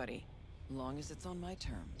for anybody, long as it's on my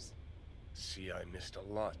terms. See, I missed a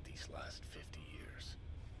lot these last 50 years.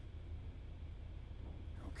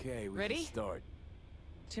 Okay, we Ready? can start.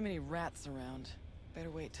 Too many rats around. Better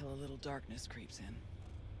wait till a little darkness creeps in.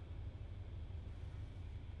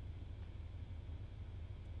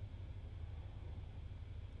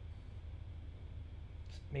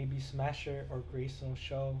 Maybe Smasher or Grayson will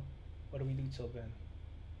show. What do we do till then?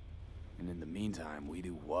 And in the meantime, we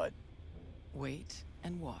do what? Wait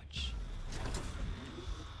and watch.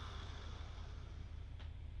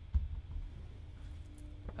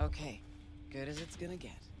 Okay, good as it's gonna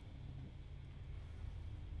get.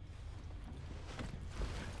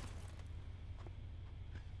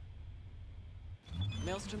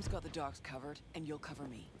 Maelstrom's got the docks covered, and you'll cover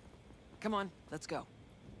me. Come on, let's go.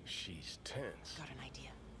 She's tense. Got an idea.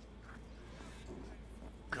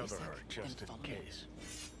 Cover her just in case.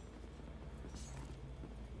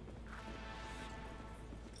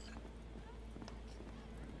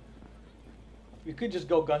 We could just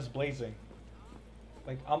go guns blazing.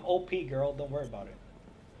 Like, I'm OP, girl. Don't worry about it.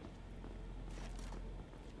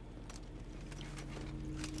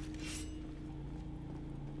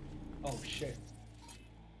 Oh, shit.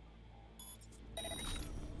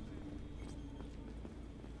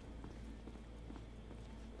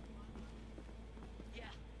 Yeah.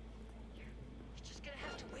 You're just gonna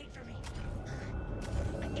have to wait for me.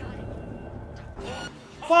 I got it.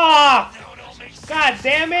 Fuck! God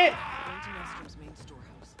damn it!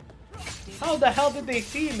 How the hell did they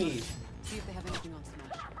see me? See if they have anything on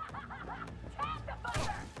Smash.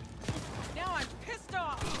 Now I'm pissed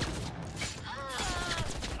off.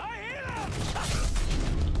 I hit him.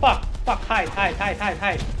 Fuck! Fuck! Hide! Hide! Hide! Hide!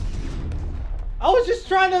 Hide! I was just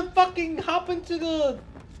trying to fucking hop into the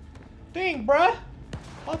thing, bruh.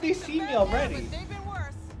 How'd they see me already? They've been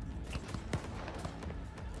worse.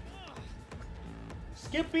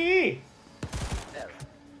 Skippy! Error.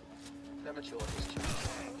 Premature discharge.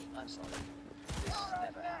 I'm sorry.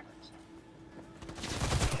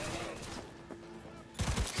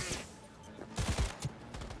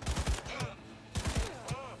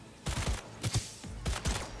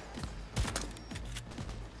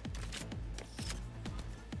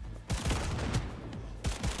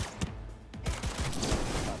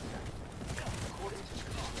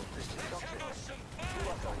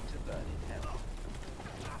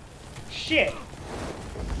 shit!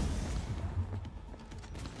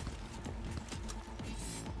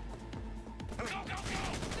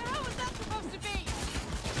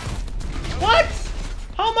 What?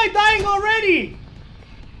 How am I dying already?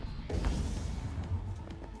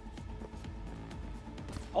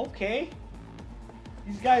 Okay.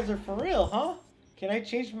 These guys are for real, huh? Can I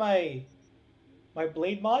change my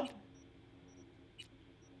blade mod?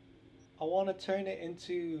 I want to turn it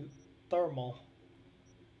into thermal.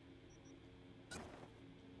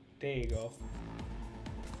 There you go.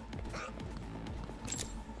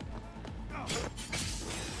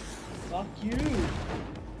 Fuck you.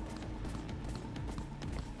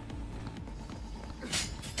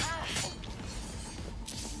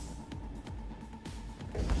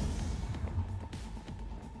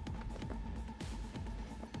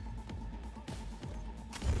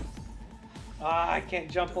 Ah, I can't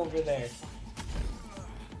jump over there.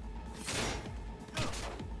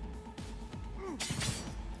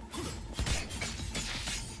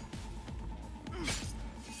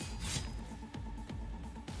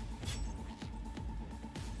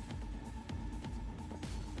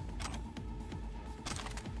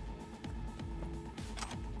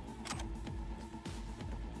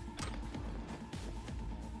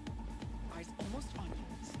 Eyes almost on you.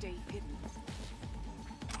 Stay hidden.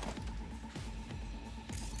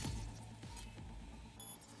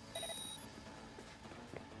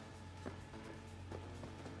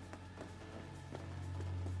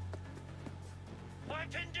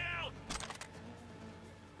 Weapon down!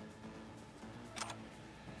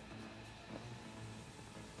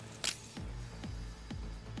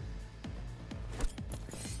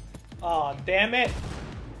 Aw, damn it!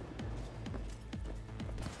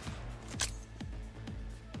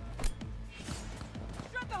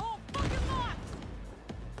 Shut the whole fucking lot!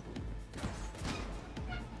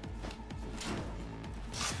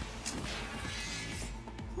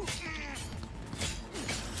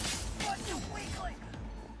 What's your weakling?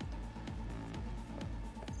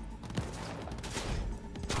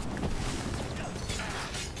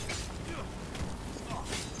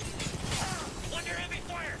 Under heavy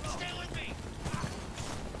fire! Stay with me!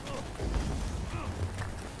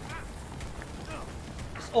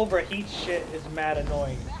 This overheat shit is mad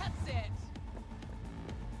annoying. That's it!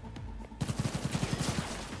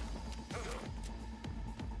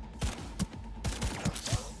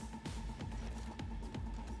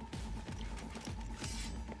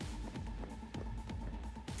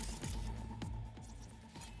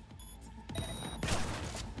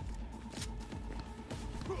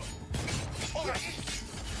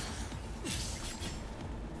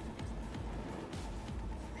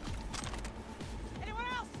 Anyone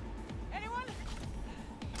else? Anyone?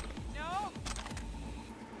 No?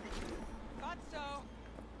 Thought so.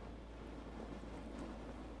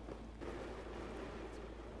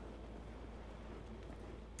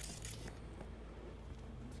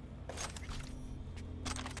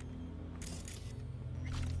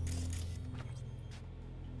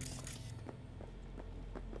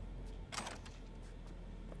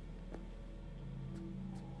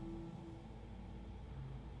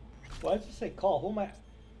 Why does it say call?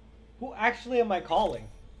 Who actually am I calling?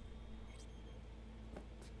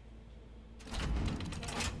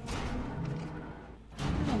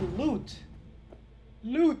 Ooh, loot!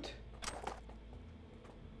 Loot!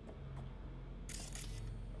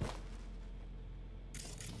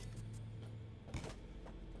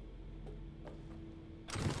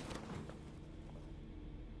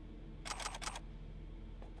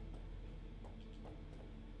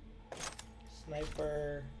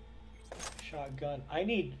 Sniper, shotgun. I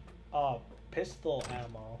need pistol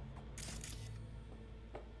ammo.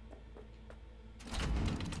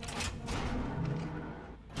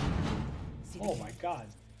 Oh my god.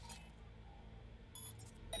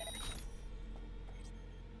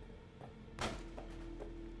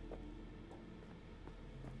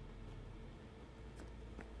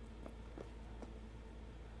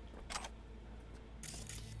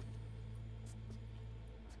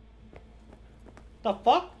 The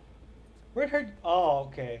fuck? Where'd her... Oh,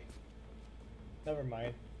 okay. Never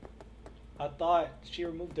mind. I thought she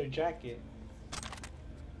removed her jacket.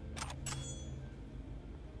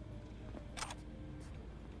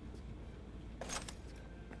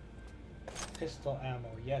 Pistol ammo,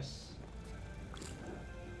 yes.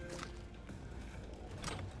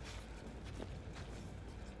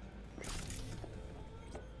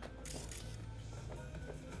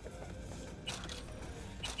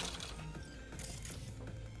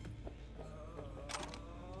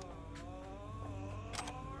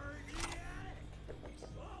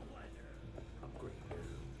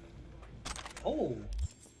 Oh,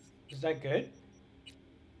 is Is that good?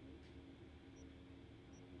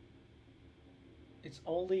 It's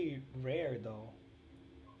only rare though.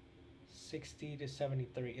 60 to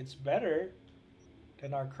 73. It's better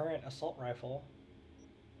than our current assault rifle.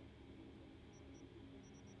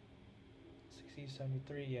 60 to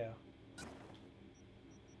 73, yeah.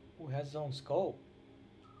 Ooh, it has its own scope.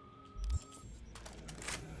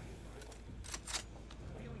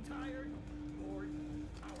 Feeling tired, bored,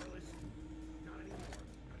 powerless? Not anymore.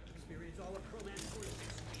 Experience all of Chromanticore's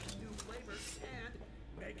 16 new flavors and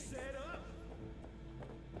mix it up.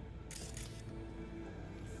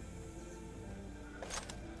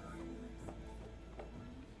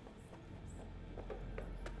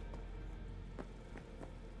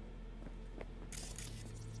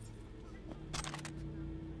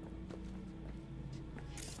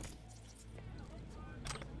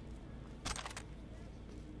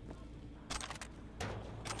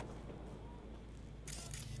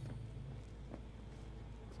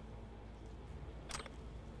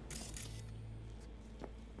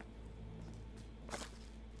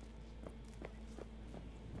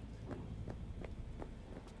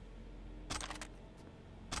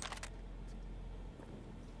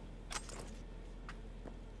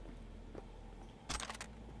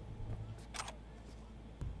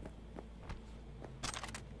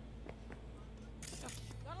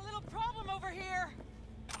 Got a little problem over here.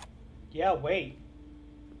 Yeah, wait.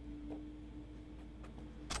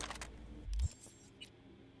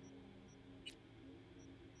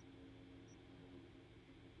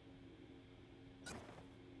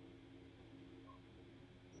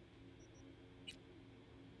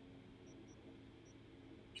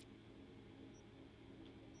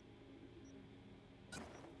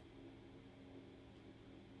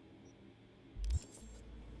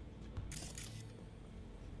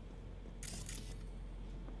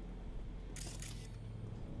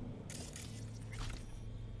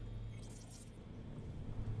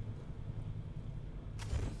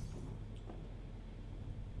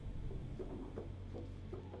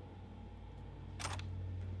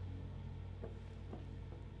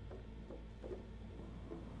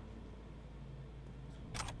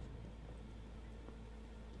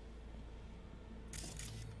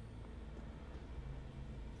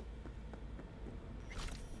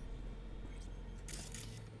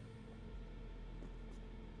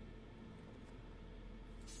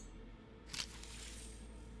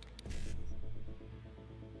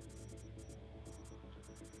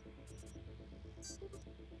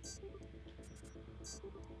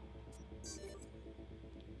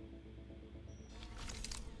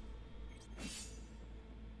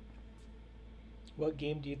 What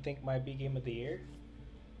game do you think might be game of the year?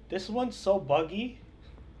 This one's so buggy.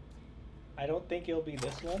 I don't think it'll be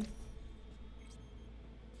this one.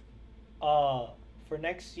 For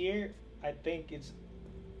next year, I think it's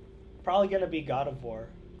probably gonna be God of War,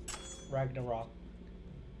 Ragnarok.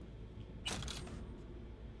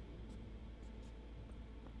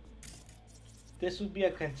 This would be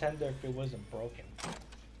a contender if it wasn't broken.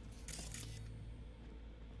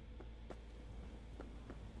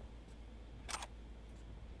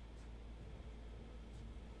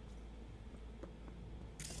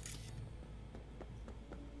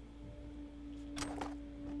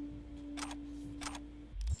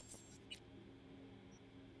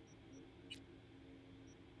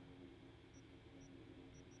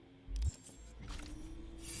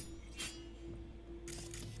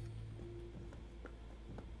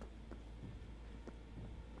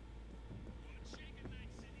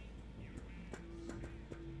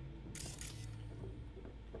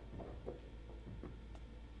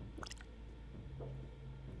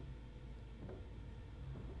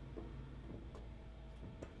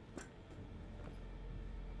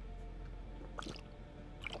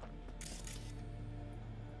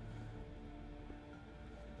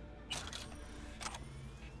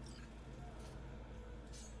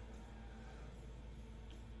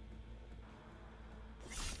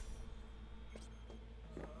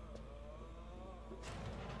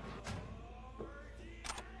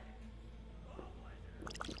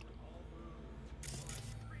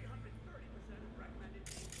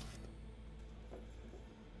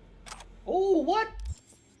 Oh, what?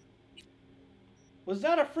 Was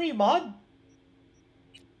that a free mod?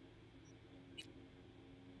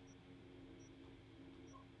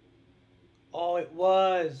 Oh, it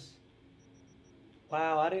was.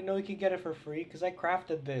 Wow, I didn't know you could get it for free because I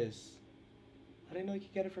crafted this. I didn't know you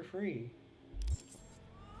could get it for free.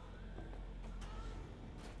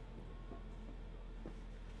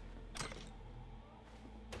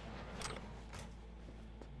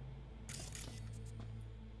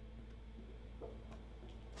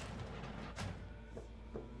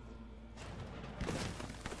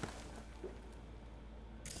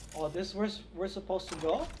 Oh, this is where we're supposed to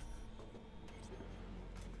go?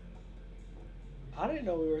 I didn't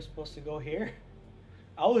know we were supposed to go here.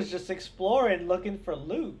 I was just exploring, looking for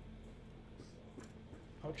loot.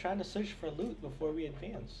 I'm trying to search for loot before we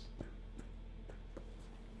advance.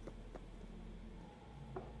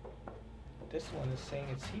 This one is saying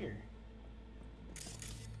it's here.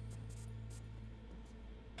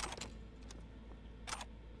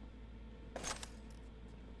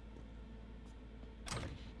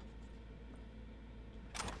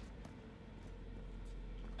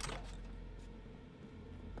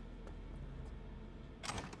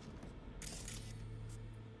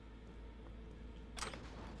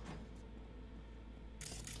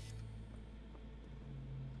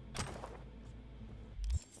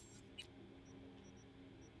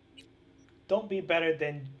 Don't be better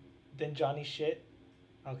than Johnny shit.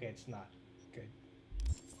 Okay, it's not. Good.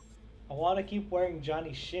 I want to keep wearing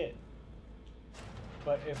Johnny shit.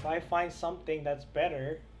 But if I find something that's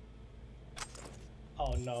better...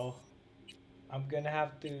 Oh no. I'm gonna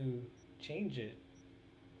have to change it.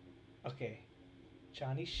 Okay.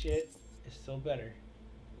 Johnny shit is still better.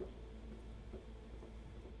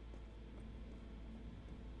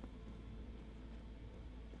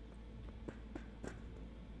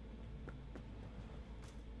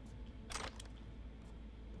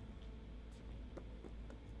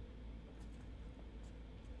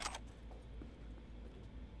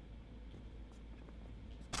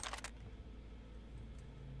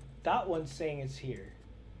 That one's saying it's here.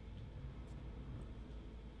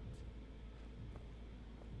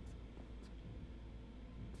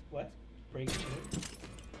 What? Break chain?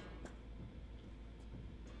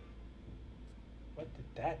 What did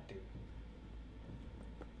that do?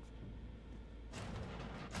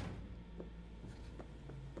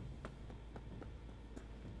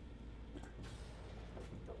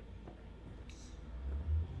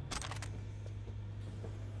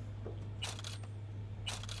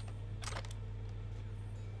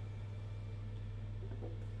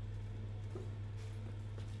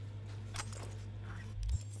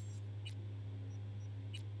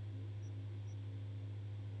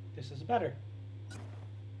 This is better.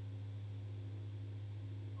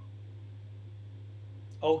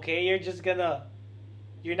 Okay, you're just gonna...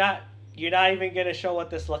 You're not even gonna show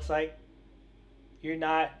what this looks like? You're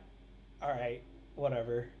not... Alright,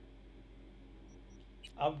 whatever.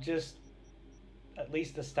 I'm just... At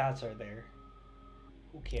least the stats are there.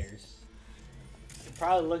 Who cares? It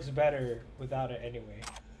probably looks better without it anyway.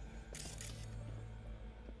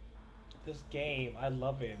 This game, I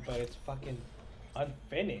love it, but it's fucking...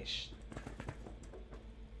 unfinished.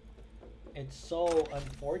 It's so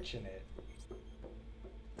unfortunate.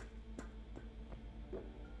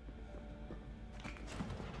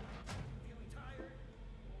 Feeling tired?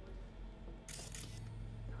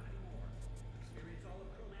 Not anymore. Experience all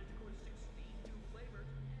of Chromanticore's 16 new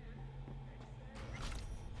flavors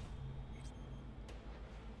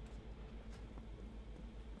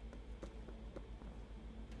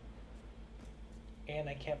And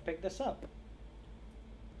I can't pick this up.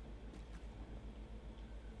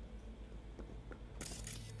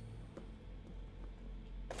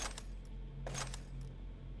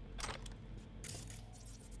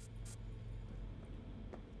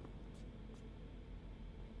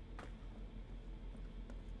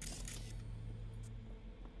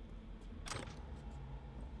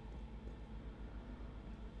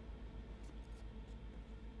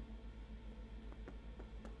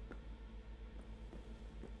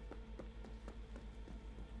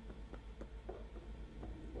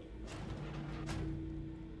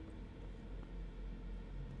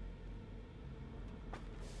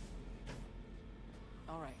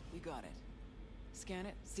 Alright, we got it. Scan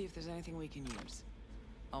it, see if there's anything we can use.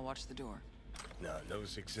 I'll watch the door. Nah,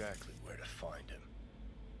 knows exactly where to find him.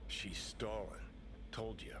 She's stalling.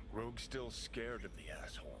 Told you, Rogue's still scared of the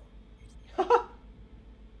asshole.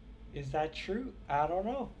 Is that true? I don't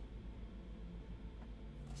know.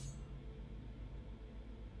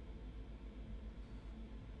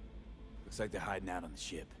 Looks like they're hiding out on the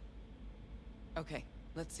ship. Okay,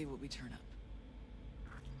 let's see what we turn up.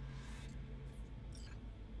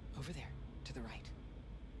 Over there, to the right.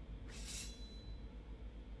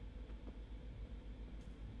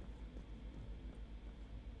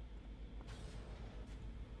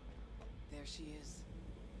 There she is,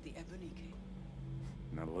 the Ebonique.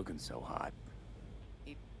 Not looking so hot.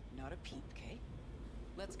 Not a peep, Kay.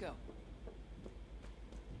 Let's go.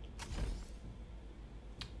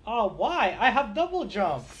 Oh, why? I have double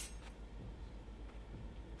jump.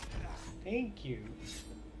 Thank you.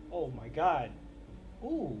 Oh my god.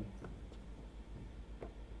 Ooh.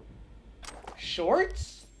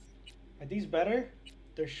 Shorts? Are these better?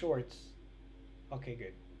 They're shorts. Okay,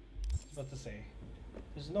 good. I was about to say.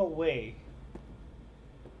 There's no way.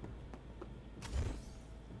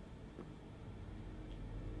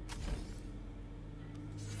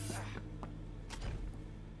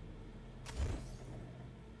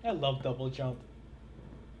 I love double jump.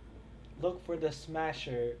 Look for the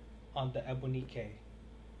smasher on the Ebonike.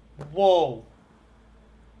 Whoa!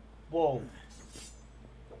 Whoa.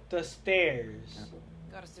 The stairs.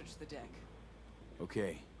 Gotta search the deck.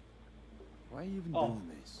 Okay. Why are you even Oh.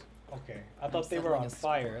 doing this? Okay. I thought they were on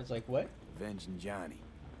fire. I was like, what? Avenging Johnny.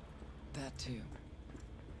 That too.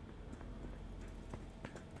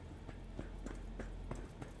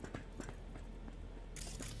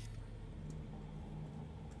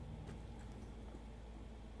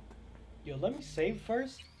 Yo, let me save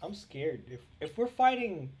first. I'm scared. If we're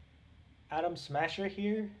fighting Atom Smasher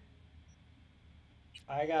here,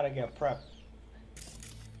 I gotta get prepped.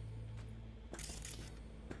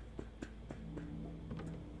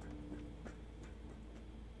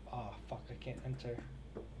 Oh fuck, I can't enter.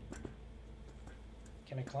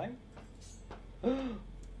 Can I climb?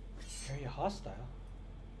 Area hostile.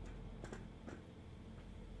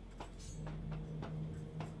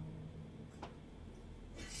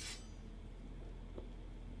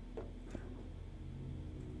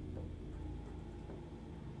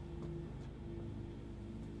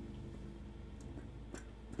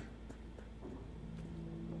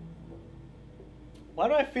 Why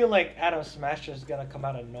do I feel like Atom Smasher is gonna come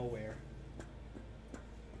out of nowhere?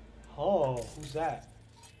 Oh, who's that?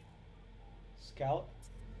 Scout?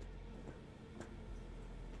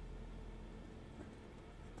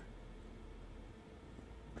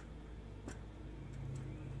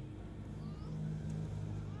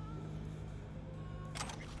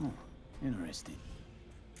 Interesting.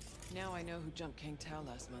 Now I know who jumped King Tao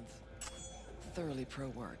last month. Thoroughly pro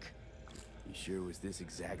work. You sure it was this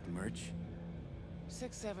exact merch?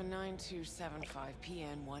 679275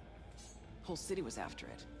 PN1. Whole city was after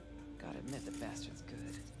it. Gotta admit the bastard's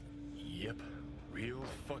good. Yep. Real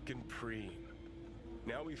fucking preem.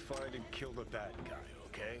 Now we find and kill the bad guy,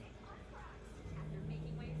 okay?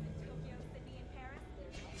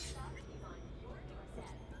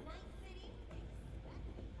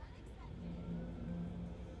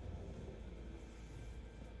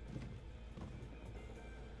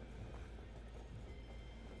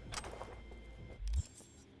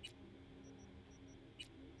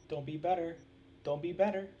 Don't be better. Don't be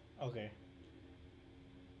better. Okay.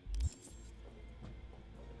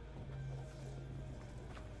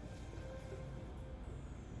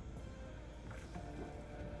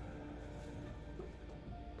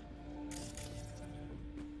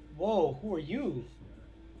 Whoa, who are you?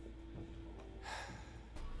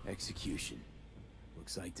 Execution.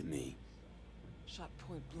 Looks like to me. Shot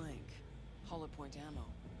point blank. Hollow point ammo.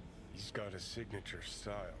 He's got a signature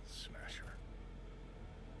style, Smasher.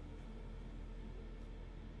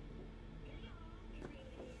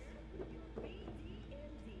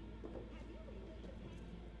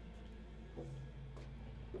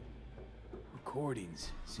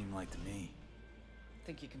 Recordings seem like to me.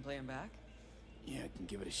 Think you can play him back? Yeah, I can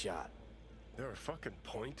give it a shot. There a fucking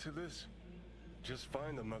point to this? Just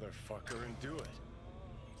find the motherfucker and do it.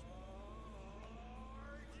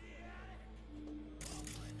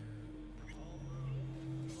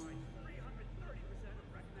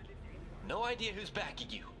 No idea who's backing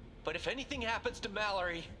you, but if anything happens to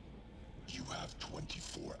Mallory... You have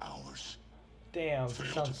 24 hours. Damn,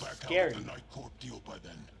 Fail sounds to back scary. out of the Night Corp deal by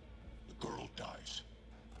then. The girl dies.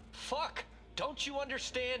 Fuck! Don't you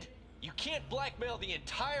understand? You can't blackmail the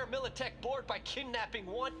entire Militech board by kidnapping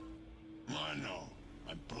one... I know.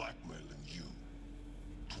 I'm blackmailing you.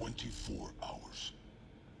 24 hours.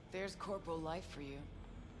 There's corporal life for you.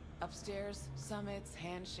 Upstairs, summits,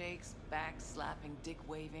 handshakes, back slapping, dick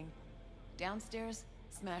waving. Downstairs,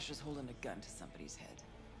 Smasher's holding a gun to somebody's head.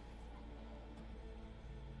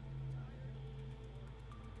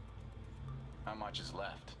 How much is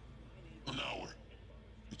left? An hour.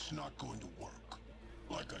 It's not going to work.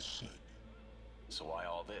 Like I said. So why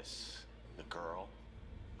all this? The girl?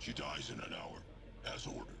 She dies in an hour, as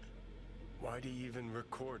ordered. Why'd he even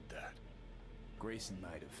record that? Grayson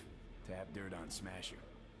might have. To have dirt on Smasher.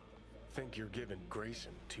 Think you're giving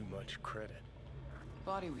Grayson too much credit.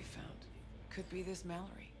 Body we found. Could be this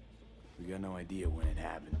Mallory. We got no idea when it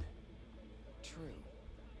happened. True.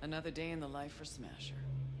 Another day in the life for Smasher.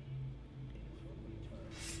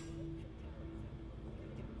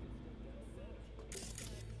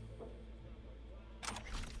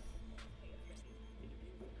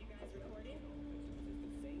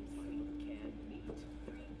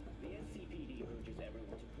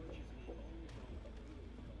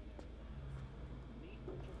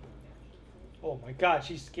 Oh my god,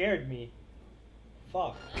 she scared me.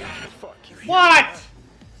 Fuck. Fuck you. What?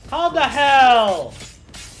 How the hell?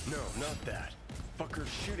 No, not that. Fucker's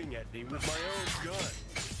shooting at me with my own gun.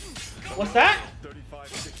 What's that?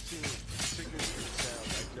 3516. Signature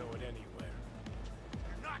sound. I'd know it anywhere.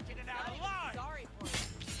 You're not getting out alive. Sorry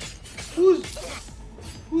for you.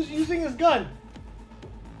 Who's using his gun?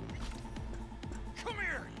 Come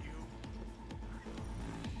here, you.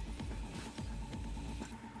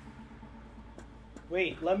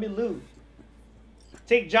 Wait, let me loot.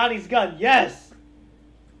 Take Johnny's gun, yes!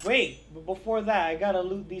 Wait, but before that, I gotta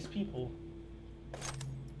loot these people.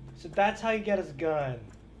 So that's how you get his gun.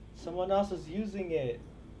 Someone else is using it.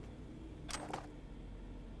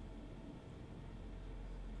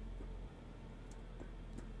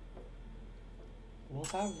 We'll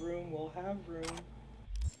have room, we'll have room.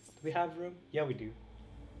 Do we have room? Yeah, we do.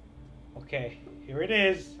 Okay, here it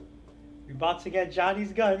is. We're about to get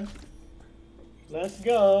Johnny's gun. Let's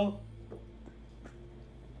go.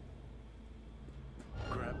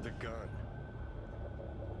 Grab the gun.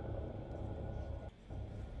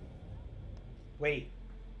 Wait.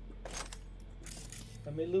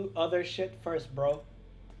 Let me loot other shit first, bro.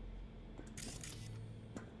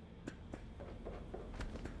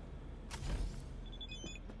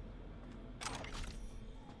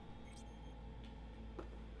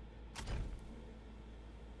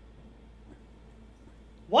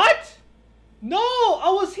 What? No,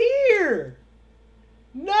 I was here.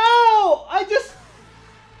 No, I just...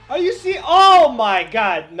 Are you serious? Oh my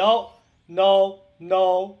god. No, no,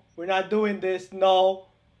 no. We're not doing this. No.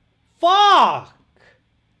 Fuck.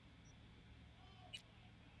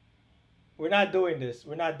 We're not doing this.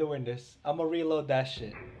 We're not doing this. I'm gonna reload that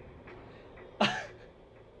shit.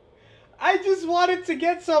 I just wanted to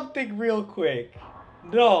get something real quick.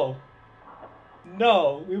 No.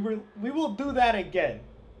 No. We will do that again.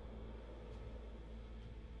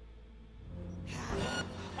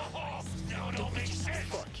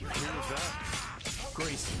 Fuck you. Who was that?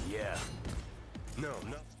 Grayson, yeah. No,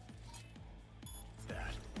 not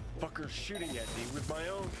that. Fucker's shooting at me with my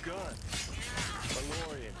own gun.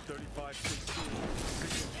 Malorian, 3516.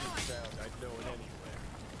 Signature sound. I'd know it anywhere.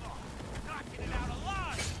 Not getting out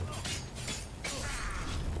alive.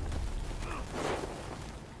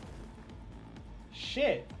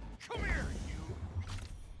 Shit. Come here, you.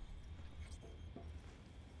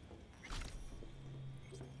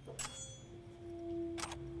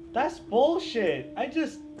 That's bullshit.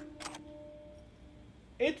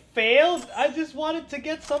 It failed. I just wanted to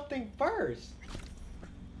get something first.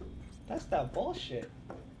 That's that bullshit.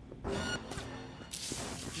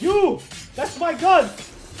 You! That's my gun!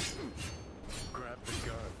 Grab the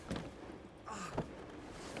gun.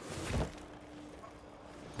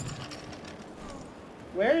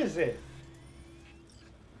 Where is it?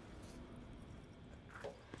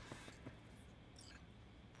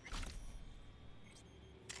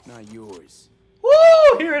 Not yours.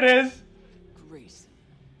 Woo! Here it is! Grayson.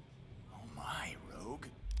 Oh my, Rogue.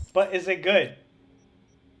 But is it good?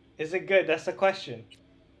 Is it good? That's the question.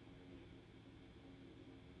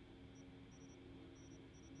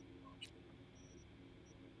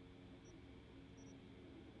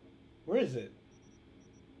 Where is it?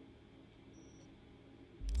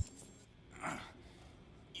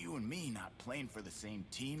 You and me not playing for the same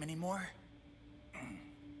team anymore?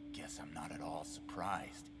 Guess I'm not at all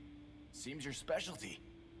surprised. Seems your specialty.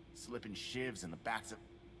 Slipping shivs in the backs of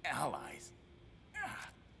allies.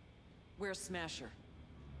 Where's Smasher?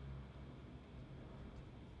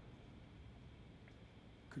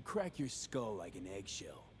 Could crack your skull like an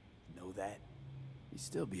eggshell. Know that? You'd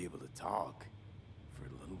still be able to talk. For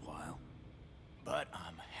a little while. But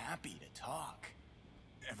I'm happy to talk.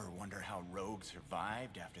 Ever wonder how Rogue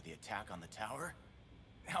survived after the attack on the tower?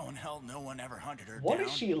 How in hell no one ever hunted her down? What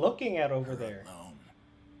is she looking at over there? Alone.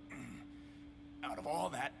 Out of all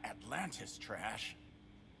that Atlantis trash,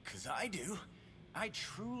 'cause I do, I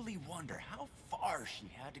truly wonder how far she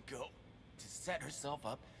had to go to set herself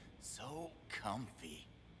up so comfy.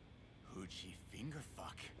 Who'd she finger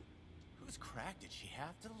fuck? Whose crack did she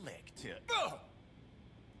have to lick to...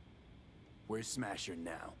 Where's Smasher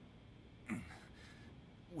now?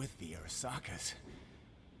 With the Arasakas.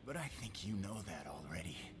 But I think you know that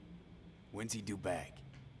already. When's he due back?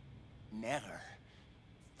 Never.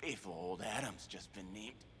 Faithful old Adam's just been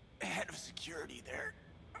named head of security there.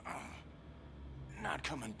 Not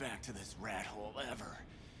coming back to this rat hole ever.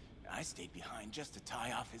 I stayed behind just to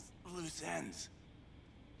tie off his loose ends.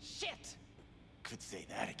 Shit! Could say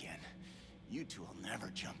that again. You two will never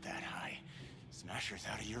jump that high. Smasher's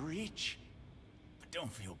out of your reach. But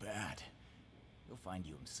don't feel bad. He'll find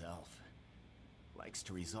you himself. Likes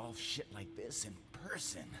to resolve shit like this in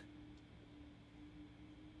person.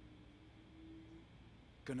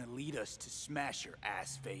 Gonna lead us to Smasher,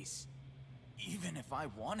 ass face. Even if I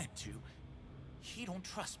wanted to, he don't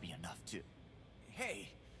trust me enough to. Hey,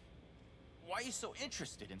 why are you so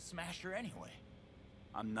interested in Smasher anyway?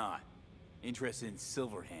 I'm not. Interested in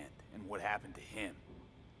Silverhand and what happened to him.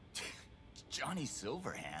 Johnny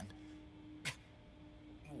Silverhand?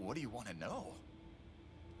 What do you want to know?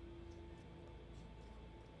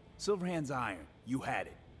 Silverhand's iron. You had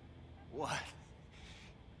it. What?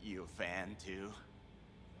 You a fan too?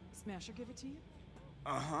 Smasher give it to you?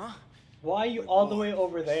 Uh-huh. Why are you all the way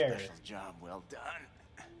over there? Special job well done.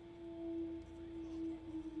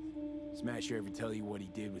 Smasher ever tell you what he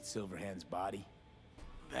did with Silverhand's body?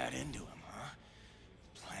 That into him, huh?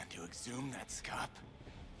 Plan to exhume that scup?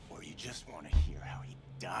 Or you just want to hear how he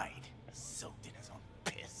died, soaked in his own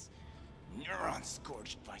piss? Neurons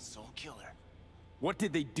scorched by Soul Killer. What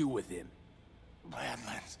did they do with him?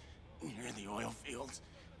 Badlands, near the oil fields.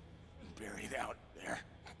 Buried out there.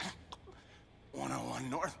 101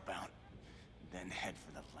 northbound. Then head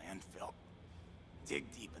for the landfill. Dig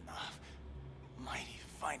deep enough. Might even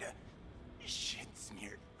find a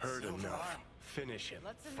shit-smeared Heard silver enough. arm. Finish him,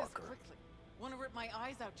 Let's end this fucker. quickly. Want to rip my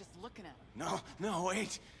eyes out just looking at him. No,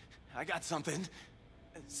 wait. I got something.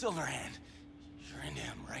 Silverhand. You're into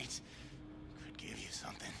him, right? Could give you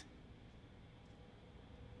something.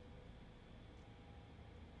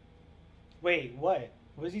 Wait, what?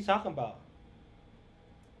 What is he talking about?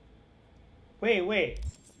 Wait.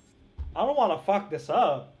 I don't want to fuck this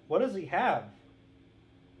up. What does he have?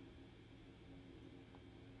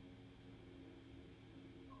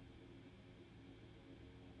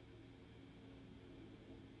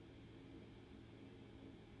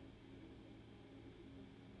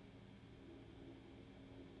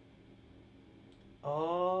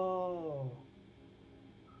 Oh.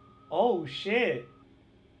 Oh shit.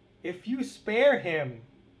 If you spare him,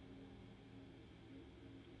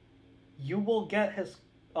 you will get his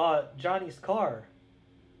Johnny's car.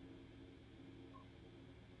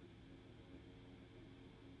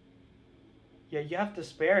 Yeah, you have to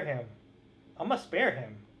spare him. I'm gonna spare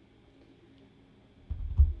him.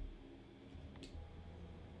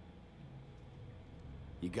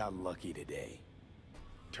 You got lucky today.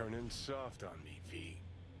 Turning soft on me, V.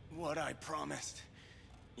 What I promised.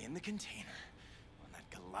 In the container. On that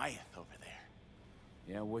Goliath over there.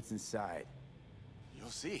 Yeah, what's inside? You'll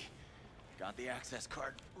see. Got the access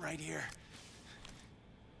card right here.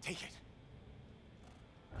 Take it.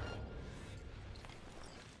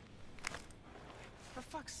 For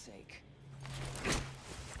fuck's sake.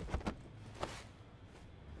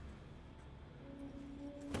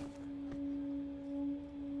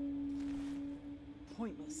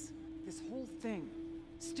 Pointless. This whole thing.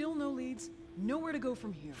 Still no leads, nowhere to go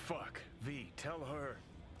from here. Fuck. V, tell her.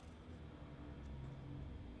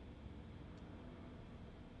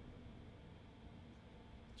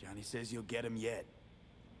 Johnny says you'll get him yet.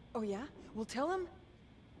 Oh yeah? Well, tell him?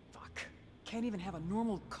 Fuck. Can't even have a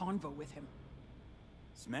normal convo with him.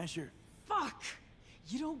 Smasher? Fuck!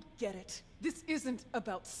 You don't get it. This isn't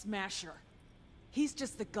about Smasher. He's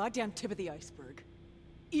just the goddamn tip of the iceberg.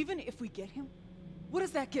 Even if we get him, what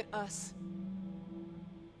does that get us?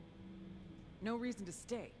 No reason to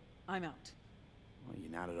stay. I'm out. Well,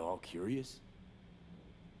 you're not at all curious?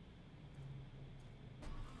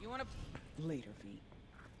 You wanna... Later, V.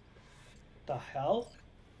 The hell?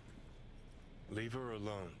 Leave her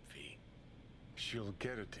alone, V. She'll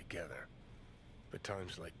get it together. But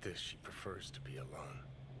times like this, she prefers to be alone.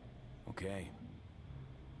 Okay.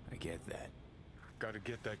 I get that. Gotta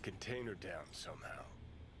get that container down somehow.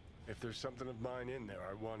 If there's something of mine in there,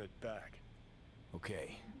 I want it back.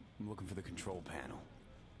 Okay. I'm looking for the control panel.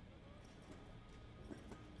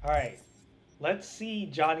 Alright. Let's see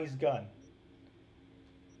Johnny's gun.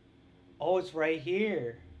 Oh, it's right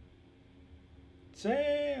here.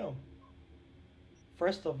 Damn!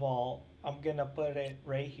 First of all, I'm gonna put it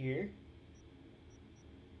right here.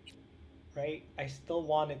 Right? I still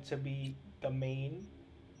want it to be the main.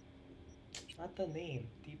 Not the name.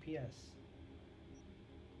 DPS.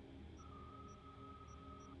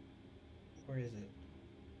 Where is it?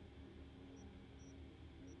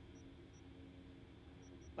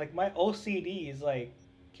 Like, my OCD is like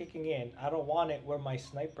kicking in. I don't want it where my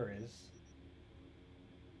sniper is.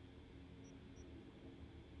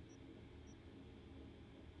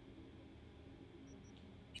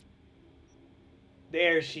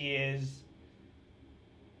 There she is.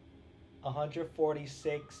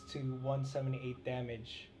 146 to 178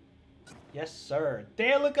 damage. Yes, sir.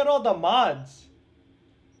 Damn, look at all the mods.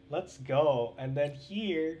 Let's go. And then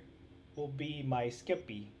here, will be my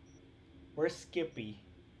Skippy. Where's Skippy?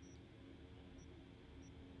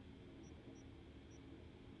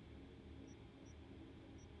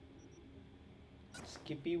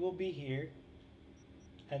 Skippy will be here.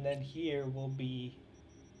 And then here will be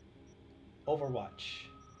Overwatch.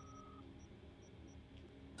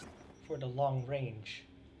 For the long range.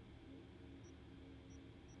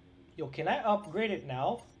 Yo, can I upgrade it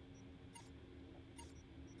now?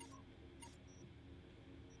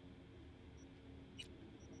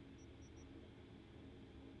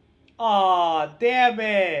 Aw, damn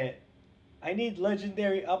it! I need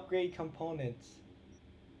legendary upgrade components.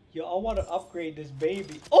 Yo, I want to upgrade this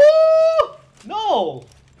baby. Oh! No!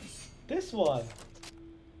 This one.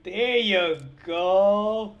 There you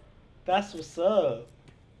go. That's what's up.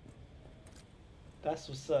 That's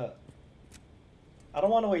what's up. I don't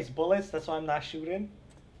want to waste bullets. That's why I'm not shooting.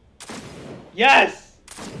 Yes!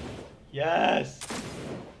 Yes!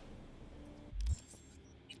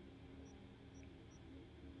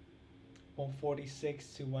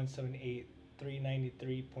 $146 to $178,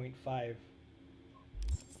 $393.5.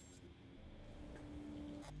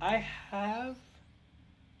 I have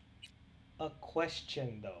a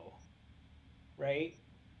question though, right?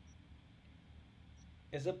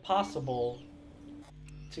 Is it possible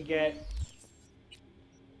to get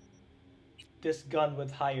this gun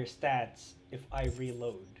with higher stats if I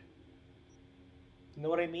reload? You know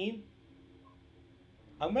what I mean?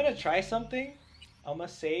 I'm gonna try something. I'm gonna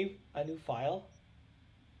save a new file.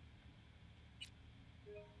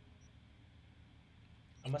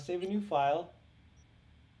 I'm gonna save a new file.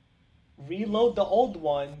 Reload the old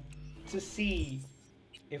one to see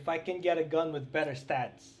if I can get a gun with better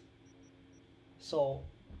stats. So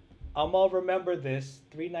I'm gonna remember this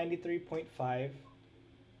 393.5,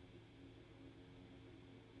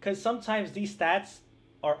 because sometimes these stats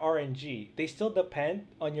are RNG. They still depend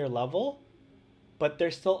on your level, but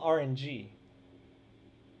they're still RNG.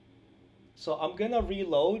 So I'm gonna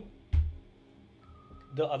reload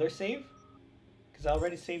the other save because I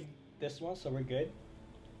already saved this one, so we're good.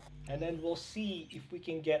 And then we'll see if we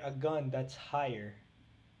can get a gun that's higher.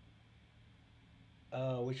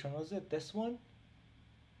 Which one was it? This one?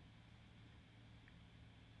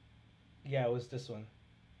 Yeah, it was this one.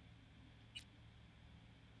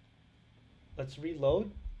 Let's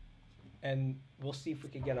reload and we'll see if we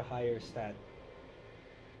can get a higher stat.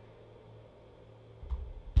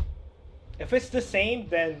 If it's the same,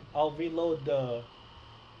 then I'll reload the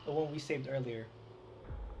one we saved earlier.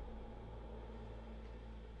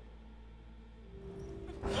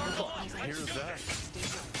 Hear that?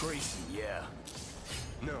 Grayson, yeah.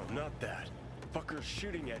 No, not that. Fucker's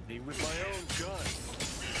shooting at me with my own gun.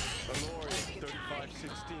 Malorian,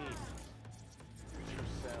 3516. Your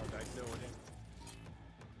sound, I know it.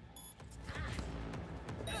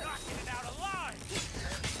 Not getting out alive!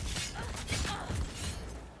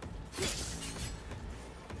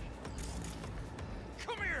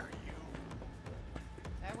 Come here, you!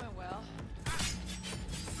 That went well.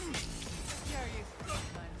 See how you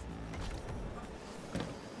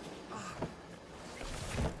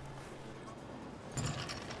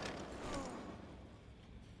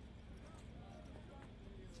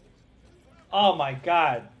Oh my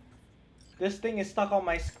god. This thing is stuck on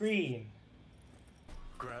my screen.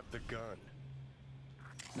 Grab the gun.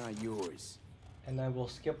 Not yours. And then we'll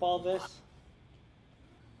skip all this.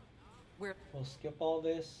 We'll skip all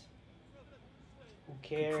this. Who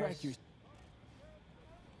cares?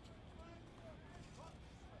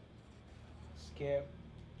 Skip.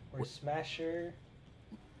 Or Smasher.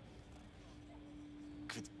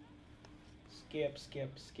 Skip,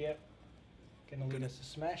 skip, skip. Gonna lead us to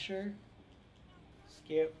Smasher.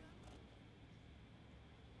 Skip.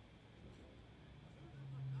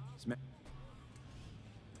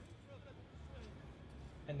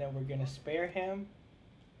 And then we're gonna spare him.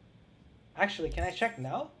 Actually, can I check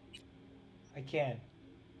now? I can.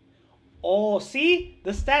 Oh, see?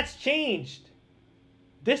 The stats changed.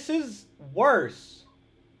 This is worse.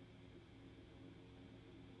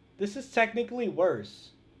 This is technically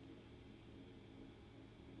worse.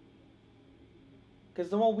 Because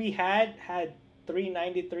the one we had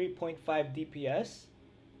 393.5 DPS.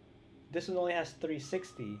 This one only has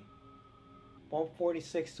 360.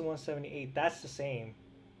 146 to 178. That's the same.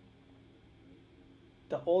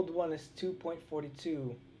 The old one is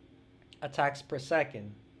 2.42 attacks per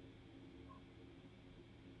second.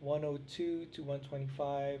 102 to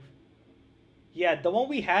 125. Yeah, the one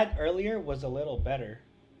we had earlier was a little better.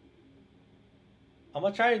 I'm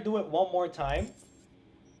gonna try to do it one more time.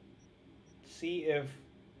 See if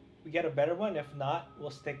we get a better one. If not,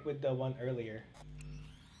 we'll stick with the one earlier.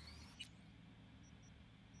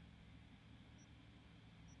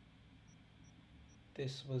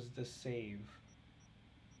 this was the save.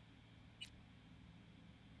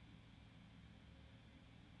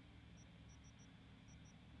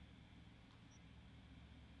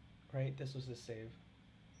 Right, this was the save.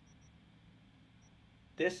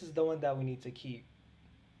 This is the one that we need to keep.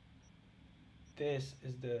 This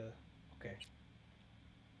is the... okay.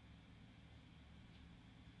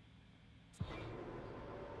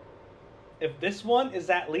 If this one is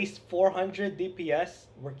at least 400 DPS,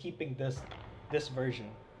 we're keeping this version.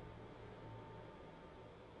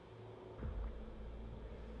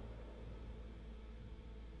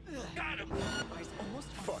 Got him!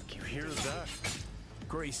 Fuck, you hear that?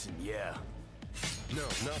 Grayson, yeah. No,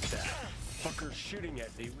 not that. Fucker's shooting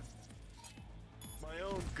at me with my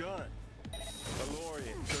own gun.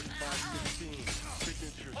 Malorian, 3516.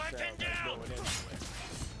 Signature sound like going anywhere.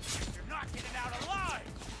 You're not getting out alive!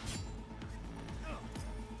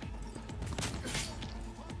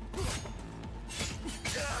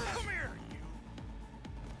 Come here, you!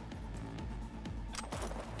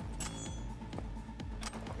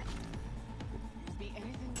 Be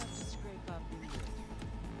anything left to scrape up in here.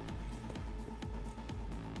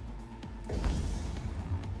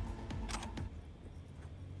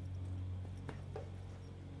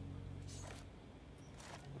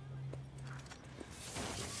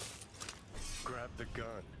 Grab the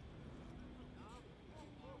gun.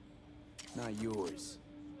 Not yours,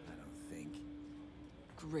 I don't think.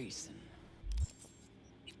 Grayson.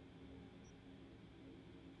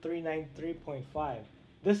 393.5.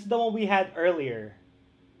 This is the one we had earlier.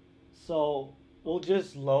 So we'll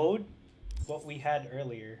just load what we had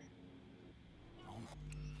earlier.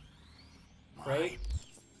 Right?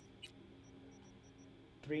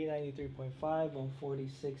 393.5,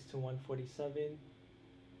 146 to 147.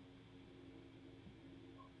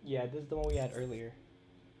 Yeah, this is the one we had earlier.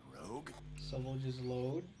 Rogue? So we'll just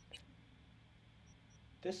load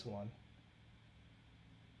this one.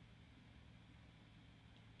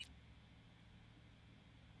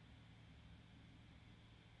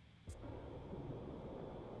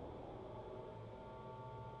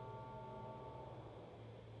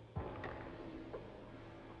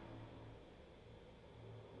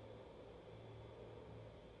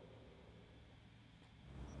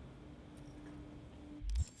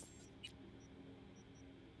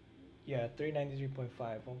 Yeah, 393.5,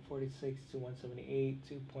 146 to 178,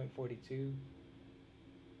 2.42,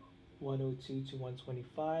 102 to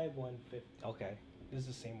 125, 150. Okay, this is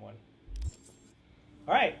the same one.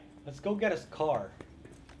 All right, let's go get his car.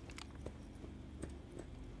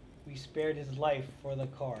 We spared his life for the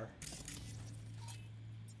car.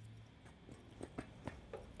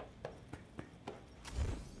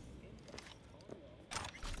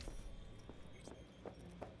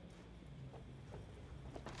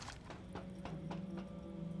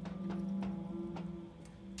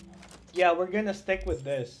 Yeah, we're gonna stick with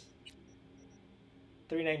this.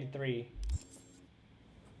 393.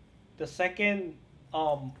 The second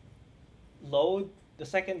load, the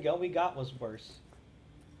second gun we got was worse.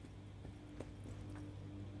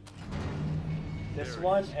 This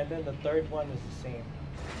one and then the third one is the same.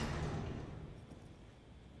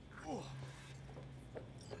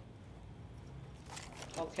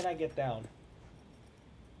 How can I get down?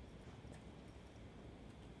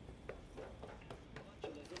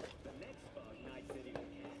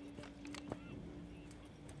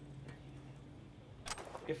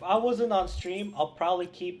 If I wasn't on stream, I'll probably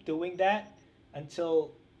keep doing that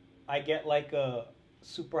until I get like a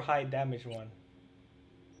super high damage one.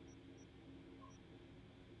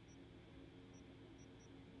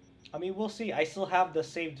 I mean, we'll see. I still have the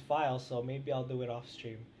saved file, so maybe I'll do it off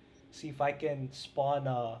stream. See if I can spawn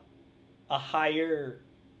a higher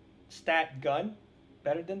stat gun.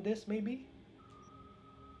 Better than this, maybe?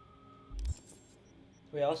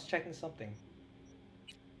 Wait, I was checking something.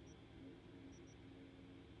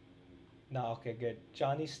 No, okay, good.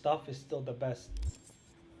 Johnny's stuff is still the best.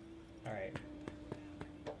 Alright.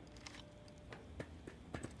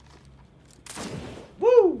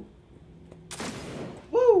 Woo!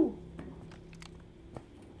 Woo!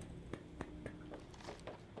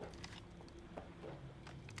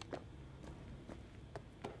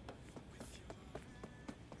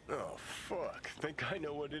 Oh, fuck. Think I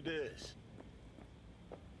know what it is.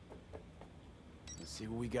 Let's see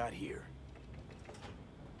what we got here.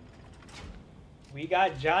 We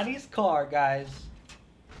got Johnny's car, guys.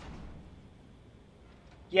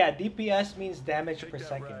 Yeah, DPS means damage per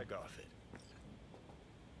second. Rag off it.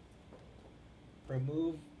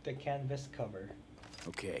 Remove the canvas cover.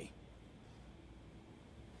 Okay.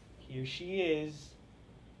 Here she is.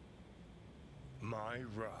 My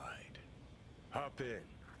ride. Hop in.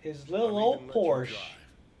 His little old Porsche.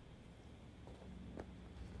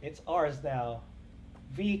 It's ours now.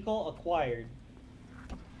 Vehicle acquired.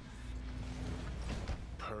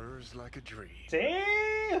 Purrs like a dream.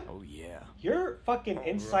 Damn! Oh yeah. You're fucking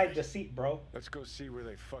inside the seat, bro. Let's go see where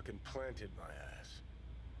they fucking planted my ass.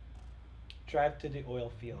 Drive to the oil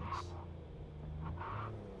fields.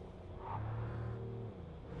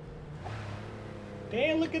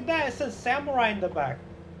 Damn, look at that. It says samurai in the back.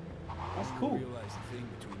 That's cool. I realize the thing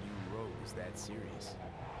between you and Rogue is that serious.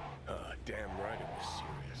 Damn right it was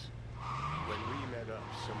serious. When we met up,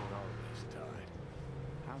 someone always died.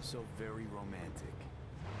 How so very romantic.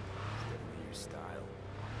 It's definitely your style.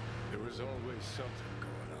 There was always something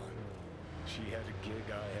going on. She had a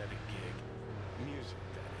gig, I had a gig. Music,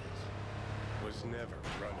 that is. Was never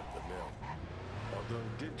run of the mill. Although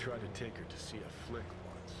did try to take her to see a flick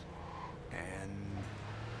once.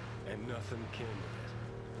 And nothing came of it,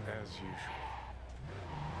 as usual.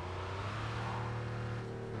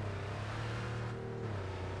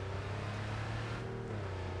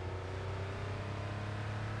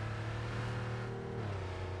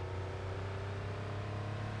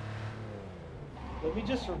 Let me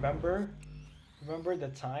just remember the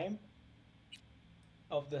time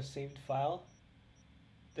of the saved file.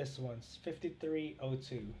 This one's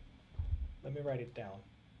 5302. Let me write it down.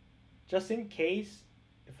 Just in case,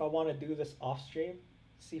 if I want to do this off stream,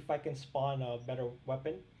 see if I can spawn a better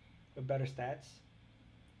weapon with better stats.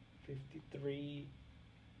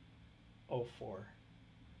 5304.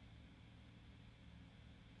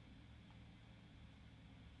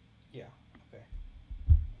 Yeah, okay.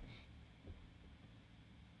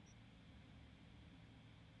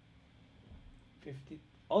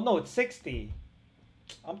 Oh no, it's 60.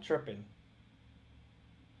 I'm tripping.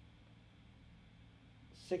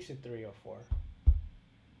 6304.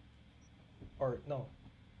 Or no.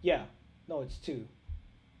 Yeah. No, it's 2.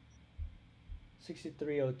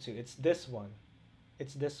 6302. It's this one.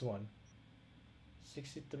 It's this one.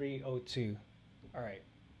 6302. Alright.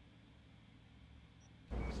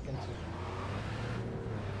 Let's continue.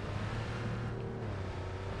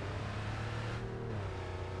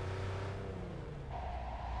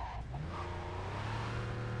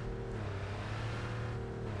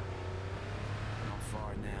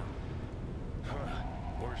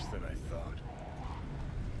 Worse than I thought.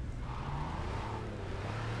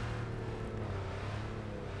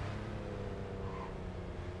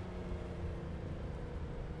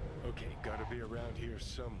 Okay, gotta be around here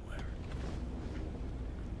somewhere.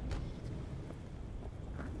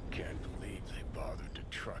 Can't believe they bothered to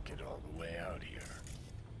truck it all the way out here.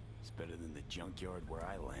 It's better than the junkyard where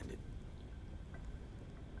I landed.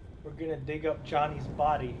 We're gonna dig up Johnny's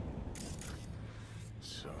body.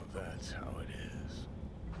 So that's how it is.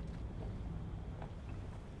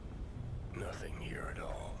 Nothing here at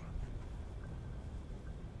all.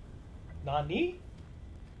 Nani?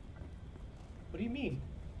 What do you mean?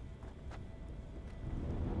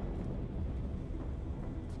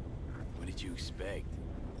 What did you expect?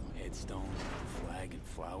 Headstones, flag, and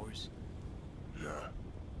flowers? No.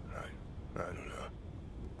 I don't know.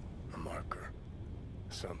 A marker.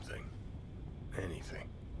 Something. Anything.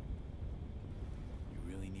 You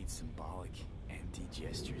really need symbolic, empty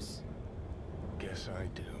gestures? Guess I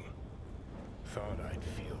do. Thought I'd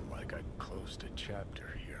feel like I'd closed a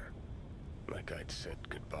chapter here. Like I'd said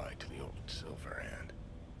goodbye to the old Silverhand.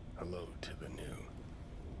 Hello to the new.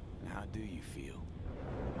 How do you feel?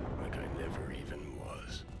 Like I never even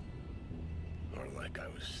was. Or like I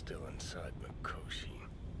was still inside Mikoshi.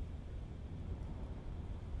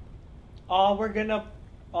 Oh, we're gonna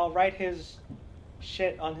write his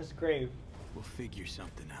shit on his grave. We'll figure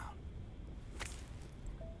something out.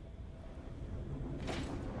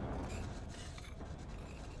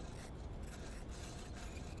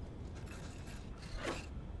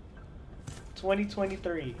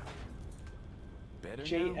 $2023. Better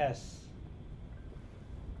JS.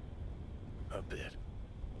 now? A bit.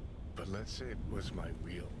 But let's say it was my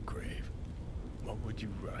real grave. What would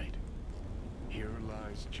you write? Here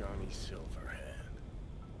lies Johnny Silverhand.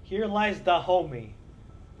 Here lies the homie.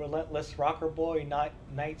 Relentless rocker boy,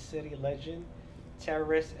 Night City legend,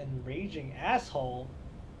 terrorist and raging asshole.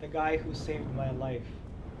 The guy who saved my life.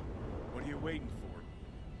 What are you waiting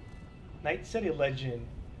for? Night City legend.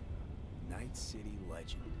 Night City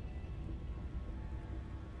legend.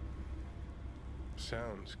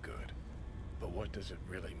 Sounds good. But what does it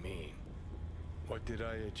really mean? What did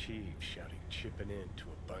I achieve shouting chipping in to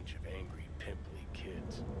a bunch of angry, pimply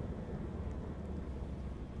kids?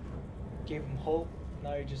 Gave him hope,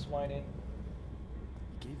 now you're just whining.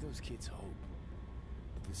 Gave those kids hope.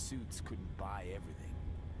 But the suits couldn't buy everything.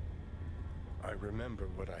 I remember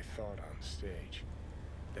what I thought on stage.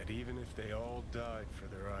 That even if they all died for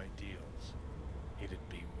their ideals, it'd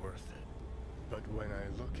be worth it. But when I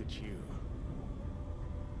look at you...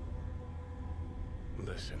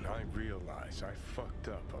 Listen, I realize I fucked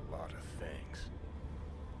up a lot of things.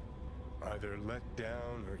 Either let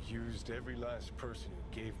down or used every last person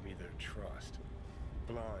who gave me their trust.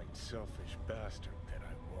 Blind, selfish bastard that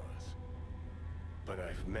I was. But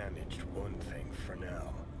I've managed one thing for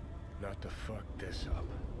now. Not to fuck this up,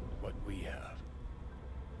 what we have.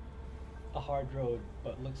 A hard road,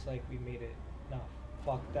 but looks like we made it. No,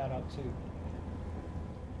 fuck that up too.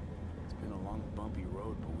 It's been a long, bumpy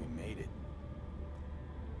road, but we made it.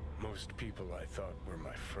 Most people I thought were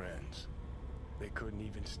my friends. They couldn't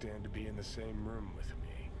even stand to be in the same room with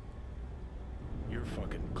me. You're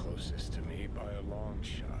fucking closest to me by a long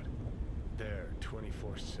shot. There,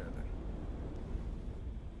 24/7.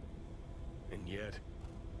 And yet,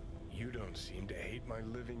 you don't seem to hate my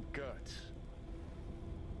living guts.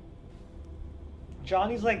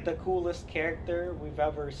 Johnny's like the coolest character we've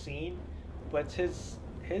ever seen, but his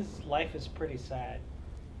life is pretty sad.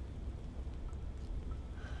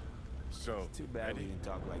 So, it's too bad we didn't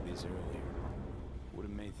talk like this earlier. Would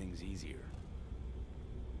have made things easier.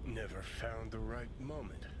 Never found the right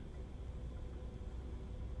moment.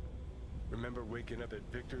 Remember waking up at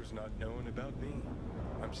Victor's not knowing about me?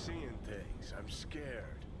 I'm seeing things, I'm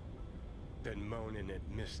scared. Then moaning at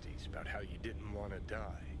Misty's about how you didn't want to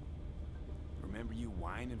die. Remember you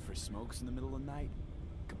whining for smokes in the middle of the night?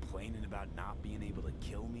 Complaining about not being able to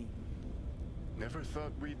kill me? Never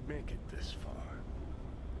thought we'd make it this far.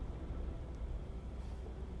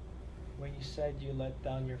 When you said you let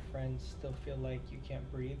down your friends, still feel like you can't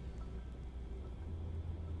breathe?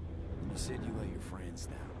 When you said you let your friends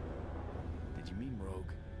down, did you mean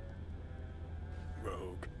Rogue?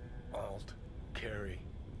 Rogue, Alt, Carrie,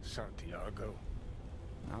 Santiago.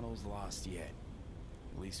 Not all's lost yet.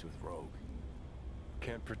 At least with Rogue.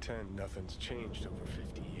 Can't pretend nothing's changed over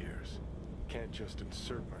 50 years. Can't just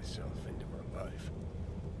insert myself into her life.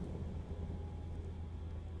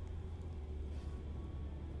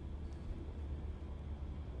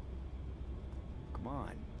 Come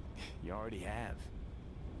on, you already have.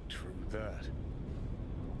 True that.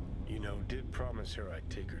 You know, did promise her I'd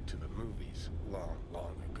take her to the movies long,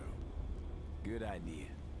 long ago. Good idea.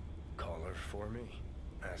 Call her for me.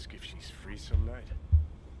 Ask if she's free some night.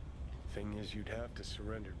 Thing is, you'd have to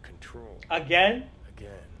surrender control. Again?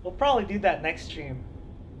 Again. We'll probably do that next stream.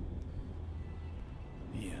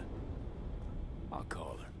 Yeah. I'll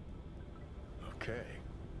call her. Okay.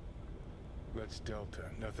 Let's Delta.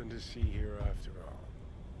 Nothing to see here after all.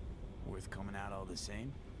 Worth coming out all the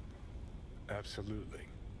same? Absolutely.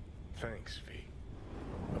 Thanks, V.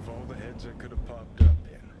 Of all the heads I could have popped up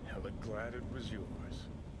in, hella glad it was yours.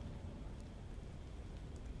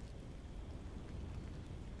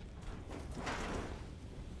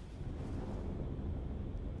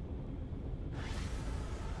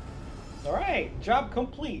 Alright, job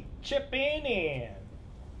complete. Chip in.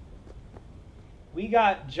 We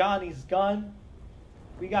got Johnny's gun.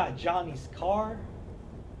 We got Johnny's car.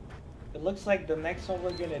 It looks like the next one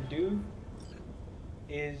we're gonna do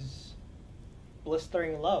is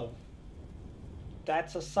Blistering Love.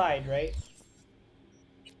 That's a side, right?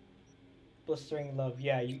 Blistering Love.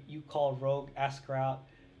 Yeah, you call Rogue, ask her out.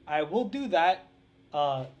 I will do that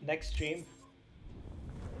next stream.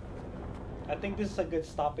 I think this is a good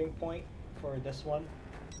stopping point for this one.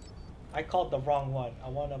 I called the wrong one. I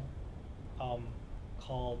want to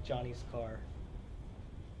call Johnny's car.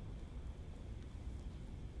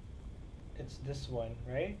 It's this one,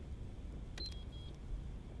 right?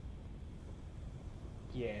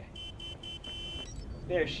 Yeah.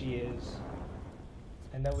 There she is.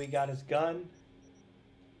 And then we got his gun.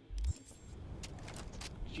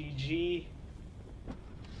 GG.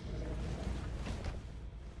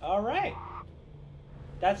 Alright.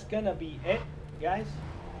 That's gonna be it, guys,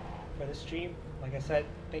 for the stream. Like I said,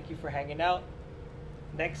 thank you for hanging out.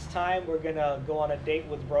 Next time, we're gonna go on a date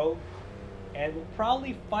with Rogue. And we'll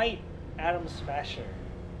probably fight Adam Smasher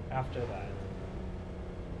after that.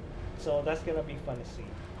 So that's gonna be fun to see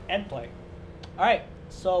and play. Alright,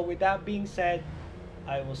 so with that being said,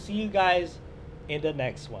 I will see you guys in the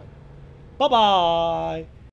next one. Bye-bye!